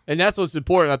 Yeah. And that's what's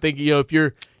important. I think, if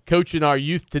you're coaching our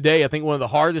youth today, I think one of the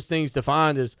hardest things to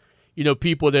find is,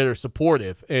 people that are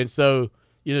supportive. And so,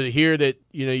 to hear that,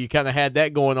 you kind of had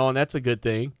that going on, that's a good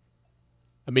thing.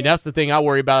 I mean, that's the thing I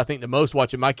worry about, I think, the most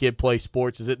watching my kid play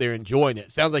sports is that they're enjoying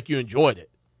it. Sounds like you enjoyed it.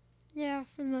 Yeah,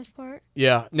 for the most part.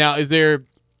 Yeah. Now, is there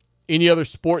any other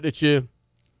sport that you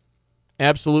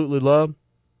absolutely love?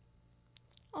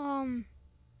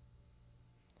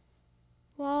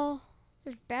 Well,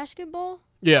 there's basketball.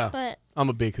 Yeah. But I'm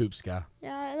a big hoops guy.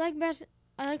 Yeah, I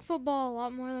like football a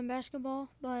lot more than basketball,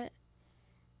 but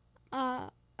I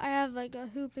have like a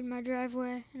hoop in my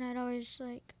driveway, and I'd always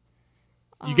like.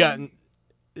 We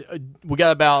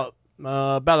got about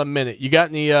a minute. You got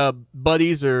any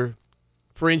buddies or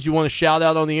friends you want to shout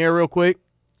out on the air real quick?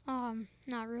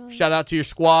 Not really. Shout out to your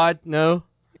squad? No?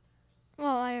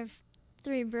 Well, I have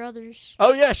 3 brothers.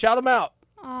 Oh, yeah. Shout them out.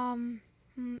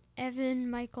 Evan,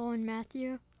 Michael, and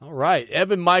Matthew. All right.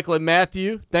 Evan, Michael, and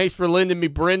Matthew. Thanks for lending me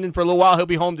Brendan for a little while. He'll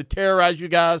be home to terrorize you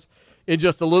guys in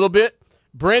just a little bit.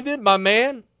 Brendan, my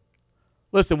man,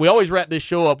 listen, we always wrap this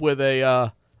show up with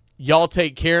a y'all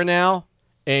take care now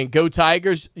and go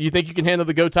Tigers. You think you can handle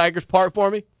the go Tigers part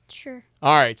for me? Sure.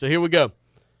 All right. So here we go.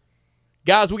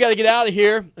 Guys, we got to get out of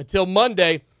here until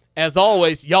Monday. As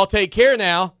always, y'all take care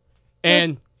now.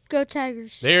 And go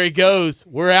Tigers. There he goes.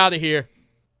 We're out of here.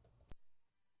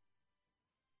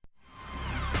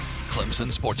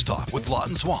 Clemson Sports Talk with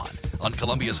Lawton Swan on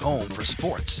Columbia's home for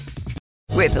sports.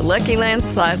 With the Lucky Land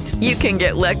Slots, you can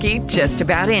get lucky just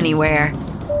about anywhere.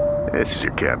 This is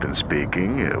your captain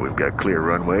speaking. We've got clear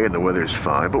runway and the weather's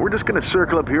fine, but we're just going to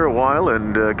circle up here a while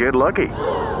and get lucky.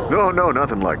 No,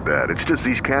 nothing like that. It's just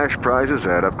these cash prizes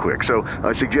add up quick. So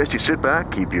I suggest you sit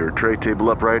back, keep your tray table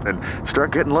upright, and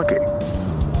start getting lucky.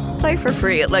 Play for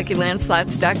free at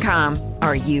LuckyLandSlots.com.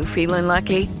 Are you feeling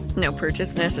lucky? No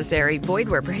purchase necessary. Void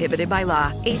where prohibited by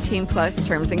law. 18+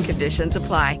 terms and conditions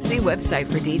apply. See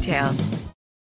website for details.